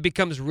 it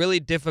becomes really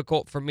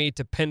difficult for me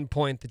to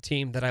pinpoint the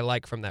team that I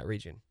like from that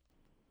region.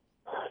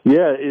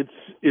 Yeah,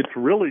 it's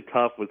really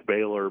tough with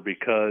Baylor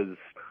because,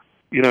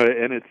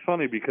 and it's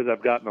funny because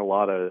I've gotten a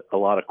lot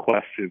of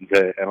questions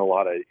and a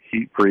lot of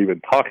heat for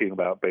even talking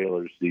about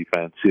Baylor's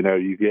defense.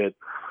 You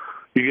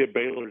get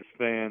Baylor's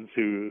fans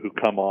who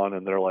come on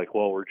and they're like,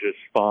 well, we're just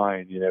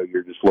fine.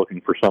 You're just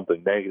looking for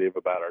something negative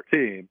about our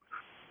team.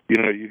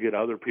 You get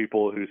other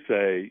people who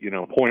say,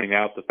 pointing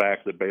out the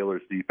fact that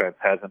Baylor's defense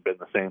hasn't been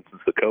the same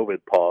since the COVID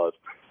pause.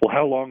 Well,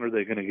 how long are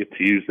they going to get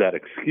to use that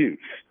excuse?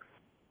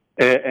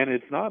 And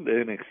it's not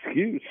an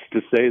excuse to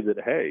say that,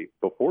 hey,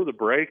 before the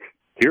break,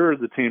 here are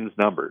the team's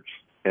numbers.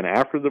 And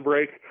after the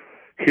break,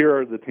 here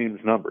are the team's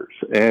numbers.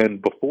 And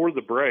before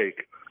the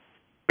break,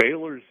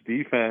 Baylor's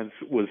defense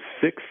was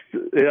sixth,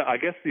 I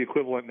guess the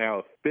equivalent now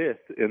of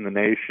fifth in the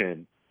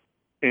nation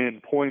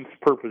in points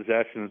per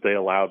possession that they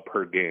allowed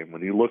per game.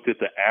 When you looked at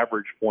the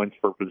average points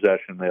per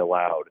possession they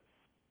allowed,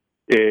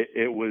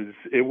 it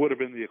would have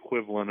been the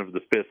equivalent of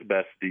the fifth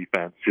best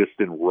defense just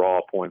in raw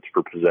points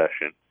per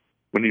possession.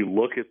 When you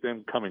look at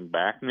them coming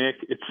back, Nick,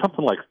 it's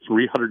something like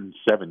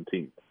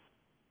 317.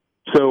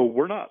 So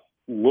we're not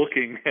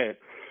looking at,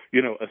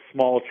 a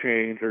small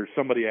change, or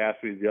somebody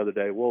asked me the other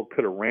day, well,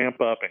 could a ramp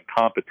up in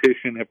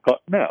competition have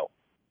caught? No.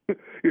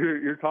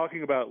 You're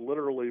talking about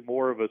literally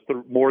more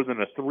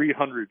than a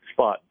 300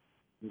 spot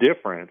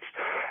difference.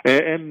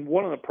 And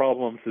one of the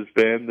problems has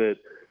been that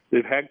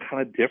they've had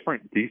kind of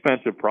different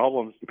defensive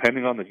problems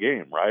depending on the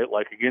game, right?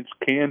 Like against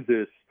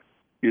Kansas,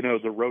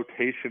 the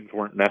rotations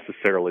weren't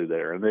necessarily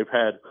there, and they've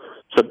had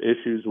some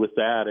issues with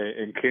that,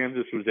 and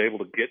Kansas was able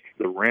to get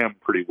to the rim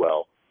pretty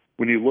well.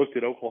 When you looked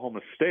at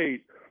Oklahoma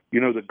State,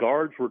 the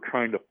guards were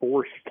trying to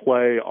force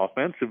play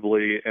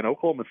offensively, and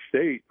Oklahoma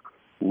State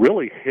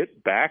really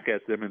hit back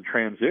at them in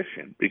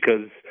transition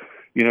because,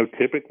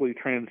 typically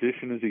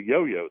transition is a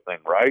yo-yo thing,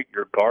 right?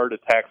 Your guard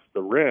attacks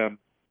the rim.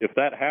 If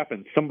that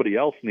happens, somebody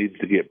else needs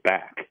to get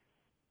back.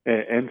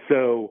 And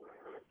so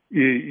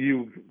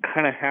you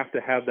kind of have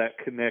to have that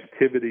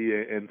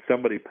connectivity and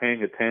somebody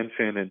paying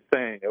attention and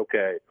saying,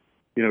 okay,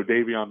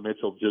 Davion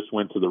Mitchell just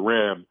went to the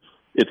rim.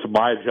 It's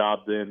my job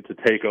then to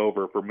take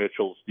over for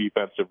Mitchell's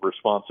defensive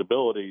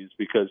responsibilities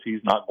because he's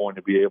not going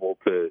to be able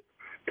to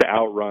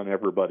outrun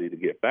everybody to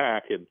get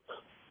back.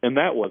 And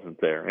that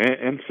wasn't there.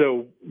 And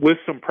so with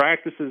some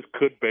practices,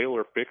 could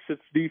Baylor fix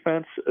its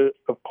defense?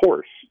 Of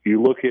course.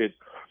 You look at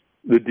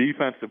the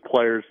defensive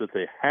players that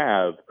they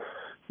have,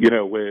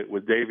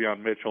 with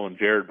Davion Mitchell and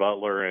Jared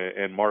Butler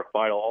and Mark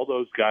Vital, all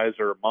those guys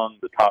are among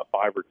the top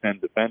 5 or 10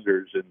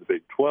 defenders in the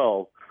Big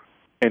 12.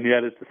 And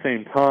yet at the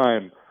same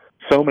time,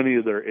 so many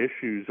of their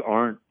issues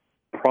aren't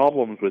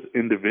problems with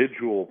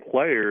individual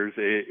players.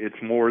 It's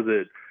more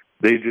that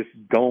they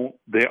don't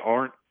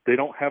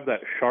have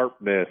that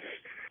sharpness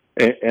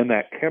and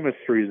that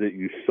chemistry that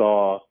you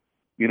saw,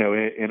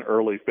 in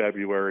early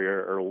February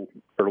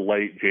or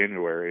late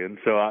January. And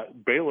so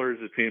Baylor is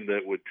a team that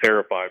would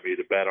terrify me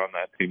to bet on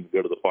that team to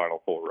go to the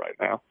Final Four right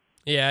now.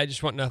 Yeah, I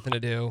just want nothing to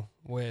do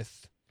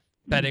with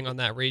betting on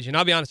that region.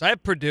 I'll be honest, I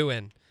have Purdue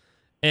in,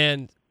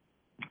 and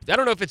I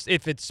don't know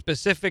if it's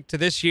specific to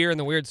this year and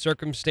the weird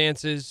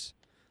circumstances,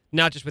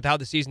 not just with how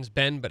the season's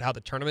been, but how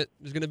the tournament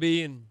is going to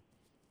be and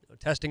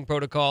testing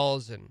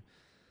protocols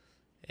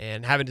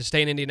and having to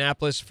stay in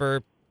Indianapolis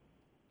for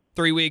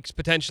 3 weeks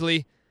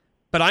potentially.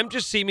 But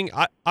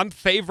I'm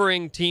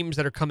favoring teams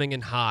that are coming in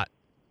hot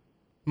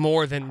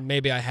more than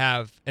maybe I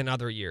have in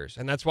other years.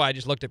 And that's why I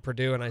just looked at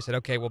Purdue and I said,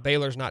 okay, well,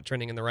 Baylor's not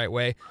trending in the right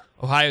way.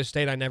 Ohio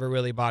State, I never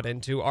really bought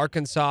into.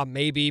 Arkansas,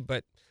 maybe,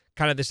 but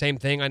kind of the same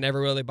thing. I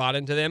never really bought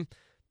into them.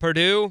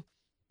 Purdue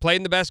played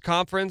in the best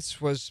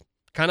conference, was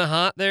kind of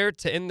hot there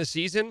to end the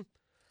season.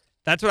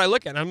 That's what I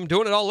look at. I'm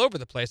doing it all over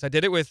the place. I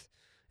did it with,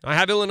 I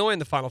have Illinois in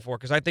the Final Four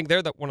because I think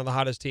they're one of the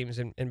hottest teams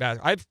in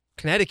basketball. I have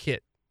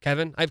Connecticut,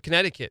 Kevin. I have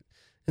Connecticut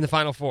in the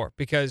Final Four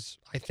because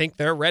I think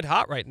they're red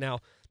hot right now.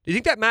 Do you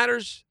think that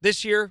matters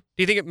this year?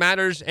 Do you think it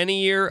matters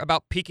any year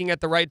about peaking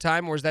at the right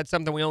time, or is that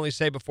something we only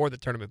say before the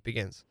tournament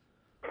begins?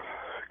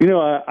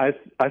 I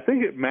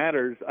think it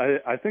matters.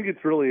 I think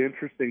it's really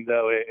interesting,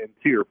 though, and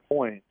to your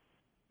point,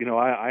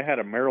 I had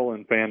a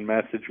Maryland fan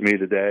message me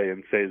today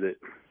and say that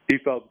he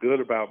felt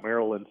good about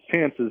Maryland's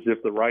chances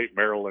if the right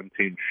Maryland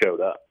team showed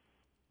up.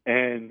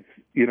 And,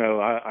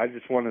 I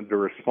just wanted to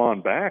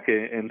respond back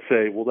and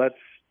say, well,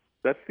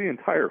 that's the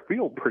entire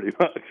field pretty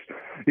much,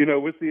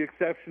 with the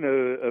exception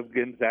of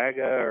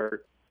Gonzaga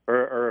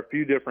or a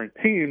few different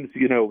teams,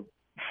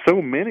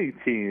 so many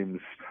teams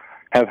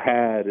have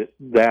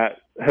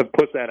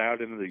put that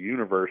out into the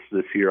universe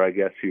this year, I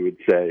guess you would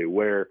say,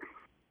 where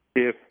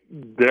if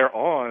they're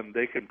on,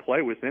 they can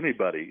play with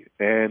anybody.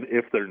 And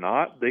if they're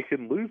not, they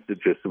can lose to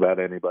just about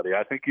anybody.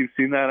 I think you've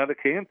seen that out of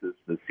Kansas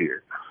this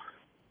year,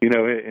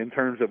 in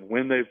terms of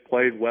when they've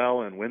played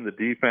well and when the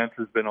defense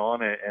has been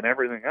on and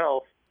everything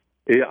else.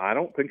 I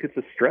don't think it's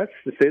a stretch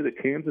to say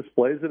that Kansas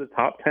plays at a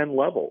top 10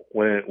 level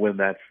when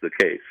that's the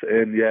case.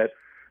 And yet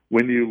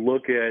when you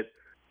look at,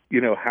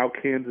 how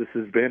Kansas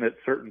has been at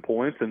certain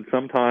points, and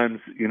sometimes,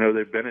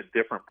 they've been at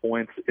different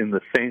points in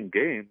the same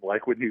game,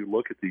 like when you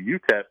look at the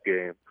UTEP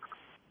game,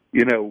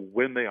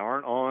 when they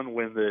aren't on,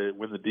 when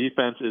the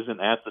defense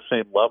isn't at the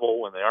same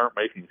level, when they aren't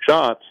making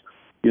shots,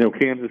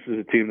 Kansas is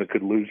a team that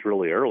could lose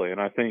really early. And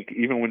I think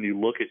even when you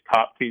look at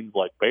top teams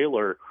like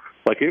Baylor,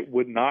 it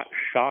would not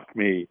shock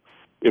me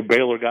if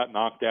Baylor got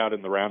knocked out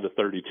in the round of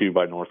 32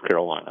 by North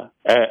Carolina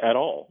at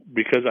all,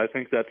 because I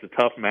think that's a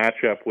tough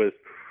matchup with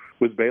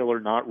Baylor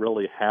not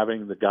really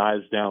having the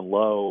guys down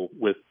low,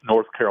 with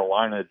North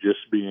Carolina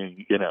just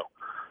being,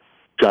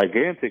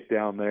 gigantic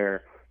down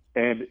there.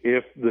 And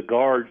if the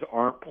guards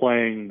aren't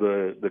playing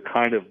the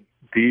kind of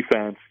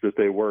defense that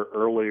they were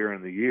earlier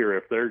in the year,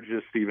 if they're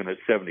just even at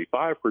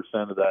 75%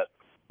 of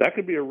that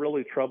could be a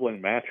really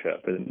troubling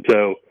matchup. And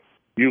so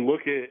you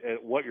look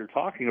at what you're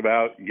talking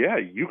about, yeah,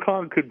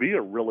 UConn could be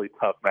a really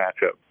tough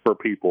matchup for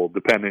people,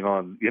 depending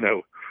on,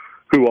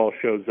 who all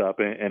shows up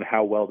and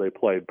how well they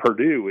played.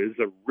 Purdue is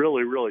a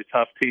really, really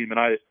tough team, and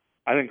I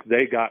think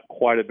they got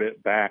quite a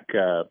bit back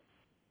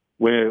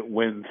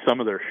when some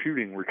of their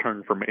shooting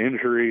returned from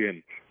injury,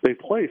 and they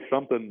play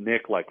something,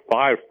 Nick, like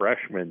 5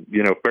 freshmen,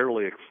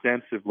 fairly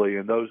extensively,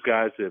 and those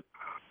guys have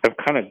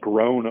kind of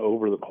grown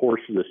over the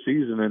course of the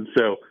season. And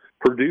so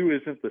Purdue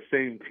isn't the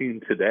same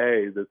team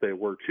today that they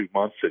were 2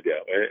 months ago.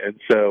 And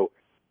so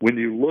when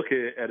you look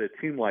at a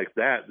team like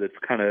that that's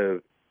kind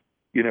of,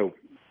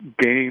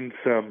 gained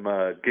some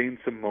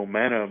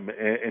momentum,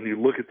 and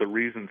you look at the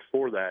reasons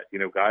for that,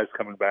 guys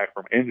coming back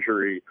from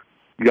injury,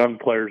 young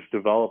players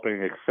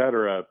developing, et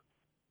cetera,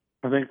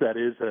 I think that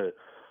is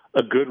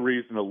a good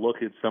reason to look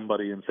at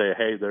somebody and say,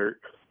 hey,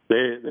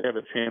 they have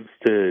a chance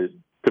to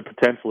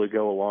potentially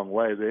go a long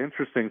way. The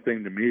interesting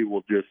thing to me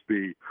will just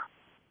be,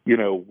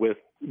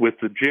 with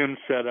the gym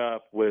set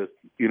up, with,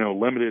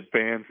 limited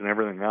fans and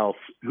everything else,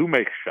 who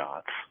makes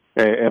shots?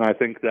 And I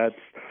think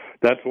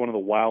that's one of the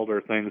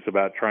wilder things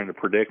about trying to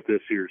predict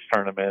this year's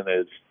tournament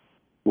is,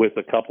 with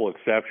a couple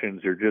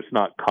exceptions, you're just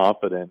not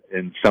confident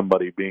in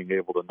somebody being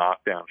able to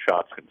knock down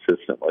shots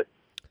consistently.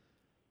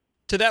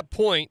 To that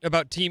point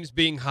about teams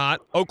being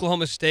hot,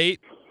 Oklahoma State,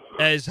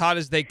 as hot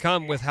as they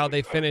come with how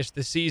they finished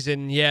the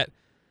season, yet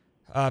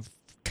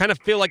kind of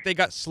feel like they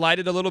got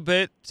slighted a little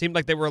bit. Seemed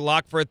like they were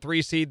locked for a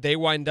 3 seed. They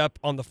wind up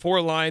on the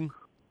 4 line.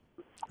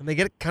 And they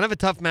get kind of a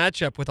tough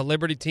matchup with a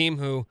Liberty team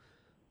who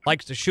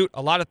likes to shoot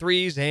a lot of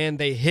threes, and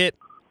they hit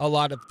a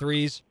lot of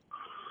threes.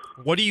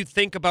 What do you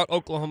think about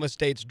Oklahoma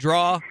State's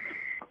draw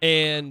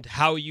and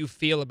how you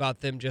feel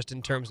about them just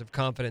in terms of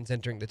confidence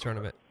entering the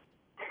tournament?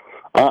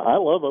 I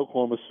love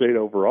Oklahoma State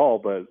overall,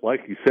 but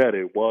like you said,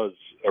 it was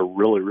a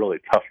really, really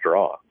tough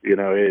draw.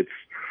 It's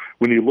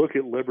when you look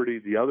at Liberty,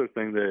 the other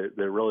thing that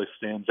really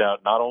stands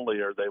out, not only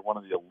are they one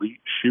of the elite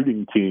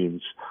shooting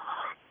teams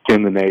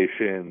in the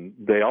nation,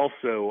 they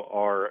also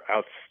are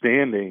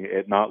outstanding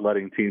at not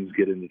letting teams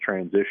get into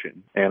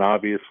transition. And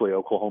obviously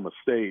Oklahoma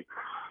State,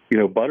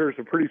 butters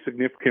a pretty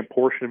significant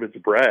portion of its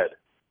bread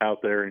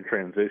out there in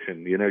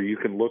transition. You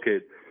can look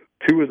at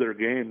 2 of their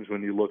games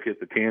when you look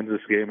at the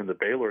Kansas game and the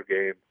Baylor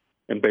game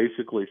and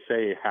basically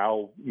say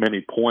how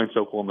many points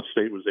Oklahoma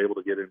State was able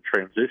to get in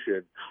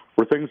transition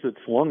were things that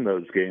swung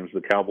those games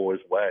the Cowboys'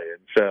 way.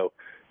 And so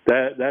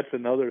that's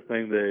another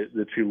thing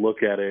that you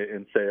look at it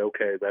and say,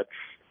 okay,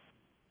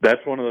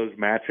 that's one of those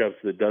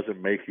matchups that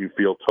doesn't make you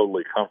feel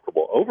totally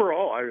comfortable.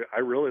 Overall, I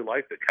really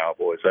like the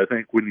Cowboys. I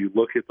think when you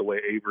look at the way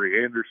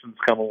Avery Anderson's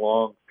come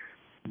along,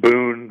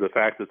 Boone, the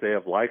fact that they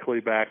have Likely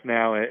back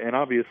now, and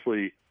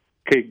obviously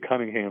Cade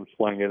Cunningham's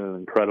playing at an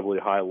incredibly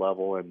high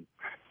level, and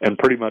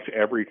pretty much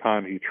every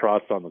time he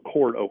trots on the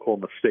court,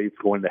 Oklahoma State's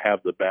going to have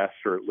the best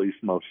or at least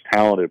most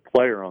talented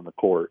player on the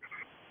court.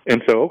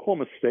 And so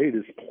Oklahoma State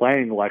is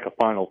playing like a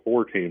Final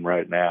Four team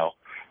right now.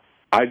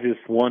 I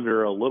just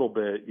wonder a little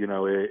bit,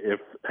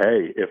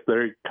 if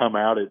they come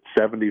out at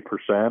 70%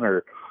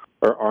 or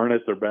aren't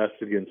at their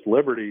best against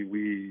Liberty,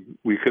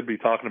 we could be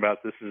talking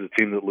about this as a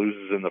team that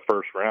loses in the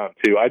first round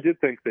too. I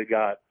did think they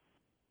got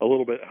a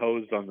little bit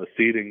hosed on the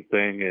seeding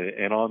thing,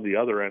 and on the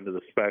other end of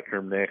the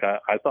spectrum, Nick,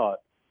 I thought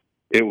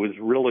it was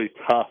really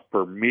tough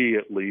for me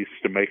at least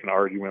to make an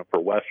argument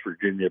for West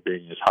Virginia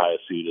being as high a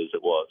seed as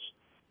it was.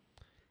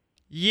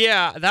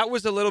 Yeah, that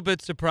was a little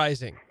bit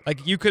surprising.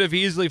 Like, you could have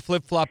easily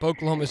flip-flopped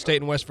Oklahoma State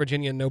and West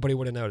Virginia and nobody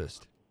would have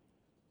noticed.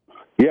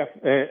 Yeah,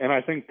 and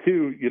I think,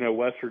 too,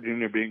 West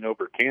Virginia being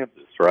over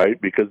Kansas, right?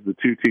 Because the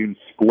 2 teams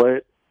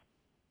split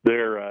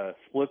their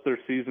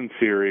season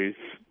series.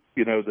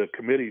 The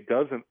committee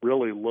doesn't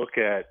really look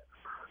at,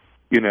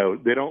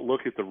 they don't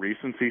look at the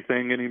recency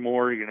thing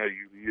anymore. You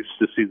used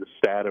to see the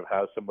stat of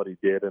how somebody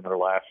did in their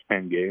last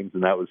 10 games,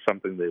 and that was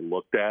something they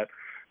looked at.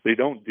 They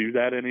don't do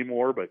that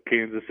anymore, but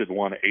Kansas had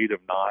won 8 of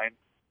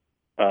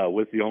 9,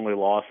 with the only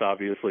loss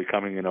obviously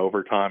coming in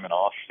overtime in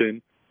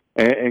Austin.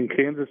 And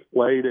Kansas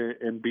played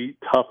and beat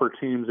tougher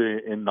teams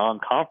in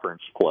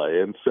non-conference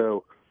play. And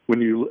so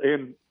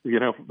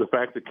the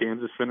fact that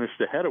Kansas finished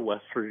ahead of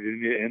West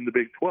Virginia in the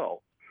Big 12.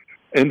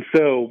 And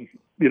so,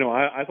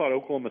 I thought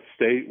Oklahoma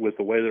State, with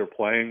the way they're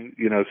playing,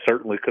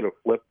 certainly could have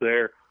flipped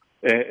there.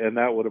 And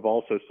that would have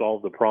also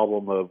solved the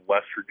problem of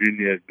West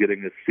Virginia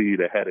getting a seed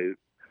ahead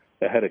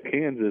of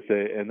Kansas,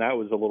 and that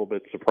was a little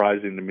bit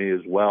surprising to me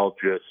as well,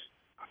 just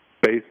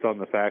based on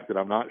the fact that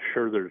I'm not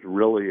sure there's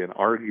really an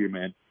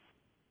argument,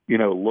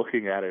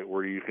 looking at it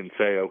where you can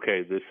say,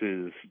 okay, this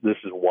is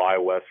why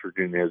West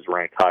Virginia is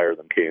ranked higher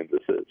than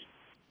Kansas is.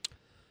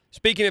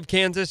 Speaking of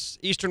Kansas,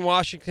 Eastern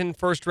Washington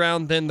first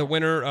round, then the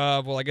winner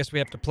of, I guess we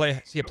have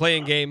to see a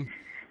playing game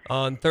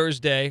on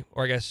Thursday,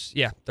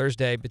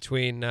 Thursday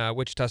between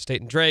Wichita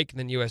State and Drake, and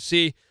then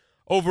USC.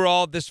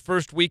 Overall, this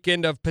first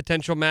weekend of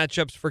potential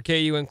matchups for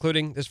KU,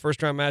 including this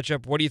first-round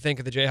matchup, what do you think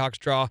of the Jayhawks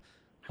draw?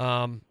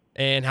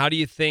 And how do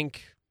you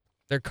think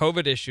their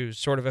COVID issues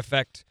sort of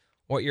affect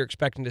what you're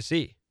expecting to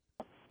see?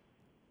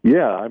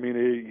 Yeah, I mean,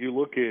 you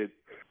look at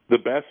the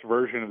best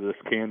version of this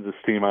Kansas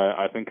team,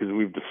 I think, as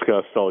we've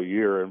discussed all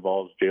year,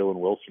 involves Jalen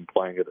Wilson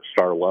playing at a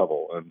star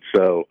level. And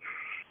so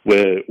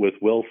with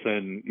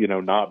Wilson,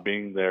 not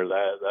being there,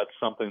 that's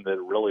something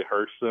that really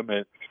hurts them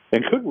and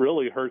could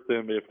really hurt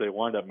them if they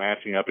wind up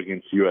matching up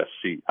against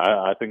USC.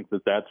 I think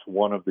that's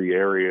one of the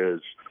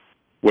areas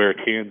where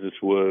Kansas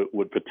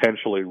would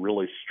potentially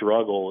really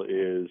struggle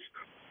is,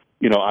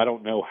 I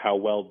don't know how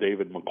well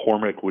David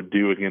McCormick would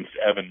do against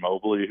Evan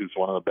Mobley, who's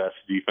one of the best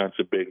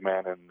defensive big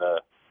men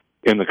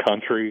in the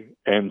country.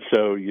 And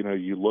so,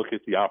 you look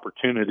at the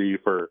opportunity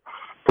for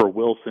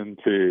Wilson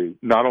to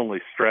not only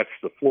stretch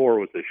the floor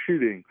with his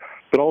shooting,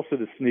 but also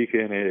to sneak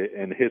in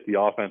and hit the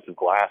offensive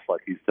glass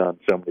like he's done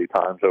so many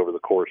times over the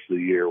course of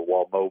the year,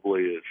 while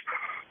Mobley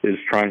is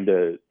trying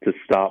to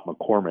stop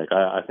McCormick.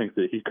 I think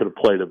that he could have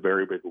played a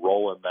very big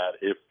role in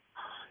that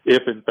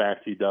if in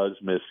fact he does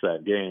miss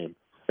that game.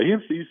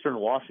 Against Eastern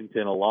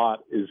Washington, a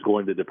lot is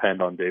going to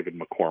depend on David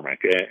McCormick,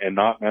 and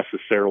not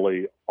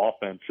necessarily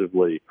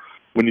offensively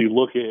when you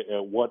look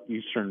at what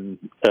Eastern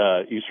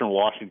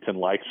Washington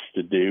likes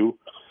to do,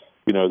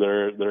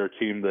 they're a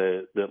team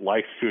that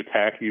likes to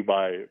attack you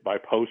by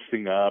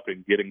posting up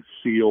and getting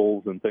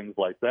seals and things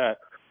like that.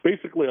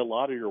 Basically, a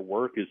lot of your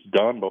work is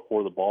done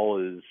before the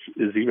ball is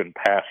even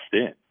passed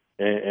in,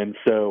 and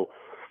so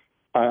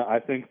I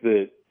think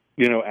that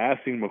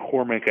asking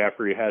McCormick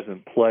after he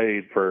hasn't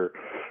played for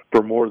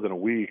more than a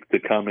week to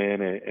come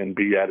in and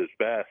be at his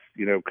best,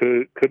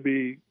 could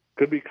be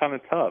kind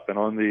of tough. And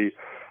on the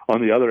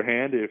other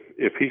hand,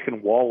 if he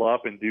can wall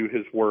up and do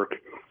his work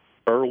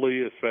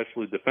early,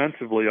 especially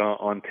defensively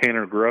on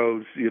Tanner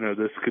Groves,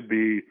 this could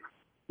be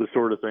the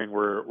sort of thing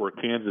where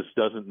Kansas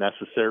doesn't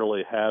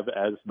necessarily have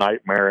as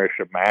nightmarish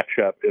a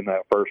matchup in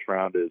that first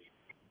round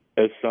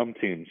as some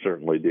teams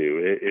certainly do.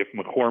 If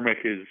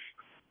McCormick is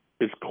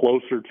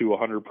closer to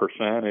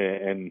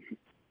 100%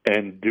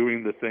 and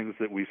doing the things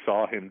that we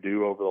saw him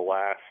do over the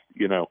last,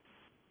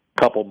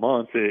 couple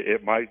months,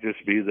 it might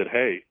just be that,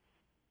 hey,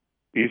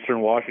 Eastern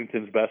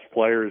Washington's best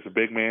player is a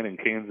big man, and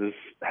Kansas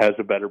has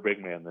a better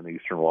big man than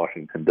Eastern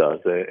Washington does,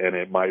 and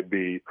it might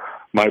be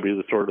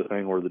the sort of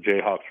thing where the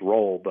Jayhawks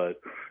roll. But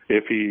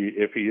if he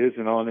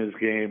isn't on his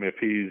game, if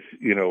he's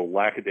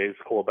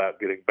lackadaisical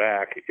about getting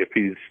back, if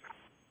he's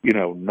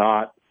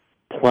not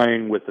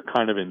playing with the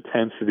kind of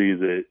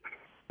intensity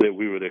that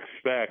we would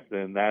expect,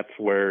 then that's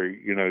where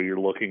you're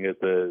looking at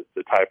the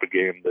type of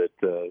game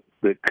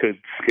that could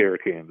scare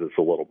Kansas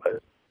a little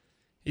bit.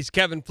 He's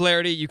Kevin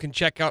Flaherty. You can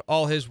check out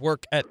all his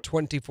work at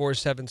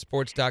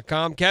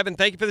 247sports.com. Kevin,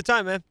 thank you for the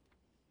time, man.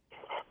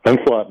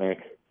 Thanks a lot, Nick.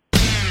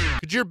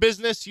 Could your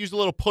business use a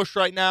little push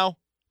right now?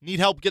 Need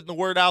help getting the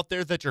word out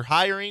there that you're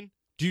hiring?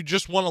 Do you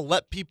just want to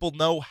let people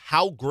know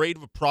how great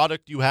of a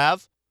product you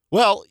have?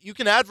 Well, you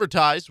can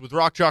advertise with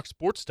Rock Chalk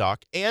Sports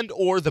Talk and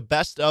or the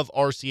Best of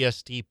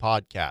RCST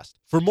podcast.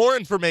 For more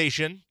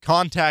information,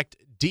 contact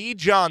D.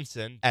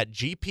 Johnson at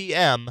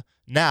gpmnow.com.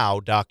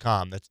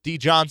 That's D.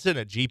 Johnson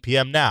at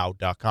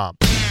gpmnow.com.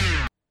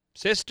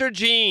 Sister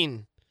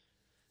Jean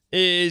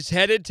is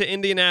headed to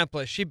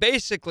Indianapolis. She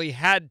basically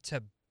had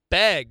to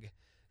beg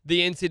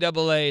the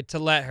NCAA to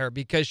let her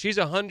because she's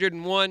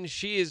 101.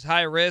 She is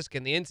high risk,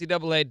 and the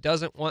NCAA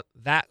doesn't want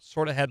that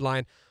sort of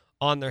headline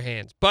on their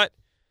hands. But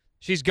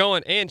she's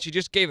going, and she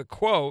just gave a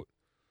quote.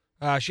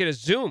 She had a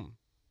Zoom.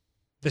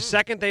 The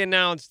second they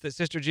announced that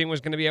Sister Jean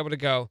was going to be able to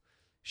go,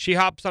 she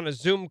hops on a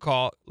Zoom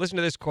call. Listen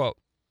to this quote.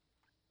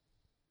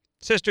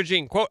 Sister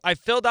Jean, quote, "I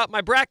filled out my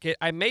bracket.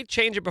 I may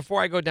change it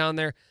before I go down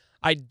there.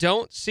 I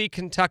don't see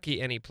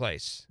Kentucky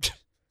anyplace.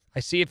 I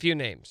see a few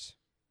names."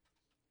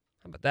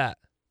 How about that?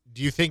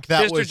 Do you think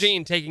that Sister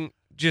Jean taking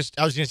just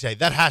I was going to say,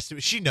 that has to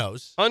be. She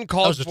knows.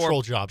 Uncalled that was a for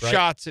troll job, right?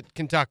 shots at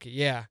Kentucky,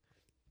 yeah.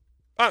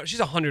 Oh, she's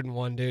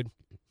 101, dude.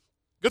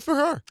 Good for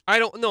her. I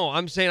don't know.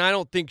 I'm saying I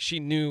don't think she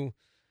knew.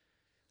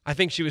 I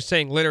think she was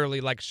saying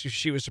literally like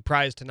she was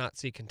surprised to not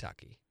see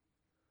Kentucky.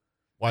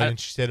 Why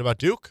didn't she say it about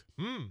Duke?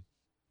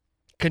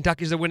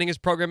 Kentucky's the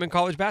winningest program in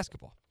college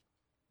basketball.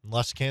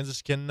 Unless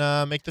Kansas can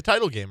make the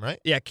title game, right?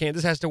 Yeah,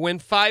 Kansas has to win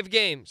 5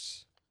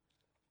 games.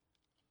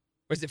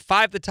 Or is it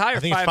 5 to tie or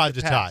 5 to I think it's 5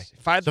 to tie.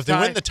 5 So if they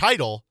win the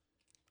title,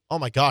 oh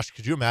my gosh,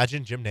 could you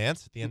imagine Jim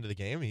Nance at the end of the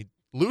game? He'd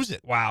lose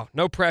it. Wow,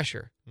 no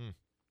pressure.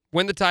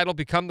 Win the title,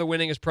 become the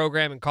winningest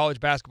program in college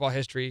basketball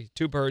history.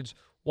 2 birds,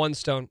 1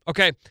 stone.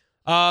 Okay,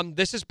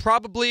 this is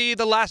probably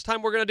the last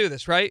time we're going to do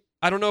this, right?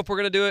 I don't know if we're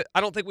going to do it.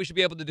 I don't think we should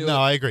be able to do it. No,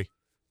 I agree.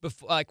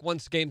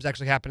 Once games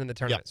actually happen in the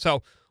tournament. Yep.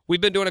 So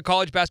we've been doing a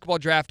college basketball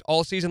draft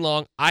all season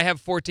long. I have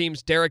 4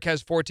 teams. Derek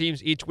has 4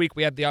 teams. Each week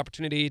we have the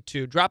opportunity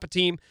to drop a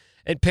team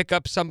and pick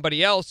up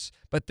somebody else.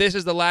 But this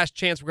is the last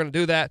chance we're going to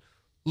do that.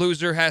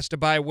 Loser has to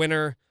buy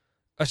winner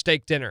a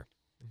steak dinner.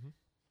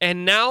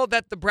 And now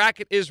that the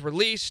bracket is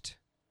released,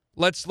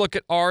 let's look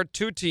at our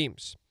 2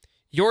 teams.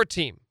 Your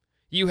team,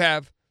 you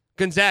have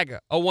Gonzaga,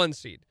 a 1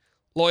 seed.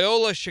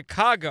 Loyola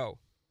Chicago,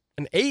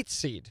 an 8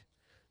 seed.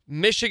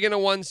 Michigan, a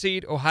 1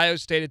 seed. Ohio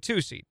State, a 2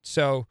 seed.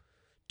 So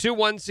 2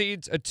 1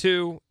 seeds, a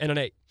 2, and an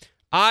 8.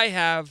 I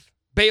have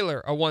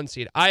Baylor, a 1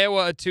 seed.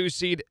 Iowa, a 2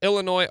 seed.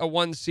 Illinois, a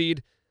 1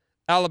 seed.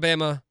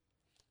 Alabama,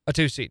 a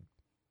 2 seed.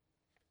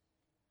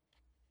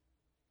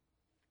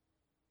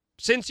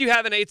 Since you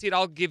have an 8 seed,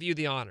 I'll give you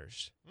the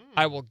honors.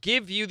 I will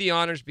give you the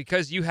honors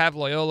because you have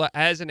Loyola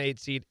as an 8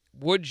 seed.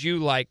 Would you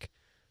like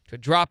to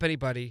drop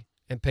anybody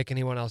and pick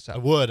anyone else up? I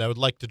would. I would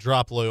like to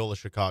drop Loyola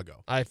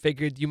Chicago. I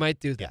figured you might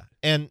do that. Yeah.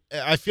 And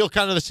I feel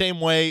kind of the same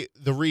way.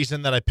 The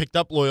reason that I picked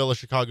up Loyola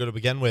Chicago to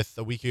begin with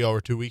a week ago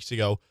or 2 weeks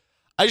ago,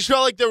 I just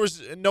felt like there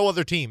was no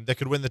other team that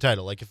could win the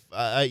title. Like if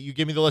you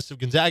give me the list of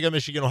Gonzaga,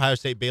 Michigan, Ohio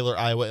State, Baylor,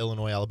 Iowa,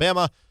 Illinois,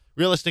 Alabama,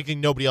 realistically,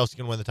 nobody else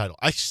can win the title.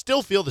 I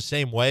still feel the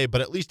same way, but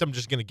at least I'm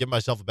just going to give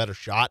myself a better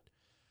shot.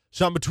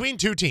 So I'm between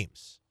 2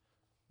 teams.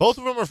 Both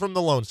of them are from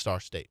the Lone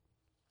Star State.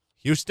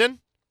 Houston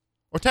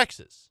or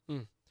Texas.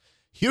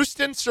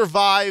 Houston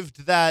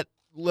survived that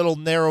little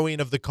narrowing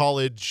of the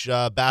college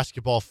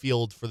basketball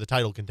field for the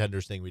title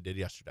contenders thing we did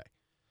yesterday.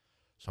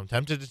 So I'm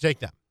tempted to take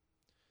them.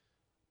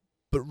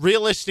 But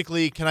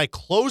realistically, can I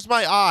close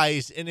my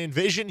eyes and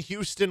envision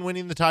Houston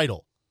winning the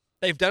title?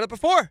 They've done it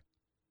before.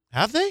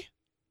 Have they?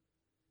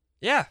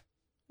 Yeah.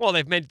 Well,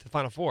 they've made it to the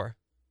Final Four.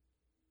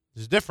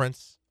 There's a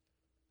difference.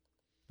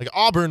 Like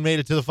Auburn made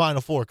it to the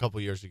Final Four a couple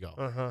years ago.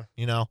 Uh-huh.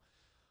 You know?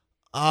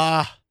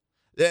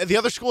 The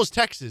other school is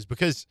Texas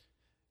because,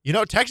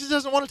 Texas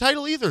doesn't want a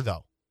title either,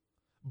 though.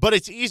 But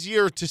it's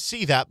easier to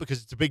see that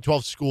because it's a Big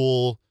 12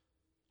 school,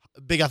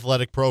 big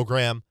athletic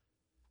program,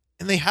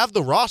 and they have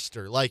the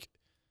roster. Like,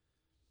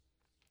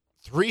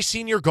 3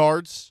 senior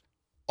guards,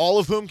 all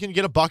of whom can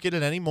get a bucket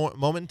at any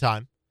moment in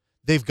time.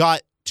 They've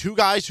got 2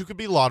 guys who could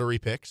be lottery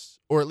picks,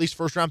 or at least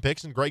first-round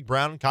picks, in Greg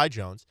Brown and Kai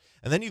Jones.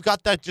 And then you've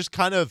got that just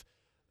kind of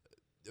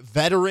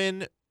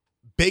veteran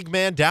big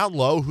man down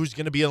low who's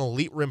going to be an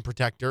elite rim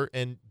protector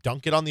and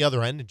dunk it on the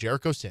other end, and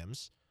Jericho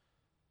Sims.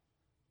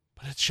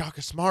 But it's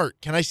Shaka Smart.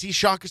 Can I see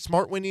Shaka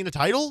Smart winning a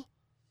title?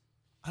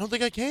 I don't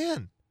think I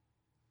can.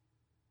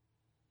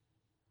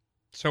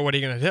 So what are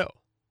you going to do?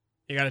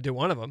 You got to do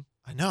one of them.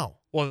 I know.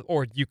 Well,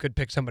 or you could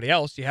pick somebody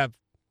else. You have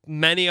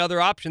many other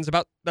options,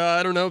 about,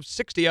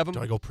 60 of them.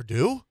 Do I go Purdue?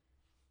 You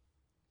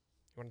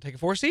want to take a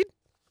 4 seed?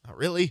 Not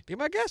really. Be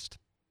my guest.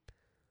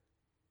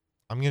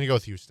 I'm going to go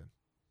with Houston.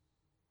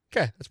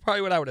 Okay, that's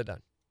probably what I would have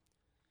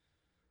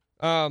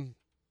done.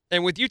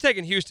 And with you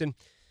taking Houston,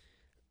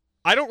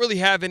 I don't really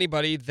have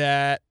anybody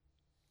that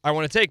I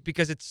want to take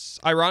because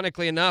it's,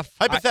 ironically enough...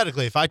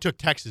 Hypothetically, if I took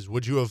Texas,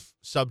 would you have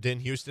subbed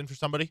in Houston for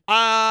somebody?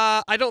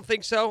 I don't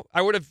think so.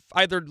 I would have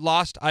either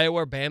lost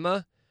Iowa or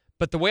Bama,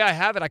 but the way I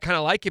have it, I kind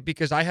of like it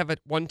because I have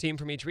one team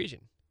from each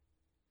region.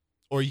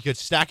 Or you could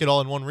stack it all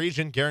in one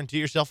region, guarantee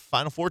yourself a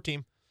Final Four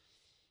team.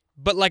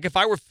 But, like, if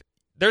I were...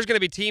 There's going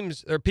to be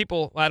teams or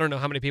people, I don't know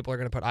how many people are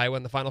going to put Iowa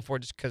in the Final Four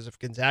just because of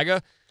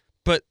Gonzaga,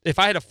 but if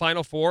I had a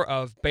Final Four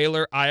of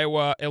Baylor,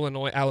 Iowa,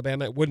 Illinois,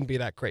 Alabama, it wouldn't be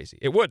that crazy.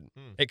 It wouldn't.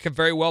 It could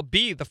very well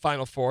be the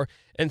Final Four,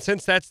 and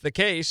since that's the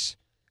case,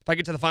 if I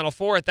get to the Final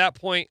Four, at that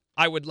point,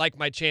 I would like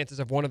my chances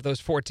of one of those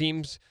 4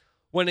 teams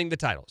winning the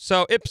title.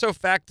 So, ipso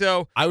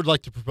facto... I would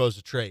like to propose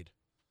a trade.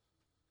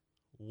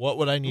 What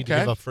would I need to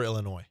give up for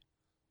Illinois?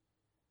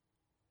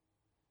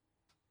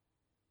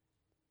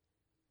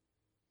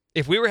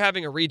 If we were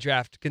having a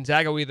redraft,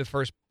 Gonzaga would be the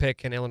first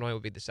pick and Illinois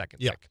would be the second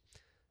pick.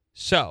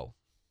 So,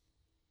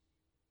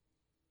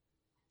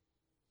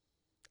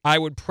 I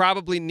would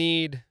probably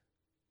need...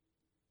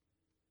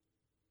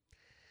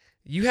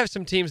 You have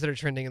some teams that are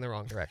trending in the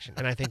wrong direction,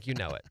 and I think you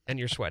know it, and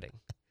you're sweating.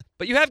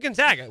 But you have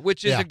Gonzaga,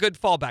 which is a good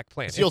fallback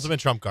plan. It's the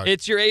ultimate trump card.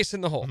 It's your ace in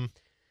the hole. Mm-hmm.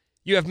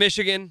 You have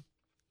Michigan.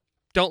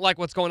 Don't like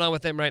what's going on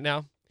with them right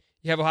now.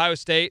 You have Ohio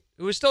State,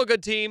 who is still a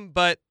good team,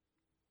 but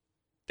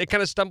they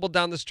kind of stumbled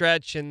down the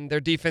stretch, and their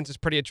defense is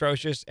pretty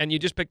atrocious. And you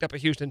just picked up a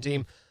Houston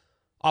team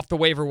off the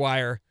waiver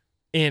wire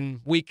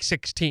in Week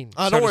 16.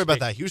 Don't worry about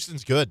that.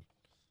 Houston's good.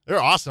 They're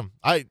awesome.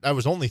 I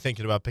was only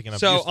thinking about picking up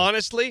Houston. So,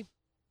 honestly,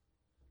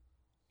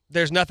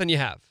 there's nothing you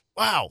have.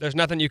 Wow. There's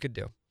nothing you could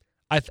do.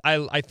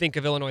 I think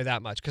of Illinois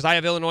that much because I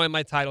have Illinois in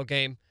my title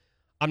game.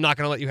 I'm not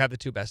going to let you have the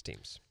 2 best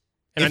teams.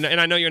 And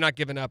I know you're not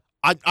giving up.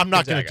 I'm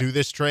not going to do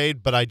this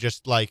trade, but I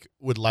just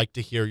would like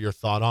to hear your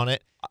thought on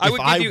it. If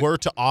I were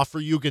to offer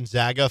you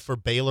Gonzaga for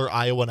Baylor,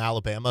 Iowa, and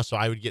Alabama, so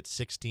I would get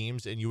 6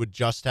 teams, and you would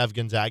just have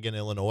Gonzaga and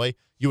Illinois,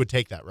 you would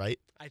take that, right?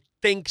 I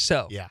think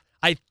so. Yeah.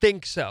 I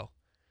think so.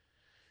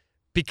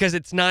 Because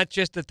it's not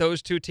just that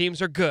those 2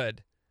 teams are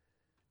good.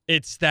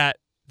 It's that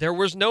there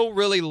was no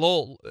really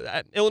lull.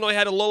 Illinois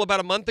had a lull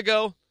about a month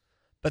ago,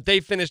 but they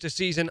finished a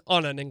season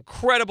on an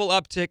incredible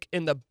uptick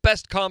in the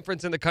best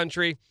conference in the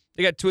country.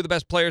 They got 2 of the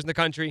best players in the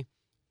country.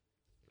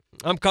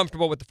 I'm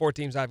comfortable with the 4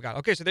 teams I've got.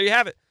 Okay, so there you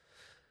have it.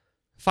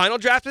 Final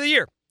draft of the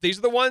year. These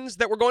are the ones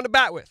that we're going to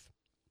bat with.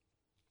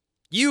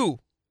 You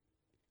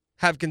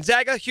have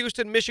Gonzaga,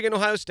 Houston, Michigan,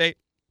 Ohio State.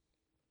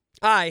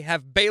 I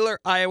have Baylor,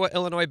 Iowa,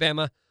 Illinois,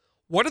 Bama.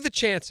 What are the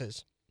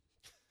chances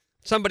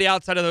somebody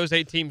outside of those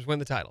 8 teams win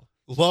the title?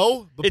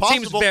 Low, but it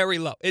possible. Seems very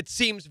low. It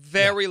seems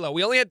very low.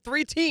 We only had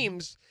 3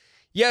 teams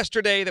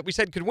yesterday that we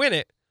said could win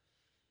it.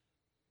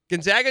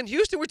 Gonzaga and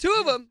Houston were 2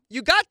 of them.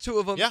 You got 2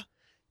 of them. Yeah.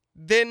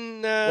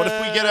 Then what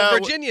if we get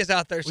Virginia's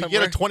out there somewhere? We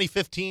get a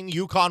 2015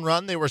 UConn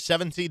run. They were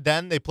 7 seed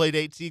then. They played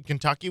 8 seed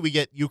Kentucky. We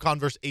get UConn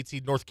versus 8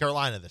 seed North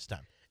Carolina this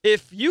time.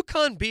 If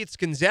UConn beats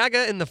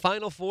Gonzaga in the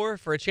Final Four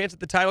for a chance at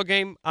the title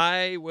game,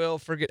 I will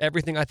forget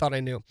everything I thought I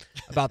knew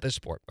about this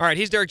sport. All right,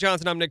 he's Derek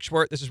Johnson. I'm Nick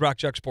Schwerdt. This is Rock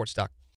Chalk Sports Talk.